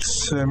 met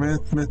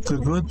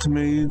good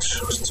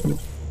mage,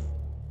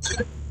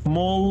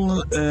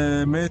 mole,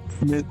 met.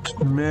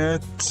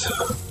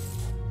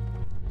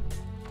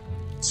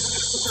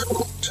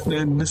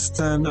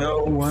 Understand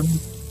one.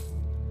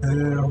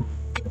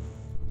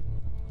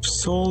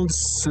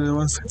 Souls,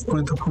 1 second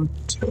point of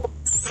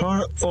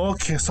floor.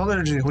 Okay, soul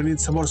energy. We need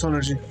some more soul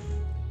energy.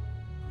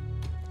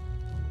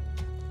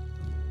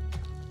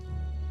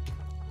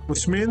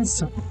 Which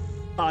means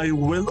I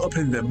will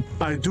open them.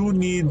 I do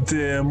need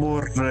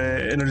more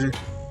energy.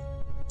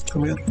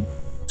 Come here.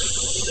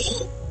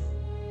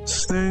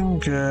 This thing,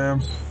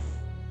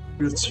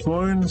 build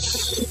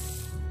points.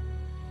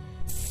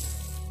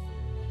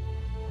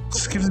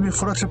 This gives me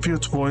 4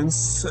 attribute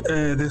points.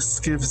 This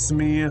gives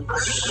me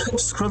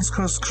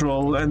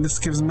scroll, and this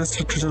gives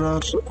Master Treasurer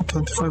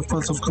 25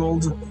 points of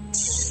gold.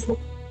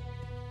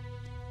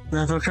 I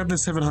have a cabinet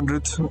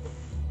 700.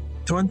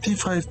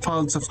 25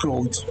 pounds of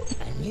gold.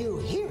 A new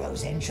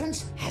hero's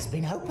entrance has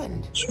been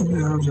opened. Should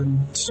we have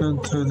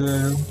sent to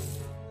the...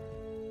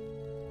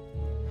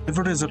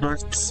 Never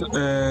resurrect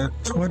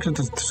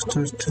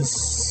 250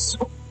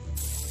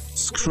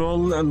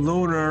 scroll and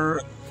loner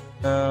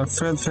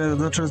fair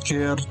natural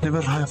care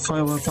never have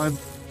 5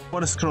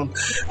 one scroll.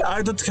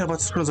 I don't care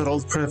about scrolls at all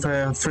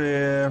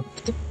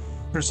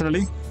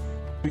personally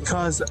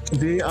because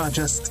they are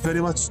just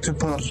very much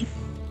temporary.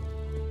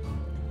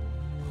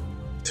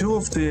 2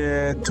 of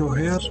the 2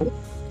 here.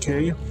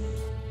 Okay.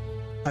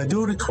 I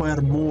do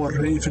require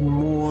more, even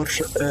more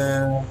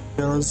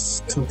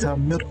bills to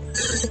come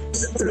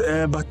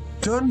here. But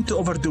don't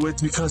overdo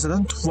it because I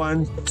don't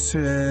want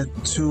to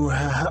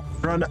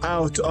run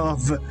out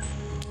of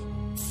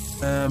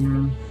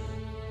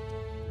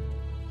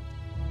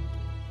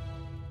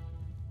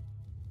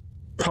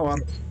power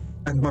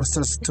and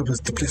monsters to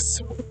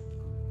place.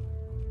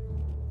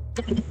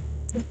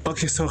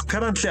 Okay, so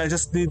currently I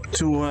just need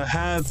to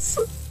have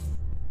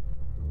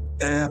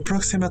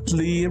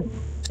approximately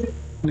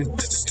need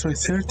to destroy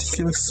 30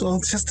 gimmicks. So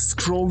just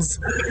scrolls.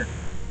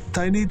 What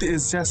I need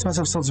is just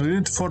massive souls. We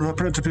need 4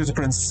 attribute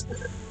prints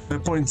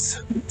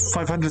points,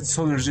 500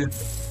 soul energy.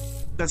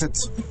 That's it.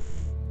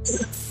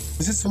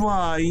 This is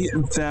why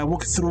the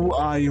walkthrough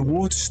I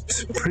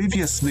watched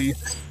previously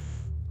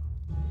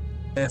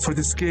for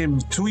this game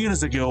 2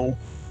 years ago,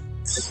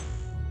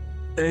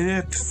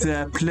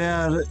 the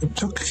player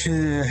took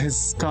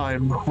his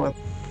time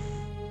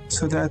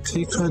so that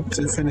he could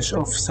finish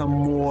off some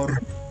more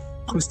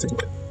questing.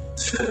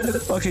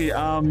 Okay,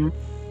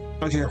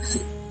 okay.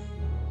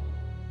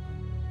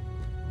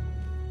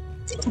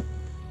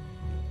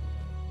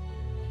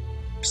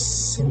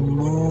 Some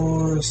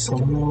more.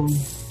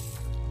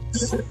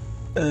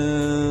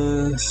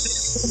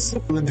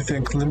 Let me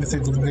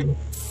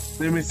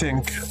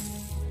think.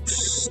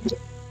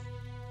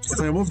 If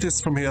I remove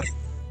this from here,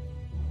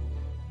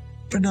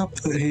 open up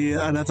here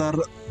another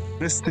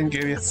resting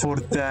area for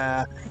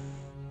the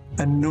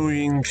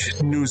annoying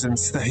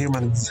nuisance, the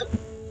human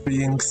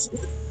beings.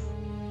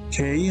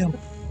 Okay.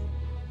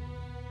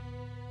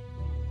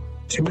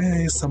 Give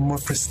me some more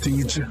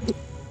prestige.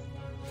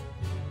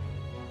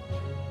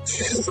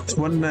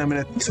 1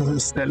 minute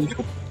still.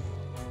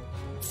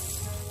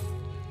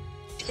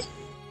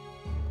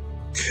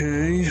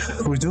 Okay,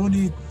 we do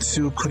need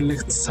to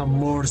collect some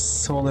more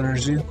soul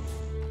energy.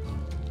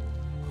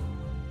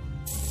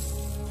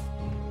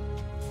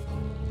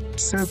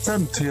 Set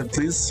that here,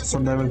 please, for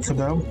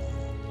now.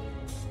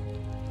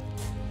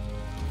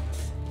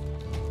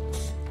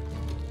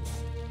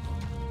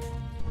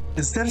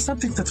 Is there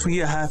something that we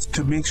have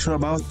to make sure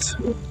about?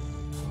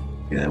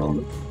 Yeah,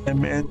 well, I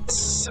met,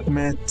 good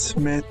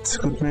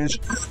mage.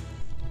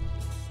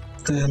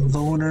 The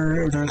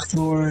loner, Dark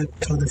Lord,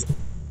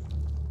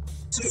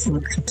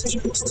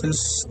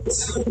 justice.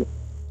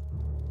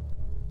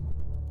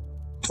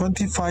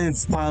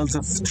 25 piles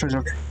of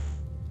treasure.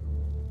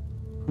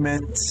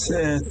 Met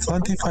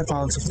 25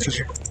 piles of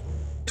treasure.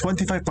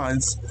 25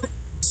 piles.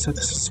 So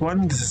this is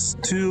 1, this is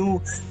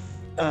 2.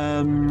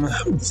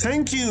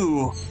 Thank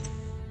you!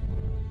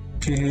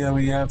 Okay, here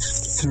we have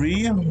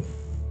 3.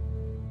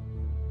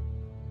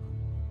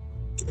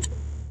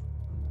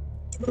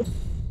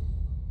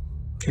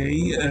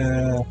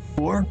 Okay,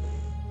 4.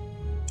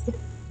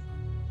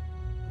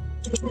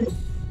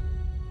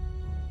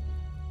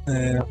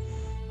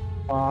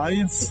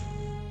 5.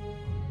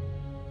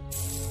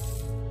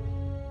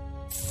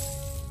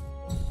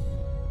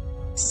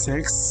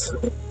 6.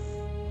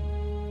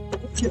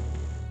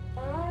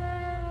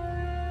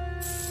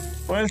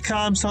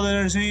 Welcome, Soul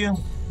Energy.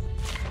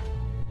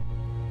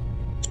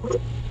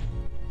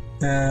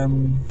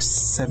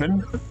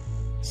 7.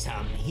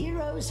 Some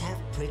heroes have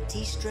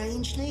pretty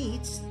strange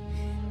needs.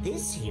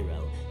 This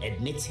hero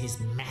admits his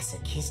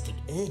masochistic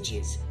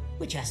urges,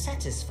 which are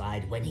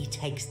satisfied when he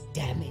takes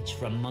damage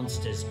from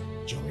monsters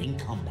during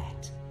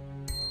combat.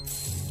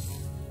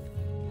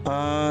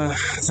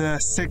 The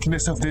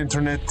sickness of the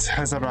internet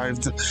has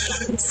arrived.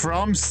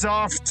 From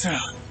Soft!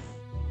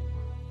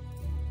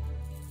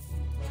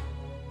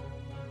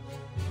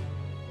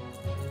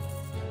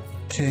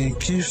 Okay,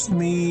 give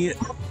me...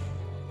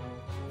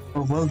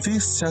 Well,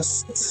 this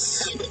just...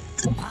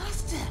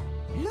 Master,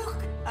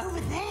 look over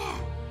there!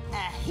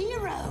 A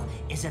hero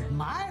is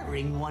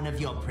admiring one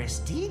of your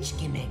prestige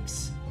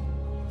gimmicks.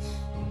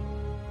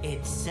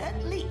 It's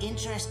certainly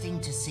interesting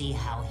to see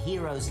how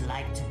heroes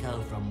like to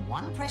go from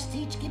one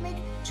prestige gimmick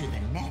to the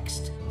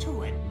next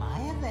to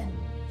admire them.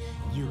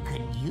 You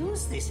can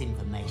use this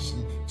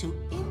information to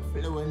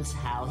influence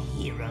how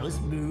heroes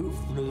move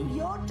through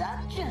your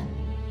dungeon.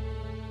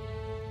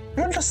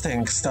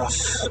 Interesting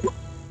stuff.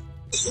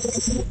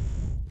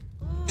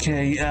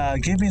 Okay,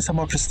 give me some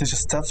more prestigious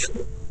stuff.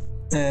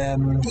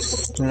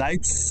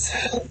 Lights.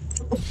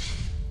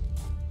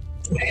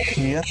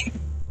 Here.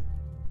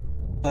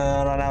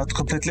 Run out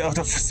completely out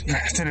of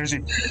spirit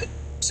energy.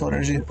 Soul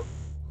energy.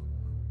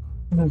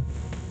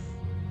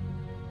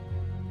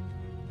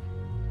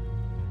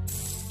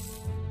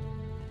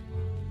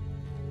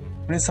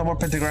 Need some more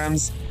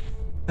pentagrams.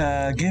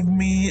 Give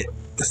me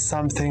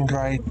something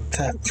right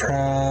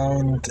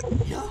around.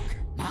 Look,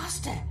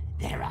 Master,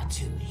 there are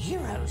two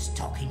heroes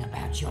talking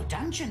about your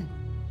dungeon.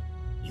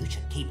 You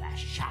should keep a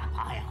sharp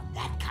eye on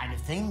that kind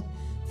of thing,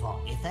 for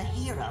if a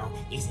hero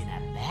is in a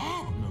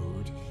bad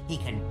mood, he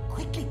can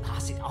quickly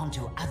pass it on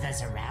to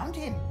others around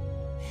him.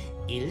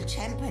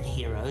 Ill-tempered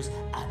heroes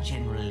are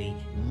generally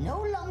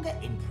no longer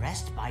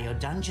impressed by your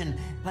dungeon,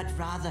 but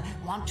rather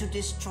want to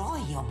destroy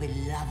your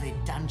beloved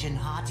dungeon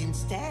heart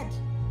instead.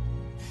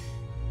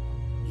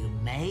 You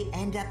may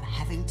end up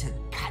having to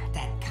cut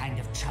that kind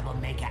of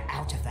troublemaker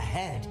out of the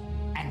herd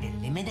and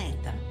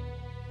eliminate them.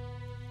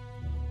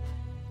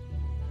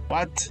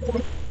 What?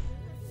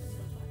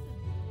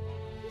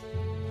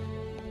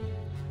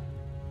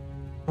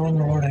 Oh,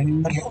 Lord,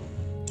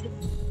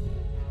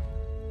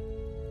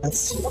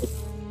 that's...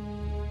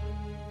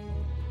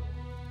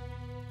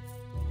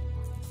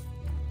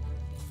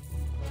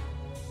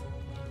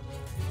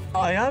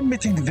 I am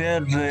meeting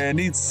their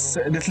needs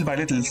little by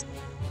little.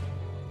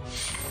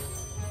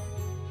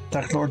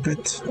 Dark Lord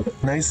bit.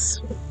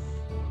 Nice.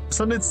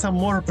 So need some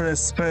more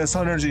press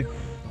energy.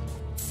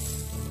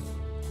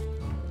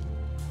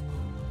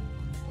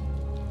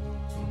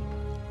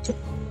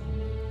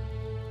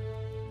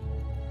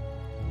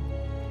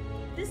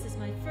 This is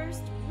my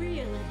first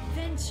real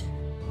adventure.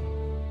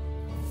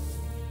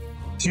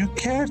 Do you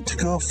care to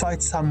go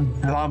fight some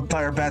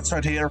vampire bats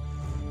right here?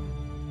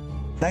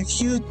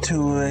 Like you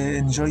to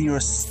enjoy your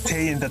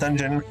stay in the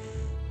dungeon.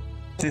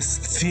 This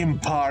theme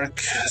park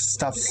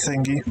stuff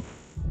thingy.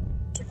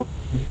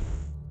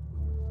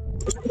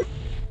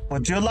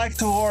 Would you like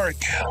to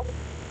work?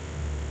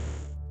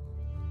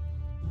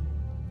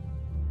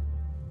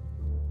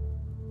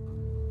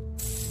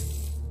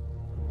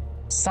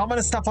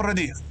 Summon stuff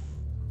already.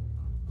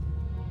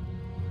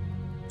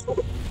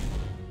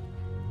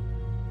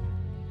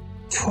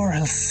 For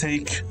hell's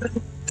sake.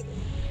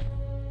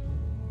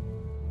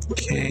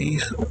 Okay.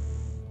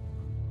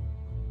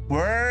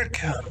 Work.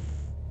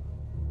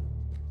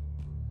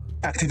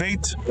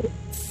 Activate.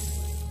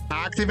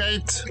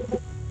 Activate.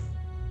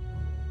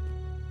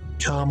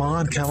 Come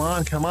on, come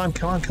on, come on,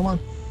 come on, come on.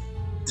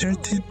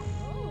 30.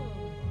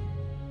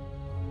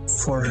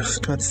 For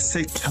God's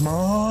sake, come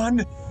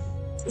on.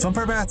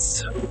 Vampire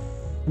bats.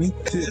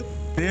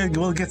 They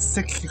will get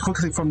sick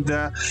quickly from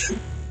the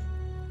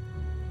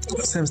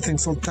same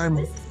things all the time.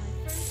 This is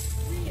my first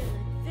real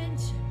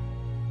adventure.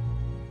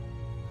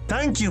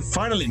 Thank you,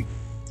 finally.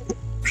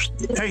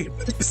 Hey.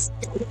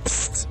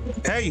 Psst.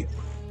 Hey.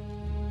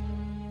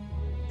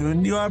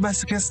 You are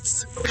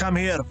masochists. Come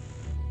here.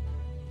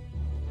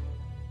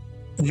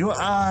 You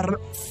are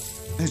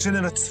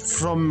degenerates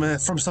from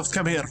soft.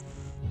 Come here.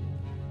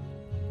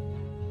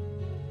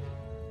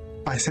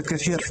 I said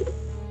get here.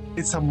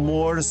 It's a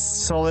more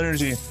soul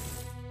energy.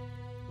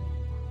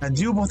 And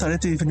you both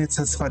aren't even yet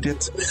satisfied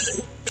yet.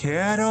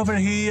 Get over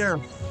here.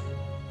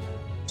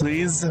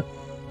 Please.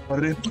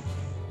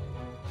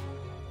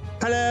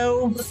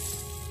 Hello.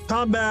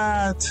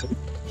 Combat.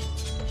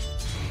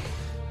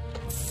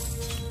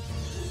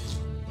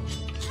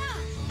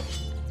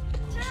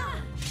 There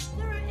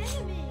are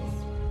enemies.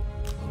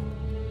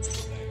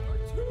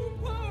 Too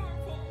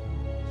powerful.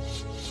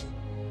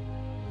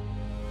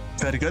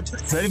 Very good.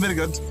 Very, very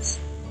good.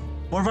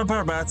 More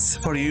vampire bats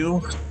for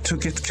you to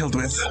get killed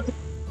with.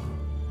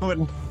 Go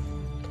ahead.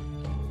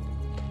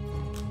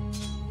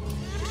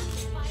 That's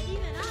a fight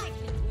even I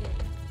can win.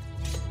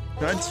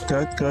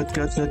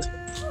 Good.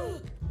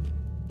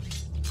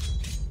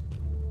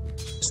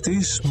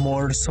 Stage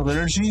more soul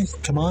energy.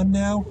 Come on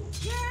now.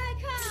 Here I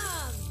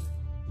come.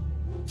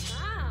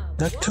 Wow.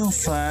 Not too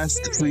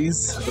fast,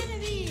 please.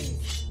 Enemies.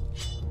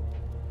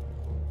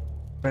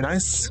 Very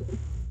nice.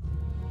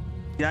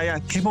 Yeah.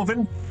 Keep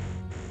moving.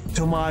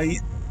 To my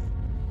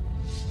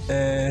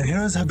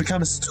heroes have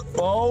become.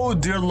 Oh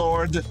dear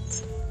lord.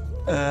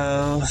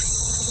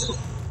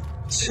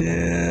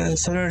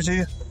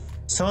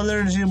 Soul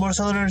energy, more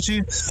soul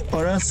energy,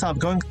 or else I'm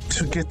going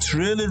to get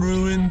really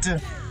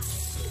ruined.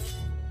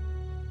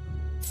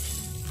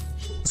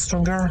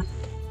 Stronger.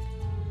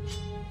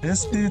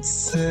 Yes,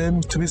 needs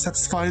to be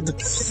satisfied.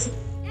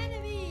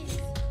 Enemies.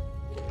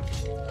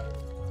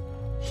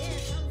 Here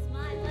comes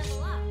my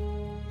level up.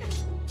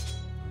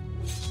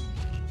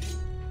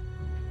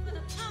 For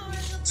the power of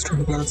the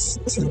Stronger.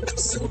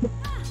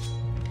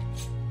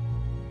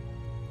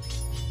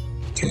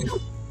 Okay.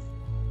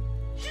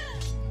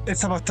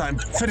 It's about time.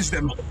 Finish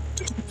them.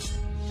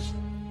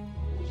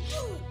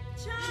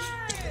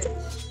 charge.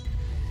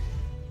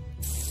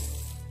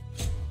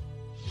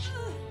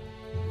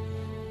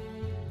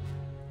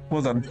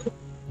 Well done.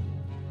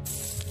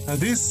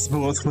 These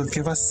both will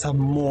give us some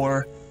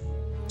more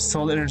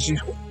soul energy.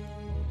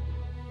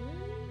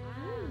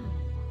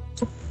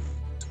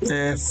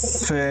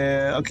 If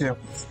okay,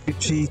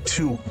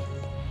 52.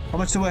 How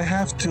much do I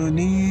have to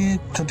need?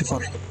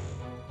 24.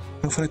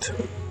 Go for it.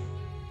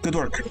 Good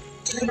work.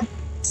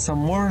 Some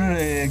more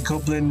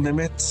goblin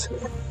limit.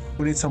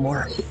 We need some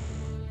more.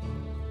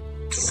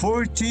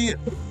 40.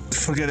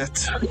 Forget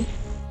it.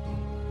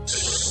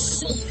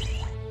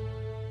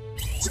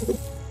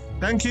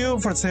 Thank you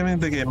for saving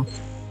the game.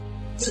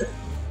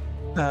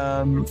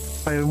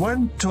 I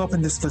want to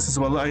open this place as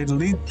well. I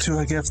need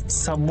to get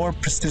some more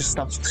prestige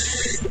stuff.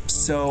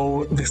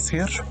 So this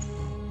here.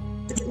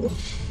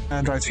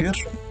 And right here.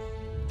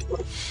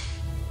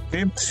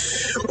 Okay.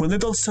 We'll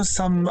need also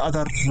some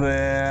other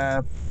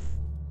here.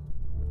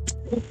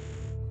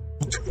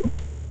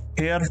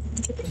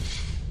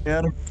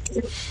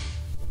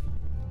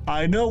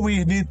 I know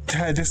we need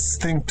this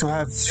thing to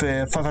have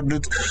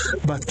 500,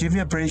 but give me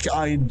a break.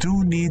 I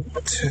do need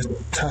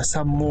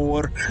some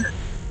more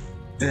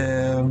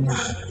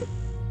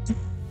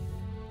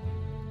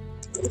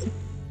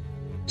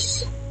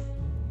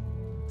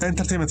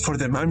entertainment for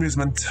them,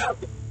 amusement.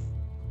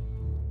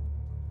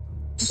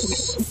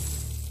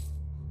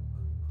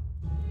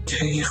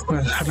 Okay,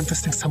 we're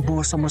harvesting some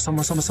more. Able to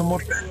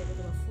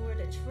afford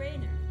a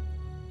trainer.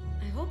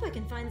 I hope I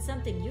can find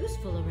something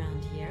useful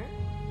around here.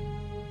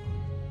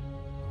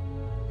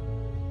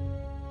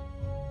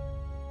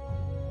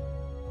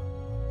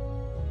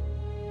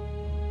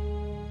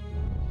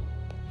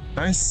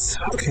 Nice,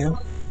 okay.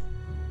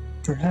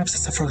 Perhaps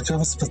it's a for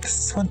jobs, but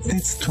this one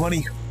needs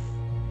 20.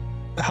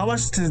 How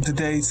much did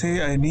they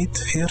say I need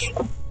here?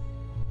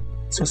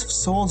 Source of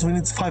souls, we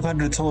need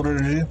 500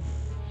 already.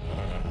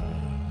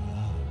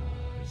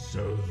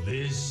 So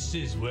this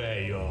is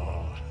where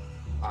you're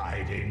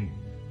hiding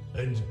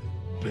and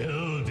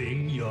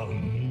building your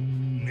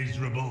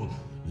miserable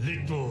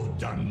little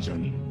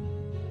dungeon?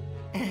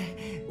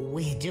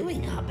 We're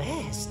doing our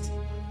best.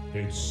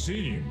 It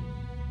seems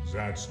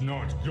that's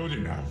not good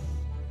enough.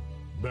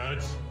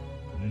 But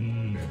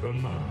never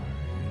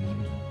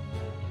mind.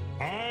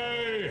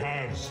 I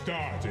have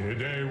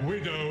started a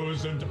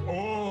widows and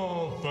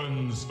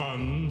orphans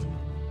fund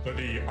for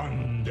the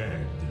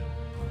undead.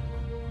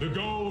 The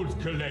gold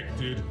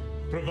collected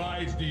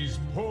provides these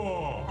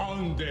poor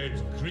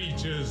undead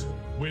creatures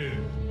with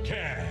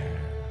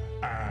care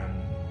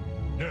and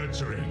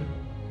nurturing,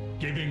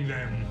 giving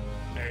them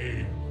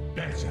a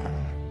better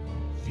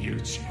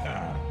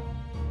future.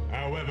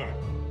 However,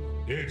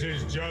 it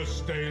is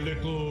just a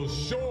little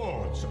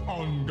short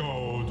on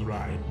gold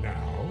right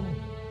now.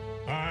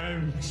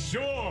 I'm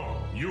sure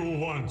you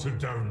want to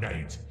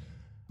donate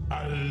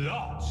a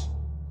lot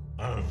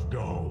of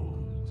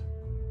gold.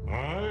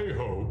 I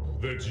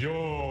hope that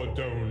your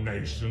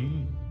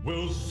donation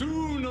will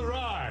soon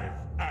arrive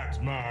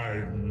at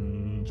my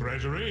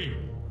treasury.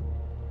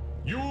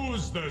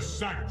 Use the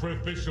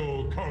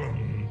sacrificial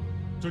column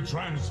to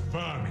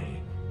transfer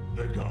me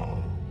the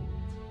gold.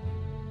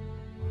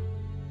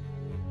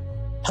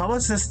 How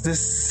much does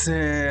this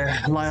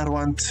liar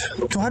want?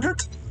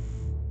 200?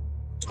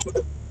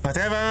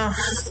 Whatever.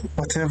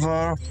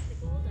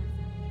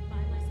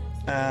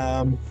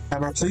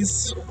 Hammer,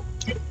 please.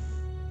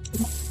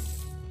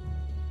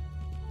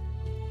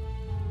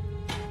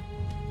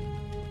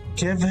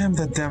 Give him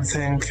the damn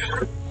thing.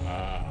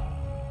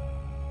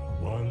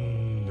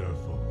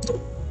 Wonderful.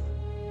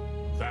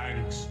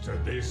 Thanks to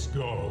this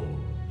gold,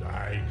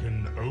 I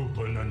can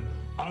open an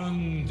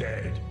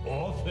undead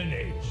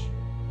orphanage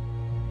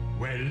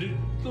where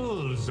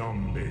little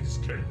zombies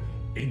can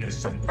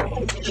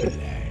innocently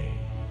play.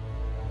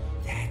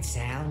 That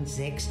sounds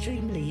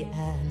extremely,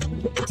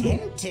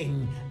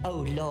 tempting,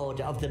 O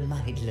Lord of the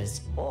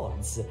Mindless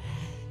Hordes.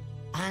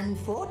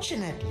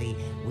 Unfortunately,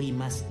 we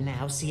must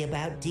now see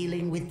about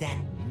dealing with that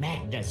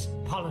Magnus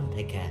Pollen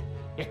Picker.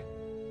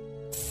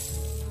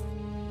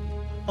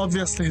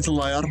 Obviously he's a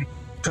liar,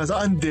 because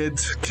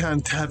undead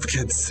can't have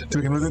kids to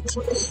begin with it.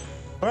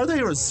 Where are the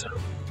heroes?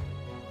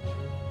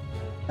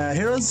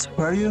 Heroes,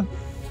 where are you?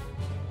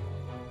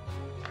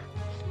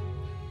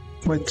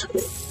 Wait,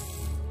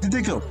 did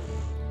they go?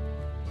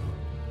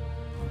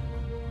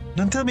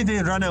 Don't tell me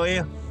they ran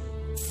away.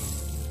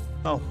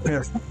 Oh,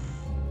 here.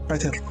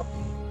 Right here.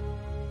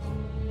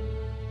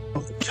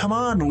 Oh, come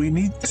on, we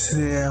need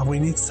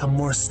some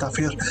more stuff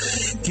here.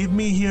 Give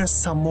me here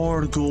some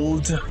more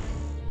gold.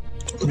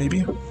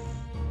 Maybe.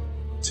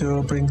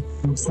 To bring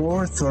them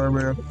forth,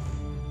 or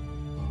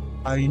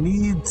I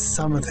need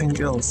something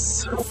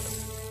else.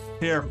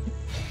 Here.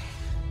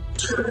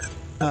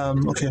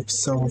 Okay,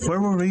 so where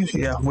were we?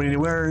 Yeah, we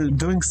were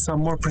doing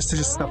some more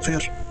prestigious stuff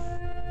here.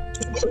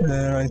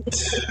 Right.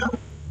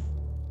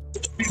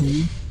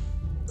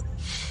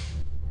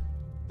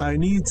 I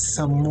need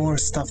some more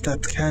stuff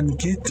that can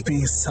get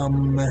me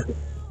some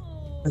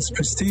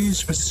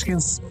prestige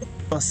skins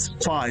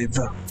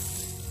 +5.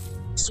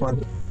 This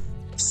one.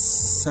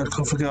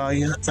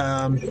 Sarcophagi.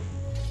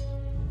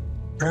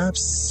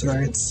 Perhaps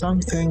right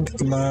something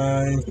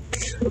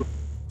like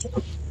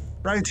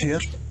right here.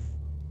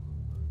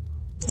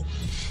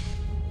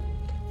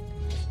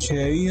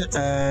 Okay,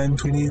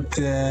 and we need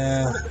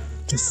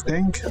this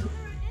thing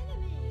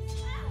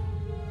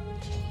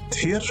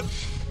here.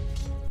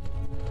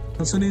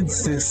 Also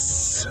needs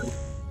this.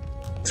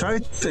 Try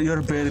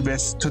your very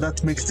best to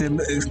not make them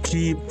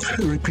keep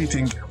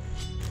repeating.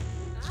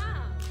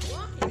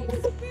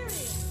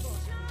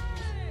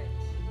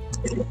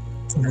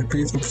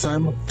 Repeat each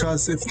time,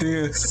 because if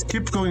they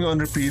keep going on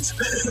repeat,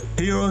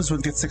 heroes will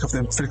get sick of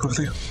them very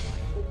quickly.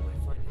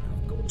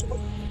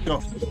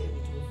 Go.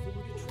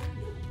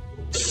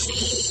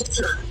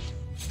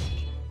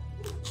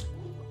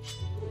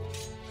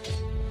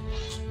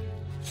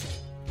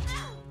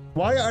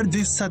 Why are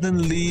these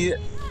suddenly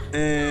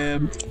 3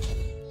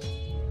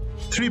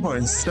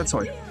 points? That's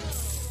why.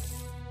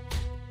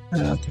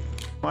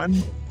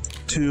 1,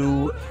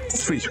 2,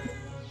 3.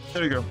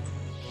 There you go.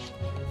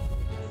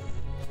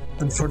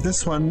 And for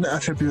this one,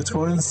 attribute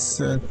points.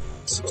 Let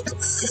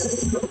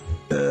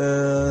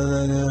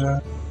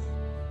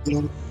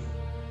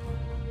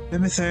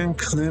me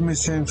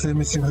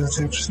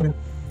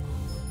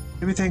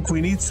think.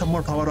 We need some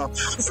more power up,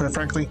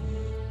 frankly.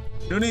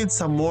 You need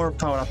some more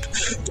power up.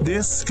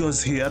 This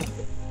goes here.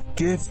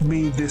 Give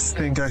me this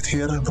thing right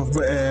here.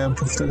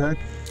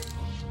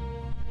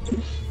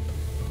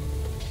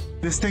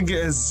 This thing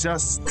is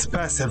just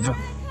passive.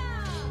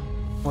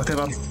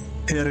 Whatever.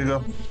 Here you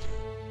go.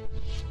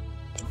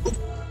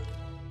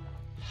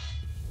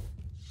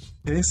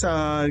 These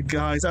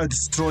guys are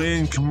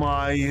destroying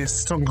my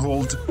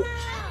stronghold.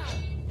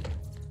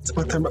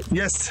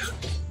 Yes!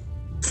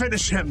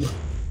 Finish him!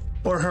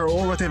 Or her,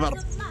 or whatever.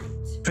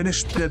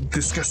 Finish the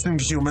disgusting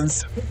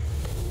humans.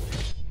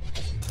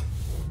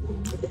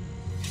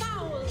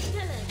 Foul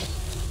villain.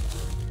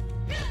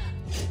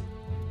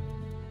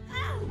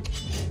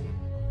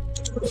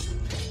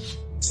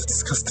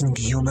 Disgusting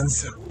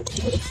humans.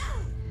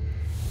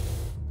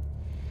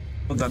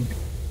 Well done.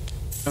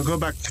 Now go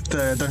back to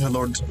the Dungeon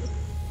Lord.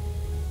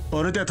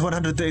 Already at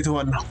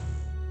 181.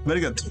 Very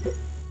good.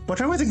 What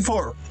are we waiting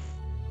for?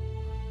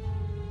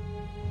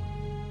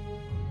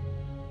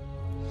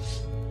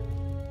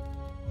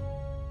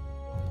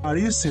 Are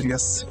you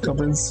serious,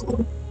 goblins?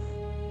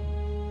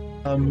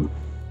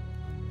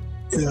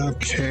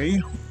 Okay.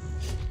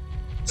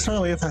 Let's run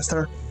away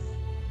faster.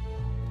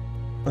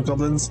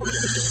 Goblins.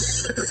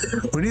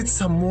 We need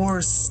some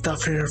more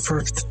stuff here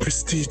for the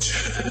prestige.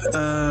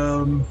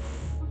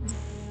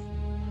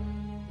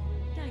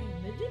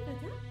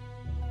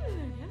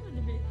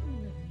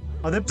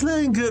 Are they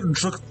playing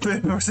rock,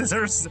 paper,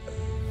 scissors?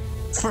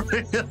 For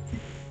real?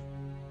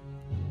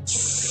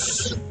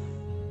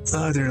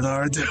 Oh dear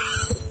lord.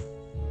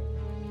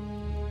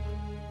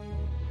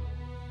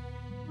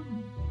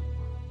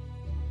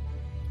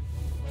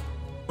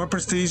 More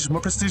prestige,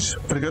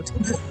 very good.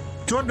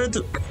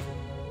 200!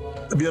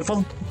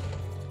 Beautiful.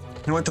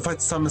 You want to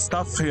fight some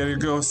stuff? Here you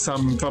go,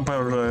 some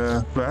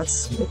vampire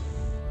rats.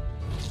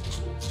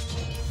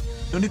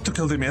 No need to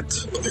kill them yet.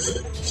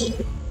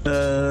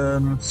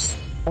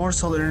 More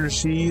solar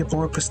energy,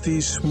 more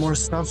prestige, more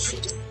stuff.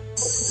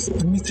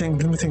 Let me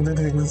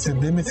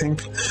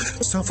think.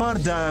 So far,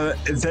 the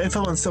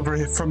influence over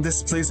here from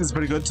this place is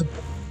very good.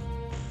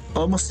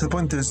 Almost to the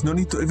point there's no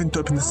need to even to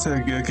open this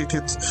gate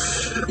yet.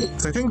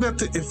 So I think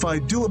that if I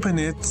do open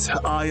it,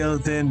 I'll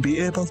then be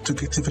able to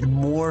get even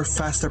more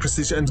faster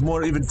prestige and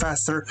more even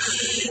faster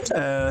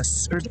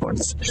spirit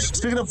points.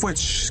 Speaking of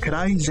which, can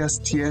I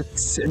just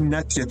yet,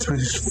 not yet,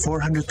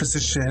 400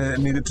 prestige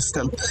needed to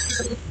still.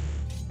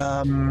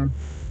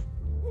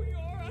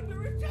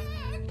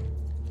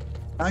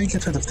 I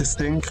get rid of this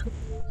thing.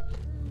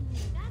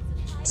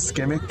 This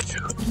gimmick.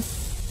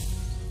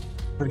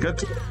 Very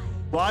good.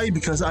 Why?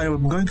 Because I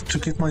am going to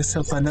get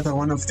myself another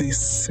one of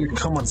these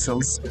common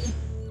cells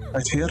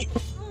right here.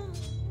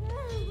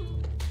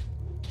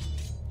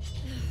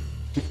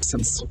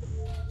 Cells.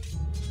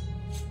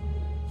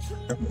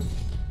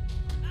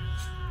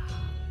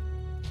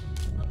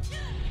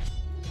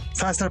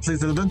 Faster,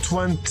 please. I don't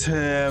want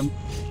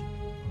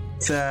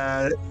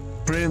the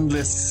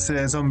brainless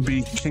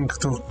zombie king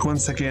to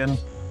once again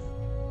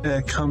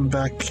come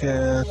back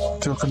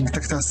to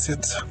contact us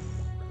yet.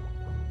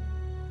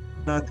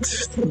 Not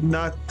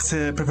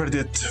prepared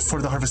yet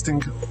for the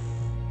harvesting.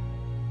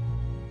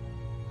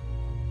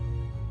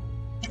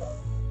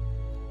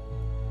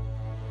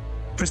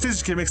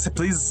 Prestige gimmicks,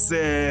 please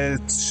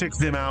check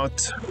them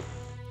out.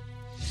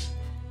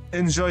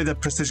 Enjoy the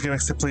prestige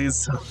gimmicks,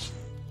 please.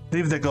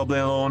 Leave the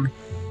goblin alone.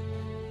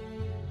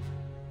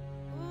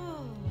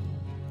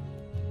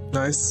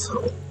 Nice.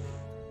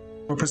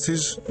 More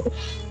prestige.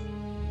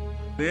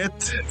 Let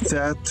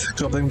that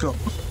goblin go.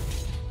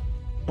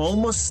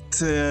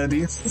 Almost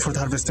ready for the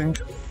harvesting.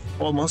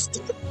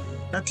 Almost.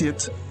 Not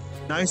yet.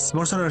 Nice.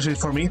 More energy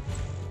for me.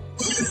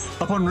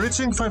 Upon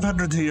reaching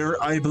 500 here,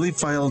 I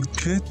believe I'll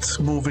get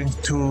moving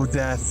to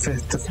the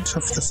finish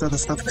of this other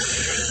stuff.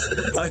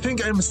 I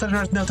think I'm starting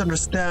right now to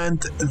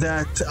understand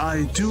that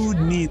I do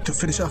need to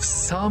finish off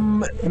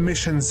some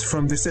missions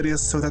from this area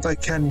so that I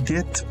can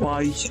get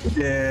my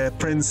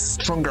prince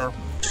stronger.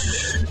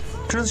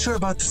 Not sure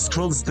about the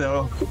scrolls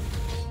though,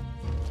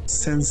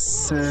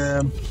 since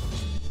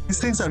these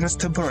things are just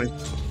temporary.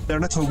 They're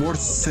not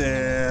worth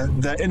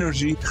the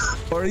energy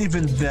or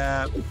even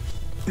the.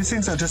 These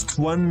things are just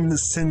one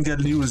single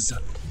use.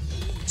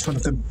 It's one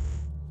of them.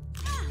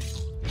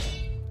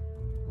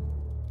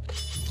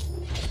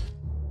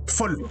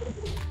 Full.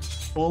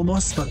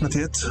 Almost, but not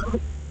yet.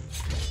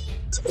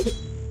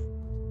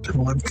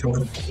 Come on, come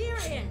on.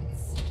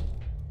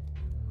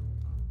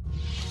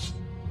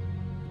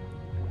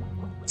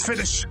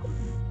 Finish.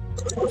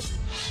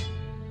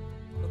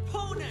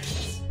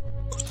 Opponents!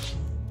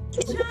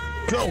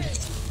 Go!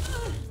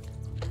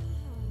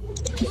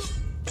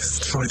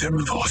 Destroy them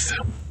both.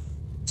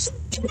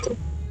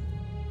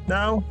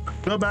 Now,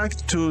 go back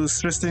to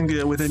resting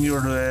within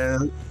your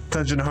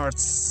Dungeon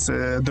Hearts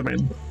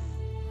domain.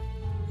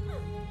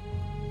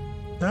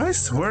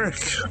 Nice work!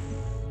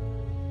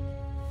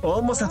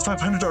 Almost at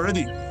 500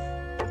 already.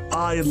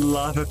 I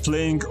love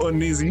playing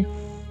on easy.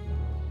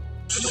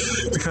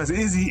 Because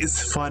easy is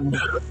fun.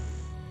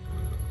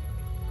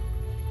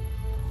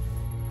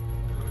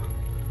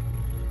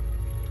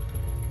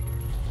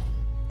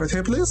 Right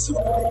here, please.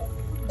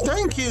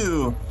 Thank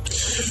you!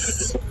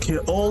 Okay,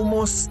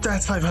 almost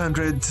at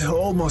 500.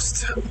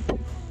 Almost.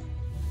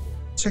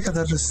 Check out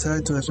the other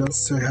side. What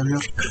else do we have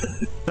here?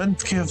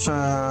 Don't give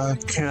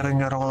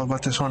caring at all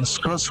about this one.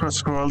 Scroll.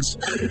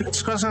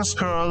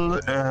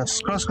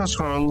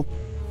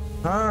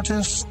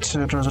 Artist,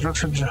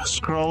 resurrection,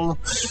 scroll.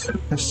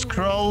 It's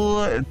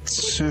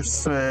if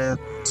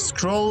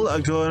scroll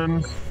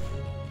again.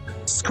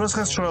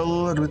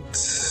 Scroll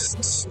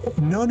with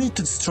no need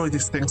to destroy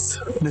these things.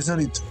 There's no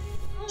need.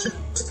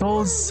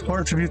 Souls 4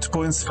 attribute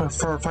points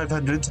for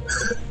 500,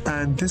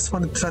 and this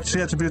one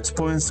 3 attribute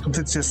points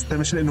complete just the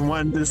mission in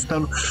less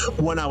than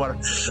 1 hour.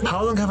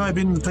 How long have I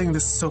been playing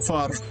this so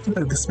far?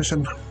 This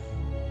mission.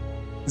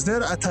 Is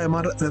there a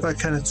timer that I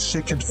can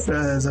check it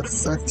as a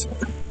fact?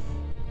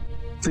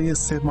 Please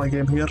save my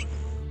game here.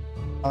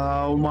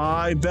 Oh,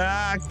 my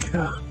back!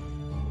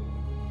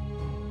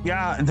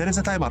 Yeah, there is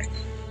a timer.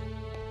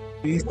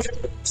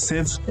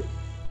 Save.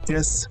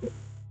 Yes.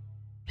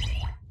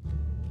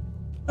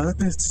 Let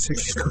me check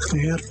quickly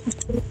here.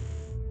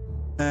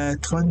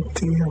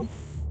 20.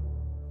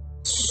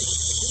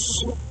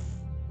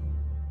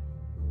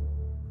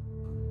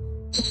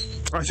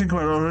 I think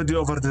we're already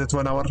over the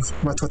 1 hour,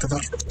 but whatever.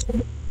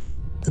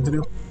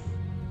 Continue.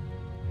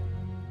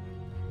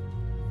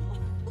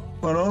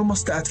 We're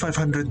almost at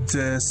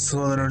 500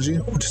 soul energy,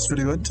 which is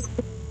very good.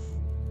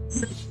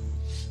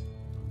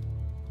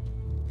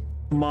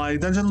 My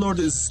Dungeon Lord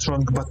is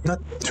strong, but not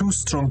too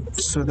strong,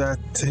 so that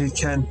he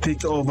can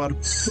take over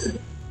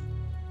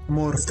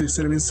more of these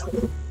enemies.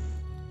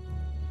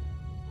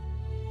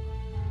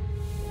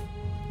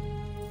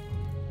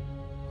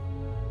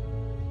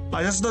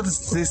 I just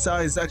noticed these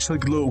eyes actually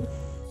glow.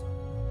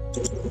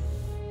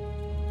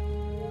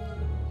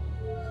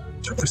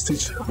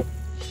 Prestige.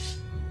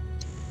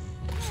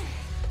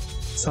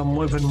 Some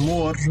even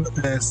more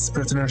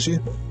spirit energy.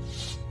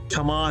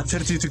 Come on,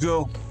 30 to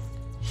go.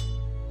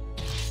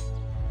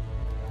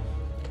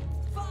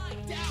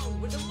 Fight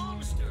down with the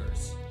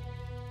monsters!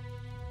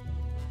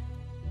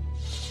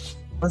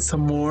 And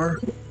some more.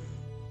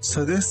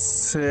 So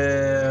this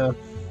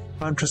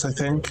Huntress, I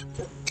think.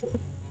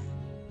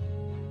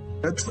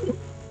 Good.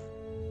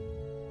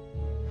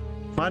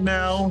 Come on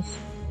now.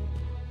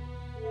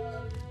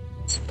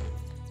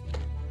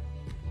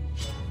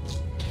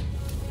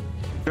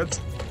 Good.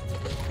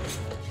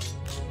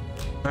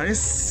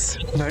 Nice.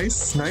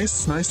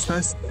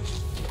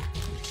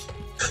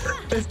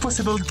 If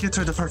possible, get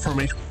rid of her for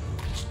me.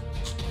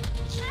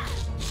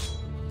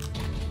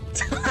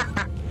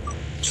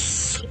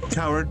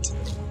 Coward.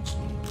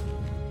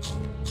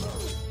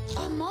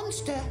 A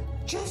monster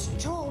just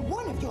tore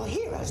one of your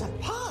heroes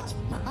apart,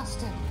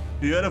 Master.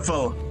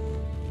 Beautiful.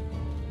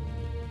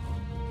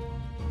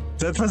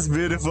 That was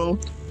beautiful.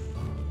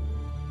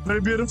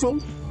 Very beautiful.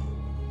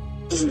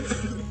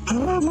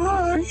 Oh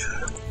my.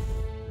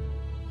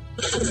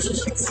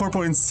 4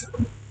 points.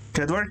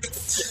 Good work.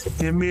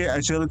 Give me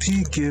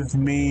agility, give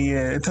me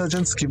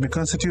intelligence, give me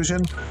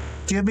constitution,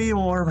 give me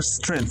more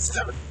strength.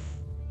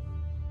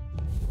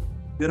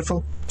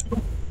 Beautiful.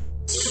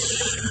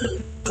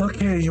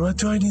 Okay, what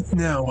do I need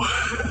now?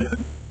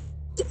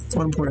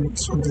 1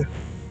 point.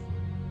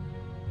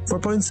 4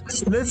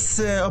 points. Let's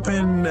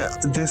open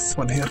this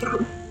one here.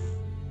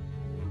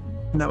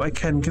 Now I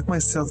can get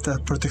myself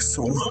that protect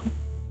soul.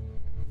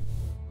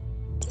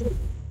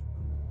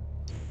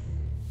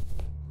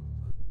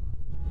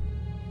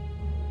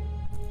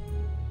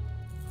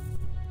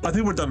 I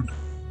think we're done.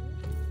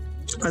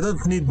 I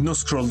don't need no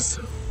scrolls.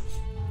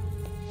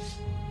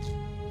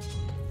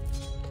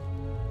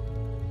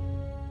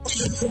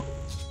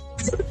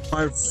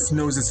 My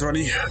nose is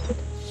runny.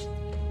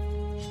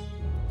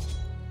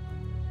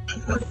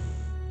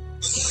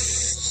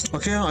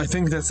 Okay, I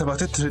think that's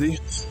about it really.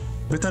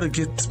 Better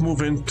get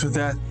moving to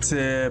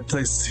that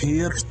place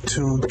here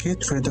to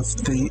get rid of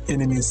the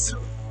enemies.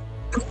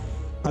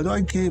 How do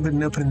I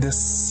even open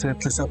this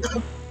place up?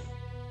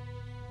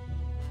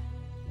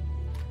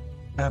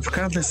 I have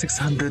currently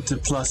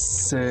 600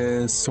 plus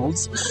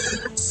souls.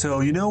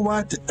 So you know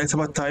what? It's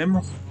about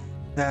time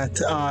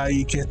that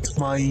I get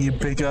my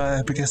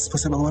biggest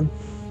possible one.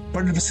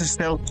 100%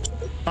 still.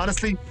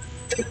 Honestly.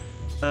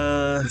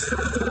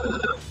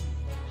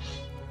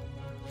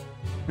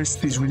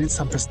 Prestige, we need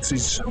some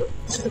prestige.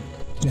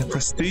 Yeah,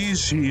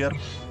 prestige here.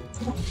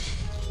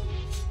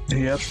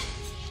 Here.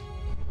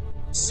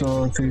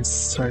 So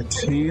this right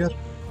here.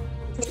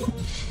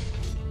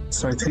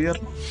 It's right here.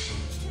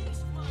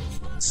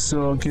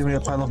 So give me a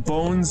pile of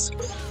bones.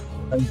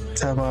 And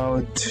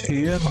about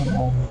here.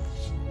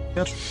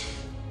 Here.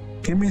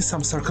 Give me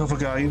some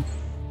sarcophagi.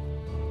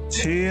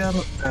 Here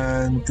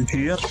and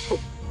here.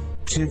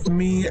 Give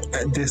me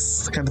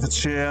this kind of a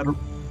chair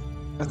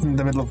right in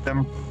the middle of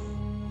them.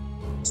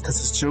 This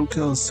is joke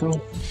also.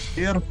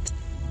 Here.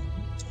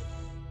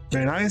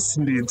 Very nice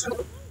indeed.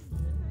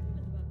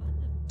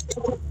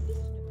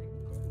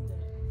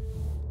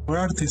 Where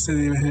are these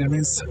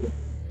enemies?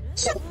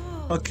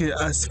 Okay,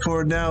 as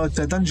for now,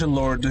 the Dungeon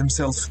Lord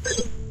himself.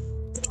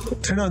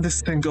 Turn on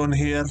this thing on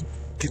here.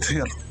 Get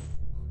here.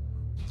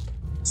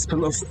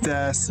 Spell off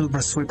the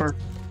Silver Sweeper.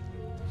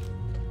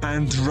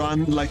 And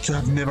run like you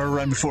have never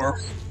run before.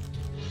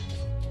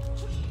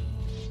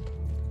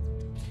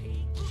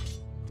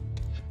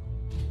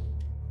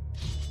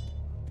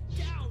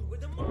 Down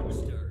with the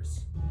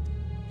monsters.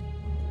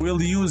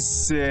 We'll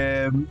use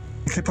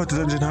clip out the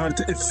Dungeon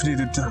Heart if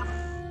needed.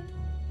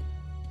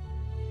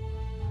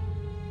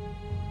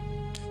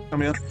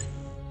 Come here.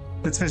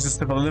 Let's finish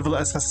this level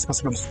as fast as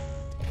possible.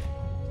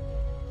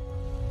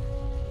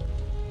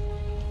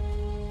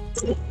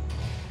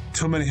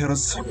 Too many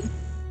heroes.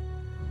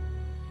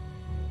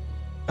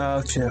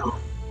 Okay.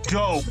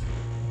 Go!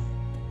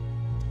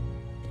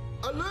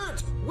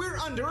 Alert! We're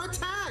under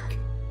attack!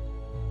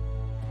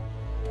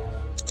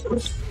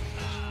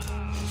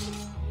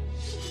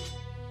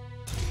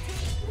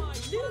 My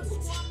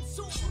 +1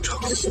 sword.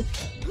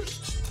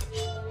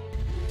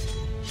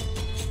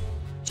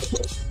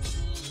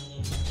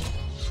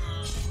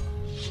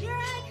 Here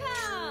I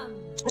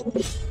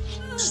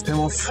come! Stem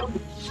off.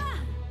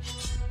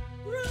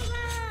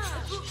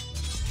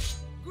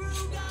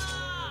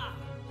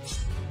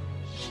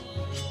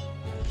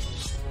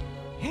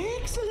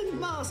 Excellent,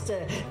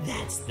 Master.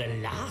 That's the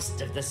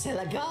last of the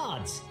cellar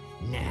guards.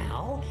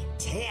 Now,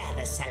 tear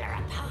the cellar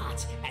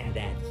apart, and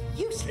that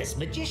useless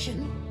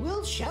magician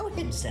will show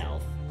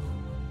himself.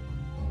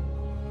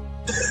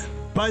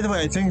 By the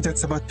way, I think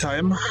that's about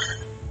time.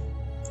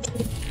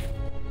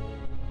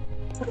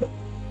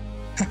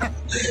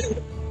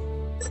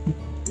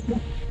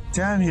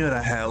 Damn you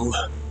to hell.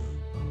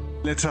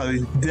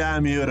 Literally,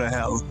 damn you to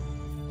hell.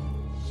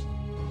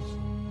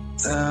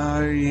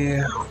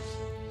 Yeah.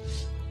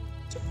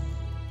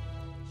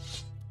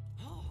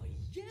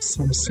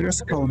 Some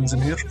serious problems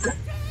in here.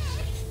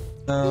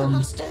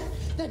 Master,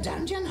 the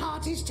dungeon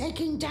heart is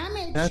taking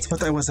damage. That's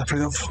what I was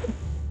afraid of.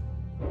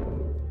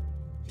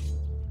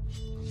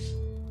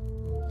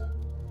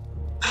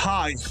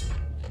 Hi.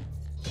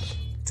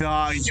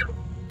 Die.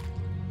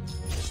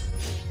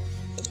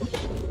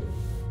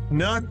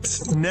 Not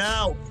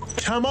now.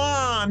 Come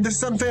on, this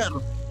is unfair.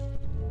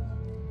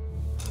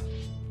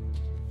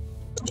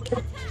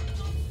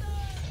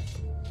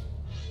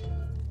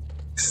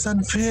 This is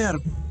unfair.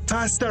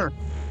 Faster.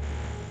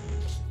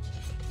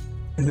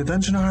 If the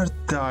dungeon heart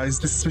dies,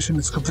 this mission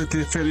is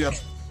completely a failure.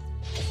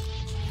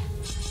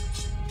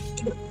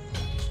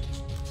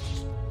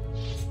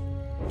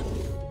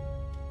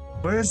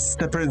 Where's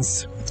the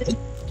prince?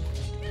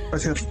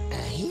 Right here. A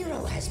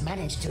hero has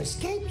managed to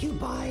escape you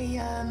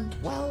by,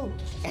 well,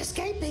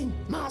 escaping,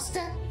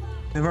 Master.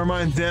 Never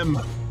mind them.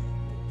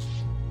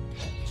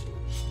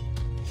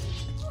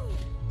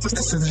 What's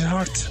this dungeon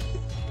heart?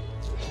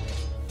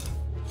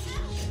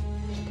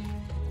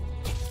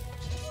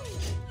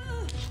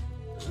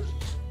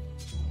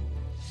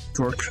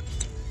 Work.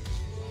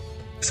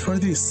 As for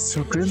this,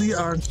 you really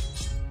are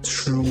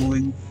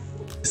truly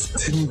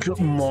testing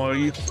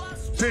my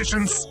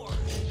patience.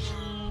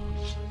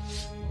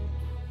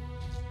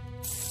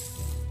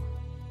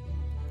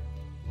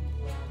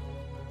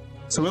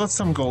 So we got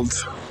some gold.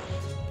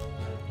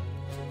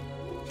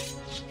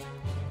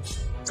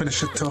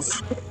 Finish it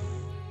off.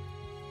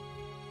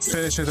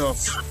 Finish it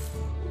off.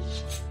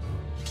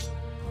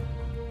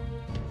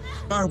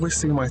 You are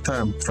wasting my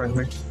time,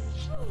 frankly.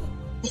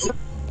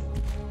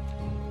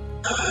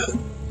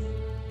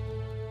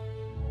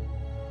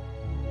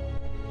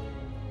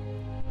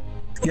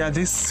 Yeah,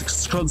 these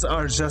scrolls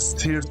are just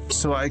here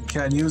so I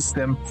can use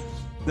them.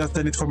 Not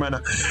the need for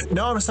mana.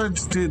 Now I'm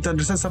starting to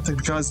understand something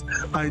because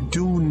I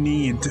do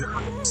need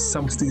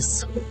some of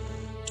these.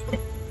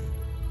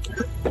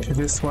 Okay,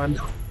 this one,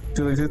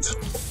 delete it.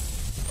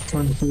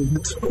 One, delete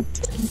it.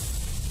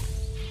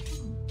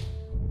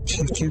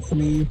 Okay, give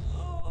me.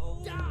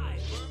 Die,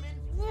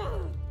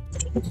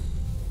 vermin.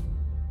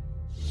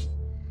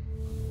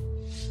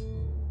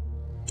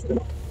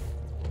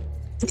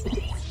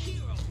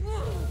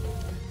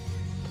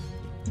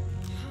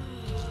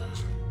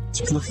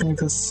 Just looking at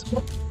this.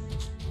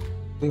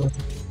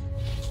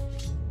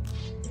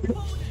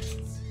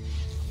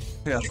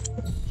 Here.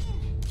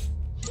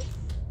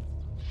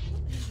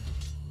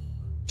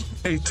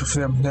 8 of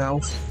them now.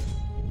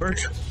 Work.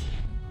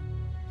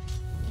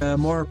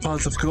 More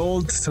piles of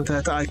gold so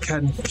that I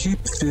can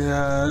keep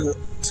the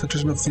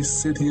situation of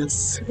these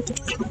idiots.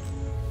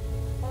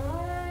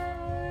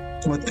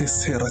 What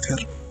is here, right here?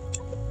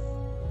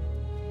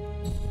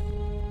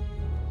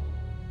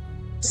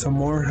 Some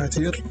more right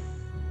here.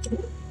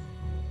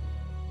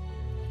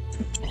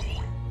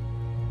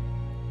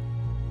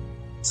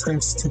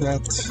 Thanks to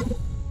that.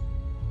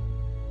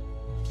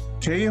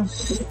 Okay.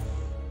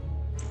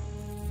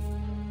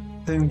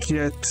 Think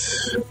yet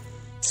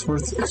it's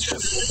worth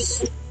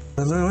it.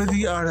 We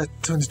already are at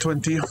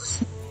 2020.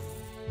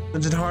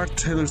 Dungeon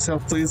Heart, heal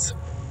yourself, please.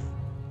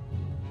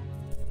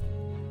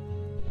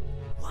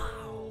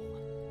 Wow.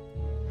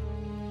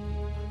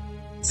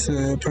 It's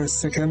per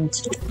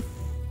second.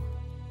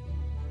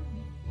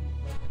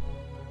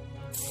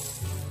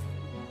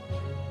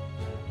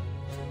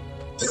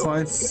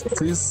 Five,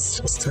 please.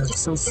 Just heal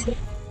yourself. There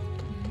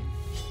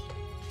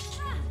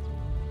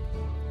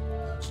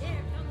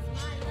comes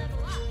my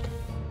level up.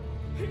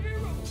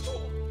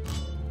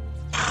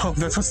 Oh,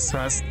 that was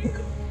fast.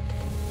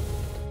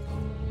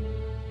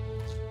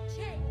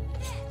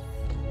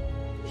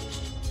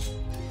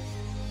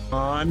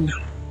 On.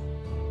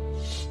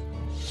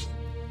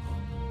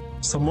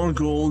 Some more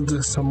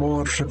gold, some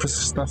more precious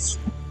stuff.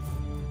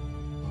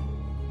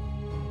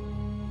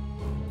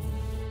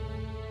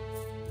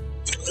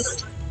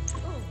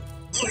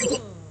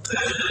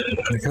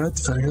 Very good,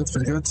 very good,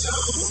 very good.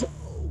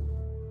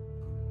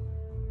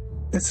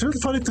 It's really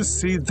funny to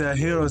see the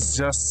heroes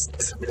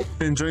just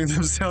enjoying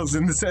themselves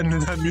in this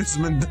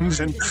amusement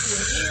dungeon. You'll be a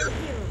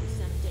hero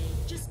someday.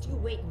 Just you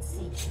wait and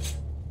see.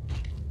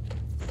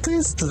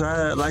 Please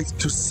like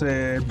to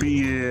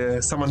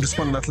be someone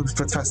respond a little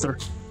bit faster.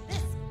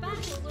 This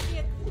battle will be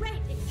a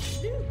great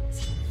salute.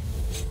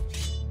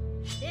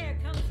 There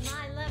comes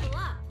my level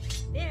up.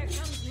 There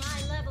comes my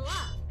level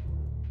up.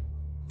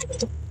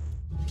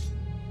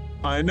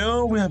 I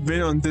know we have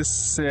been on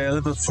this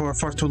level for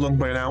far too long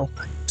by now.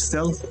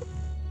 Still.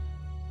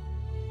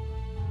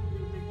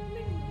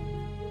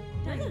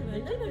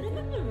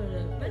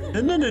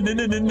 No.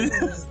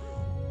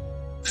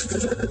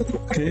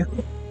 Okay.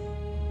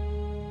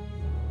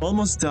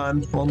 Almost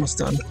done. Almost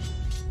done.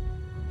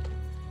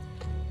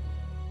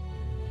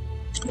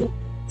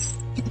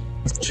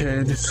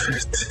 Okay,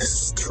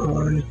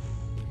 destroy.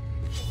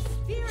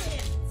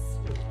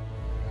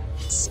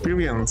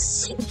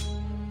 Experience.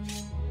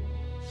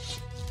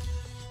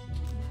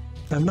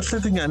 I'm not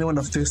letting anyone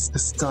of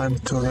this time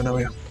to run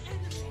away.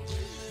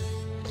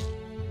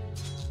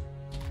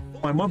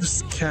 My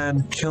mobs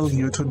can kill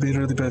you, it would be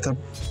really better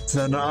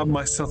than I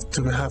myself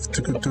to have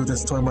to do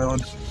this on my own.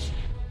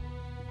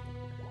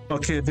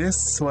 Okay,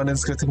 this one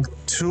is getting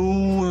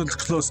too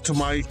close to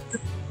my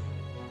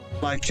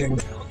liking.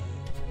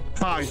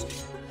 Hi.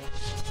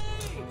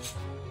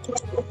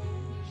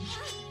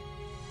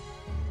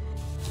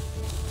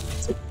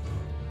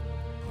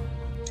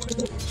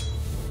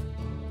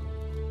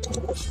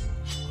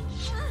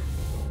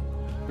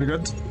 We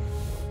good?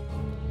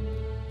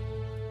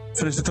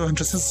 Finish the two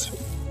entrances.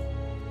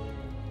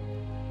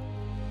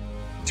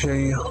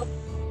 Okay.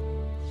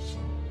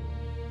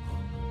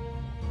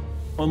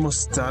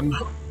 Almost done.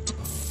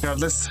 Yeah,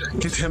 let's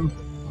get him.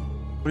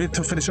 We need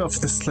to finish off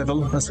this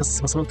level as fast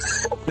as possible.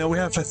 Now we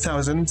have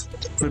 1,000.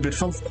 Very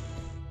beautiful.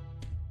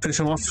 Finish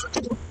him off.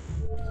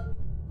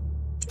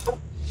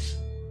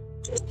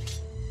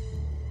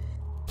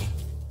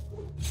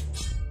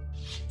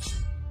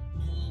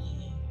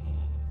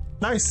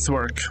 Nice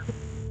work,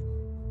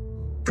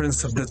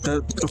 Prince of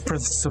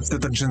the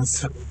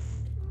Dungeons.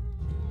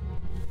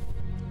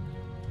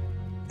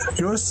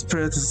 Your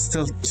spirit is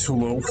still too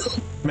low.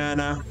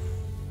 Mana.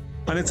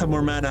 I need some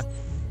more mana.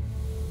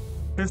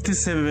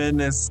 57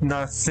 is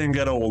nothing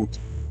at all.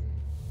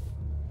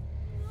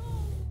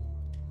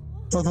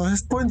 Although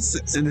his points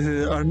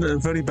are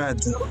very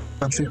bad,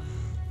 apparently.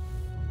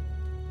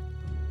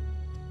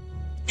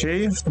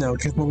 Okay, now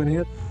get moving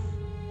here.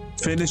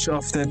 Finish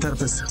off the entire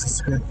place.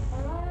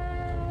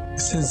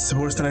 This is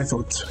worse than I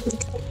thought.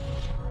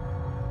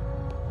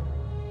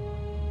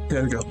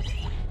 There we go.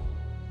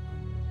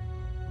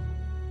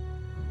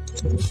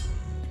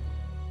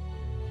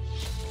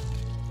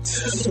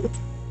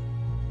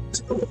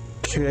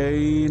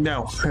 Okay,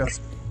 now, here.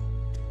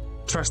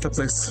 Trash the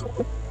place.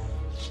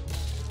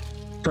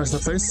 Trash the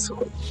place.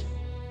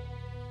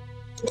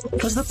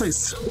 Trash the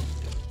place.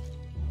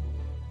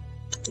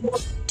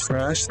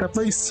 Trash the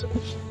place.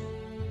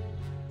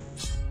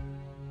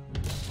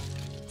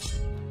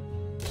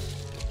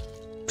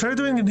 Try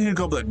doing in here,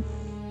 Goblin.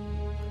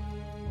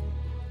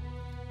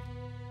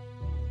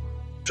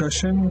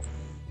 Trashing.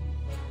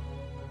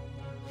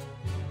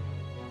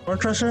 More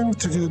trashing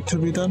to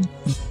be done.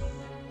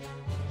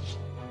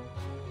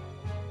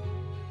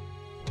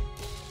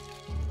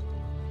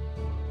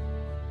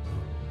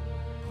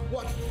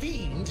 What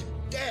fiend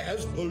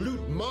dares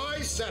pollute my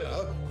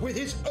cellar with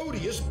his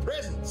odious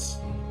presence?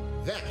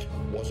 That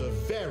was a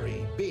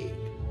very big,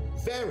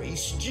 very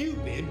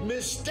stupid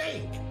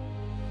mistake.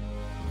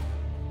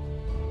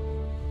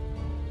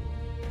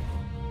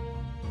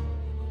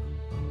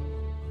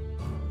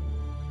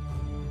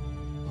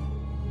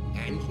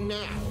 And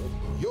now,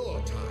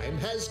 your time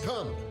has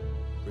come.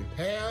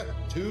 Prepare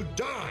to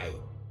die.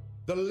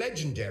 The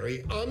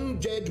legendary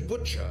undead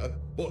butcher,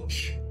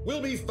 Butch,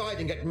 will be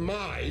fighting at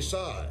my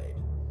side.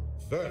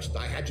 First,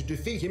 I had to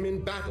defeat him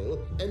in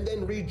battle and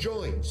then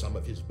rejoin some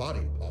of his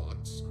body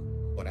parts.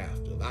 But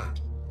after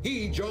that,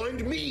 he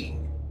joined me.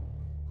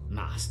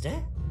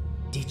 Master,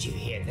 did you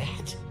hear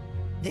that?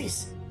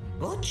 This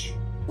Butch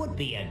would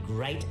be a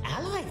great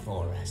ally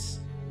for us.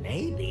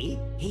 Maybe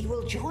he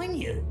will join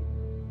you.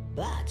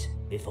 But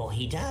before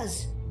he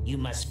does, you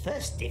must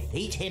first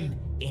defeat him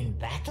in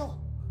battle.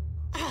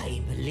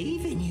 I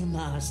believe in you,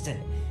 Master.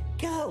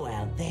 Go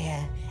out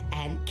there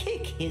and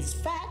kick his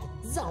fat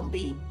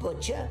zombie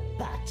butcher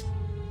butt.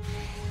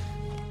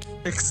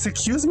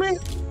 Excuse me?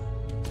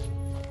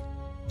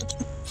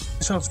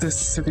 Shove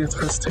this idiot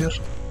first here.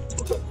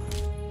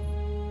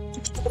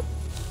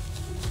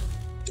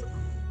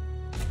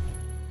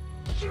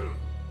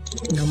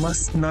 You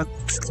must not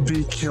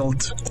be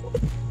killed.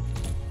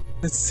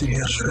 Let's see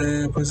here.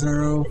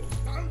 Zero.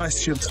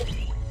 Ice shield.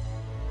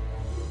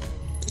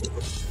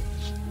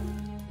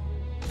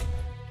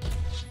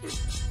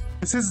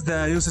 This is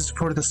the usage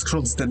for the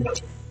scrolls then.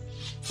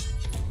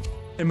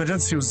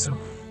 Emergency use.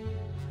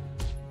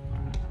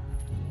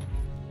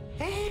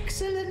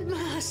 Excellent,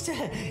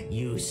 Master.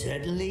 You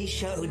certainly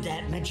showed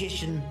that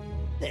magician.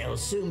 They'll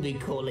soon be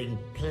calling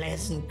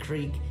Pleasant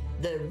Creek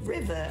the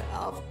River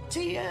of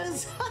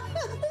Tears.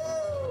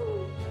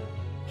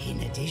 In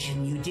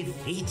addition, you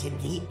defeated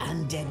the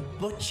undead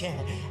butcher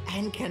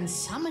and can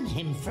summon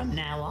him from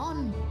now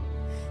on.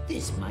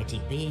 This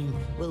mighty being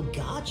will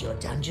guard your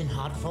dungeon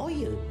heart for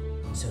you,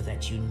 so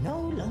that you no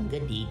longer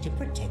need to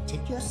protect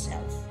it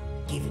yourself.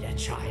 Give it a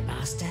try,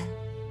 Master.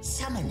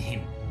 Summon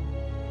him.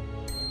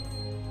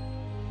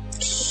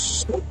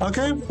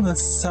 Okay,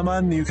 let's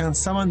summon. You can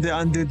summon the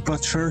undead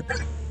butcher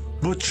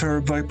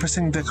by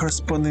pressing the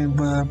corresponding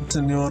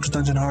button in your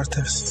dungeon heart.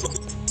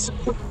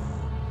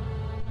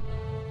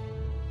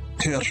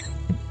 Here.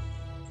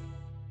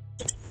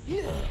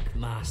 Look,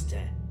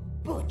 Master.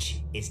 Butch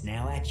is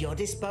now at your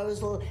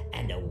disposal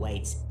and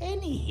awaits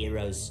any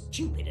hero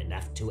stupid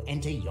enough to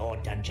enter your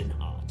dungeon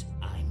heart.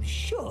 I'm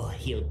sure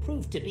he'll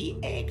prove to be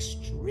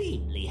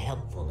extremely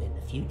helpful in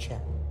the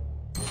future.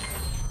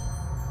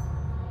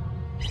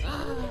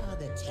 Ah,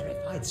 the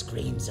terrified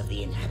screams of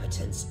the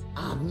inhabitants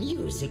are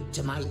music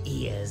to my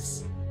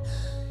ears.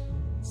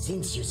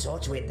 Since you saw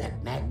to it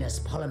that Magnus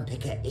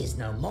Pollenpicker is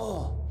no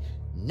more,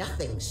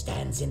 nothing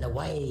stands in the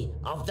way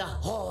of the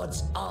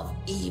hordes of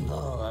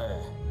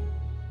evil.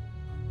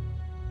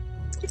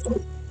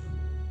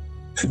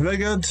 Very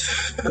good.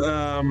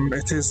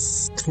 It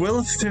is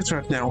 12:30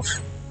 right now.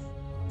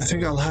 I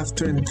think I'll have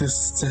to end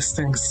this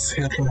things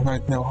here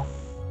right now.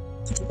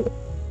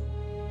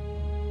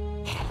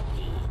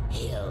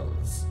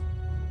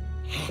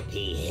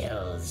 Happy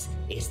Hills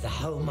is the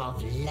home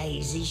of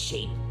lazy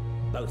sheep,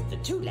 both the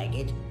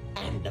two-legged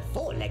and the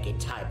four-legged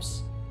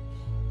types.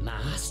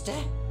 Master,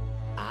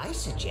 I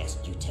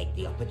suggest you take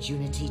the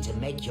opportunity to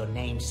make your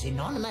name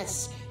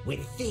synonymous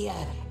with fear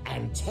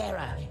and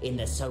terror in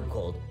the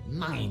so-called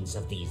minds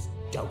of these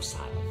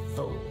docile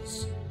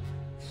fools.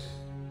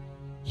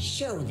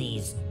 Show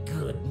these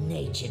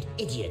good-natured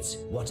idiots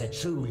what a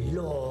true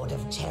Lord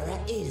of Terror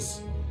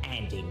is,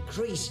 and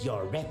increase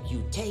your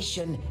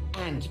reputation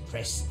and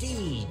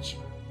prestige.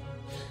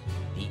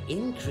 The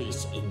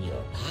increase in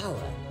your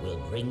power will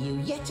bring you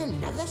yet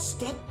another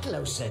step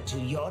closer to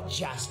your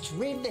just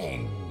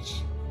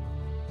revenge.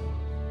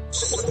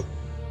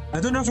 I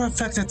don't know for a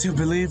fact that you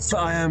believe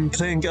I am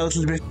playing a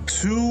little bit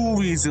too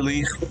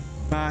easily,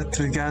 but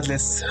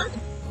regardless.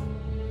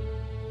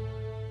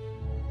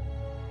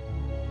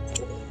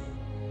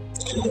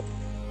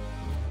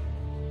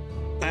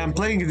 I am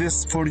playing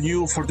this for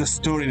you, for the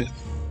story,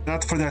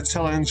 not for the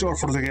challenge or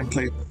for the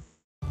gameplay.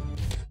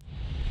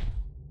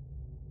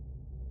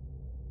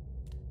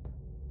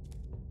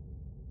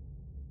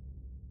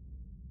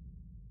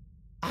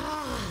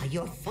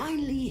 You're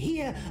finally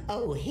here,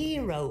 oh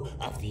hero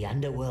of the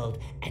underworld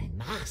and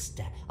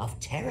master of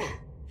terror.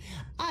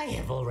 I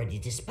have already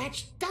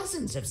dispatched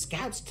dozens of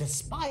scouts to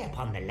spy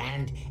upon the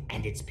land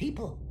and its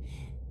people.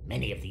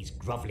 Many of these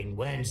groveling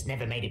worms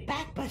never made it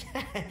back, but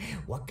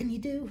what can you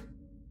do?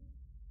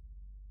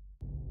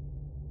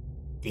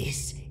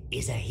 This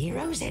is a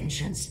hero's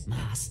entrance,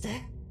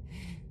 master.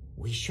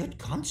 We should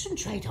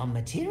concentrate on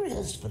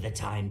materials for the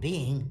time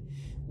being.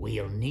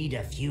 We'll need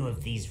a few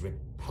of these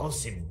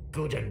repulsive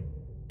good and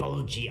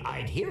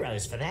bulgy-eyed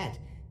heroes for that,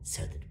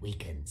 so that we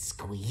can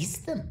squeeze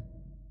them.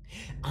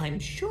 I'm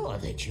sure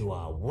that you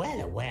are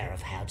well aware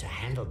of how to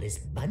handle this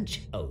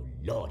bunch, oh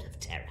Lord of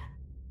Terror.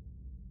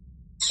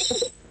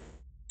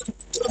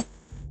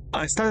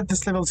 I started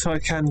this level so I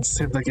can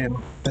save the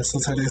game. That's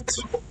what I did.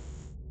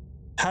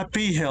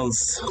 Happy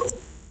Hills.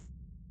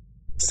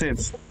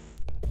 Save.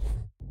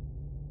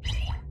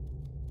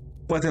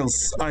 What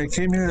else? I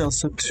came here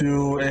also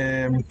to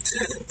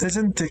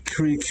Pleasant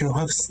Creek. You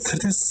have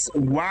this.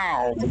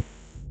 Wow.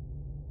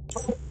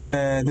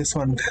 This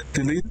one.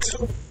 Delete.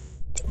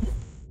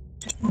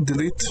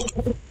 Delete.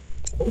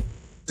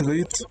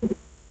 Delete.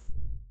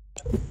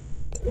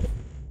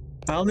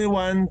 I only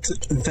want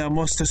the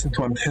most recent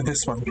one.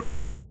 This one.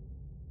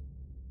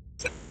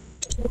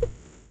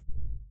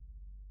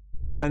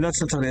 And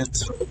that's not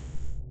it.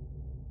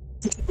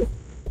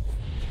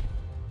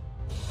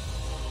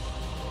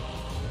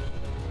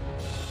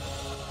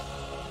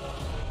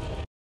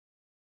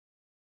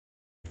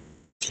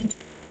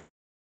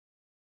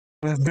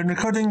 We've been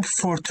recording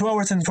for 2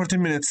 hours and 40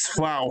 minutes.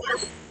 Wow.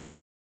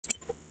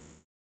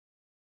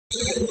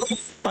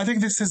 I think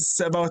this is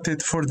about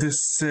it for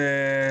this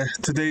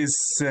today's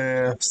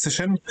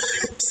session,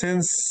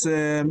 since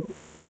I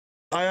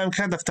am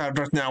kind of tired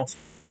right now.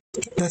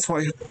 That's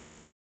why.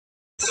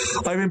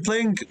 I've been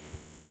playing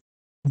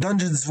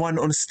Dungeons 1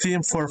 on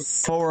Steam for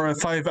 4 or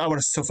 5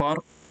 hours so far.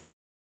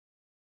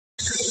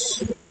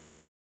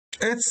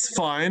 It's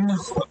fine,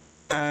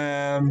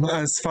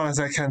 as far as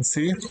I can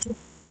see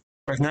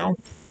right now.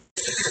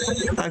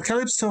 And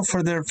Kalypso,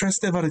 for their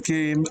first ever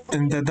game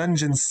in the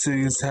Dungeon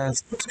series,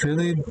 has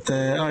really,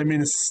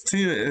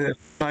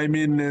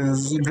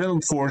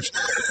 Realmforge,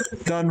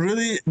 done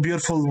really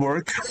beautiful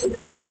work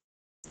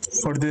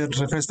for their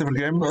first ever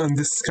game on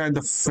this kind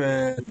of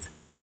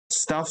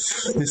stuff,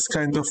 this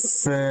kind of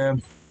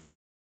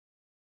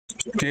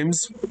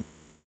games.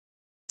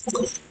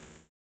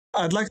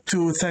 I'd like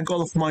to thank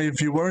all of my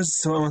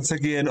viewers once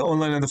again,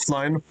 online and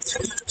offline.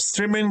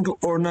 Streaming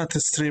or not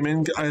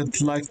streaming, I'd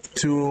like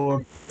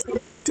to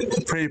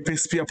pray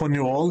peace be upon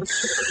you all.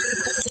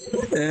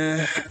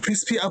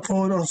 Peace be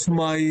upon all of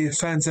my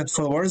fans and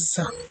followers.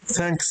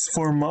 Thanks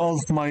for all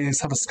of my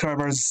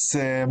subscribers,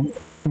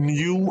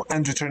 new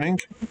and returning.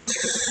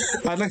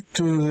 I'd like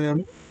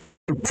to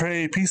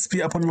pray peace be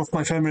upon all of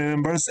my family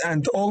members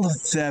and all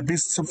the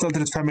Beasts of the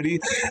Altered family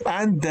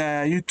and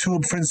the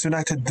YouTube Friends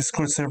United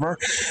Discord server.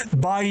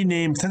 By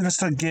name,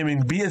 Tenverstar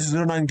Gaming,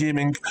 BS09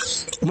 Gaming,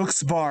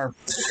 Lux Bar,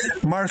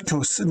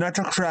 Marcus,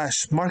 Nitro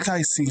Crash, Mark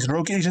Icy,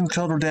 Rogue Agent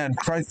Kelrodan,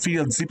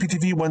 Cryfield,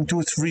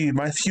 ZPTV123,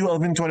 Matthew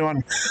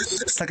Elvin21,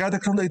 Slagada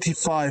Kroll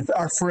 85,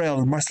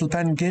 Arforel, Marcel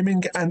Pan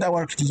Gaming, and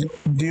our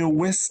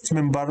newest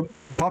member,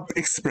 Bob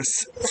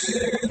Express.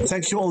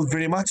 Thank you all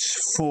very much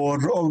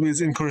for always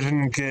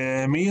encouraging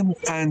me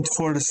and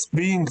for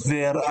being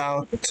there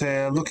out,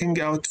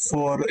 looking out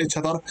for each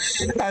other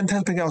and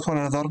helping out one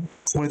another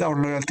with our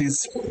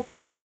loyalties.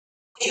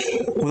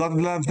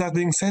 Without that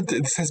being said,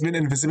 this has been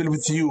Invisible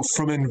with you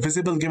from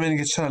Invisible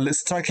Gaming Channel,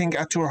 striking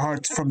at your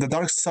heart from the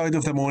dark side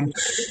of the moon.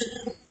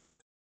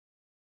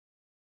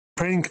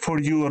 Praying for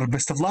your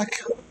best of luck,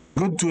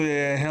 good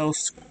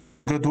health,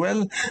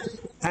 goodwill,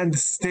 and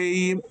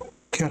stay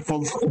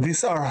careful.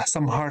 These are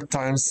some hard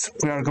times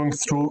we are going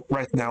through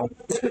right now.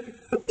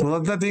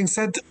 With that being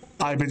said,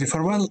 I bid you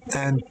farewell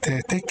and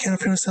take care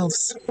of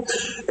yourselves.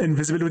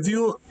 Invisible with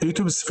you,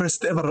 YouTube's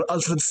first ever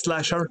Ultimate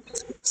Slasher.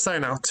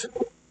 Sign out.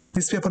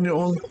 Peace be upon you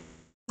all.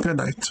 Good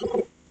night.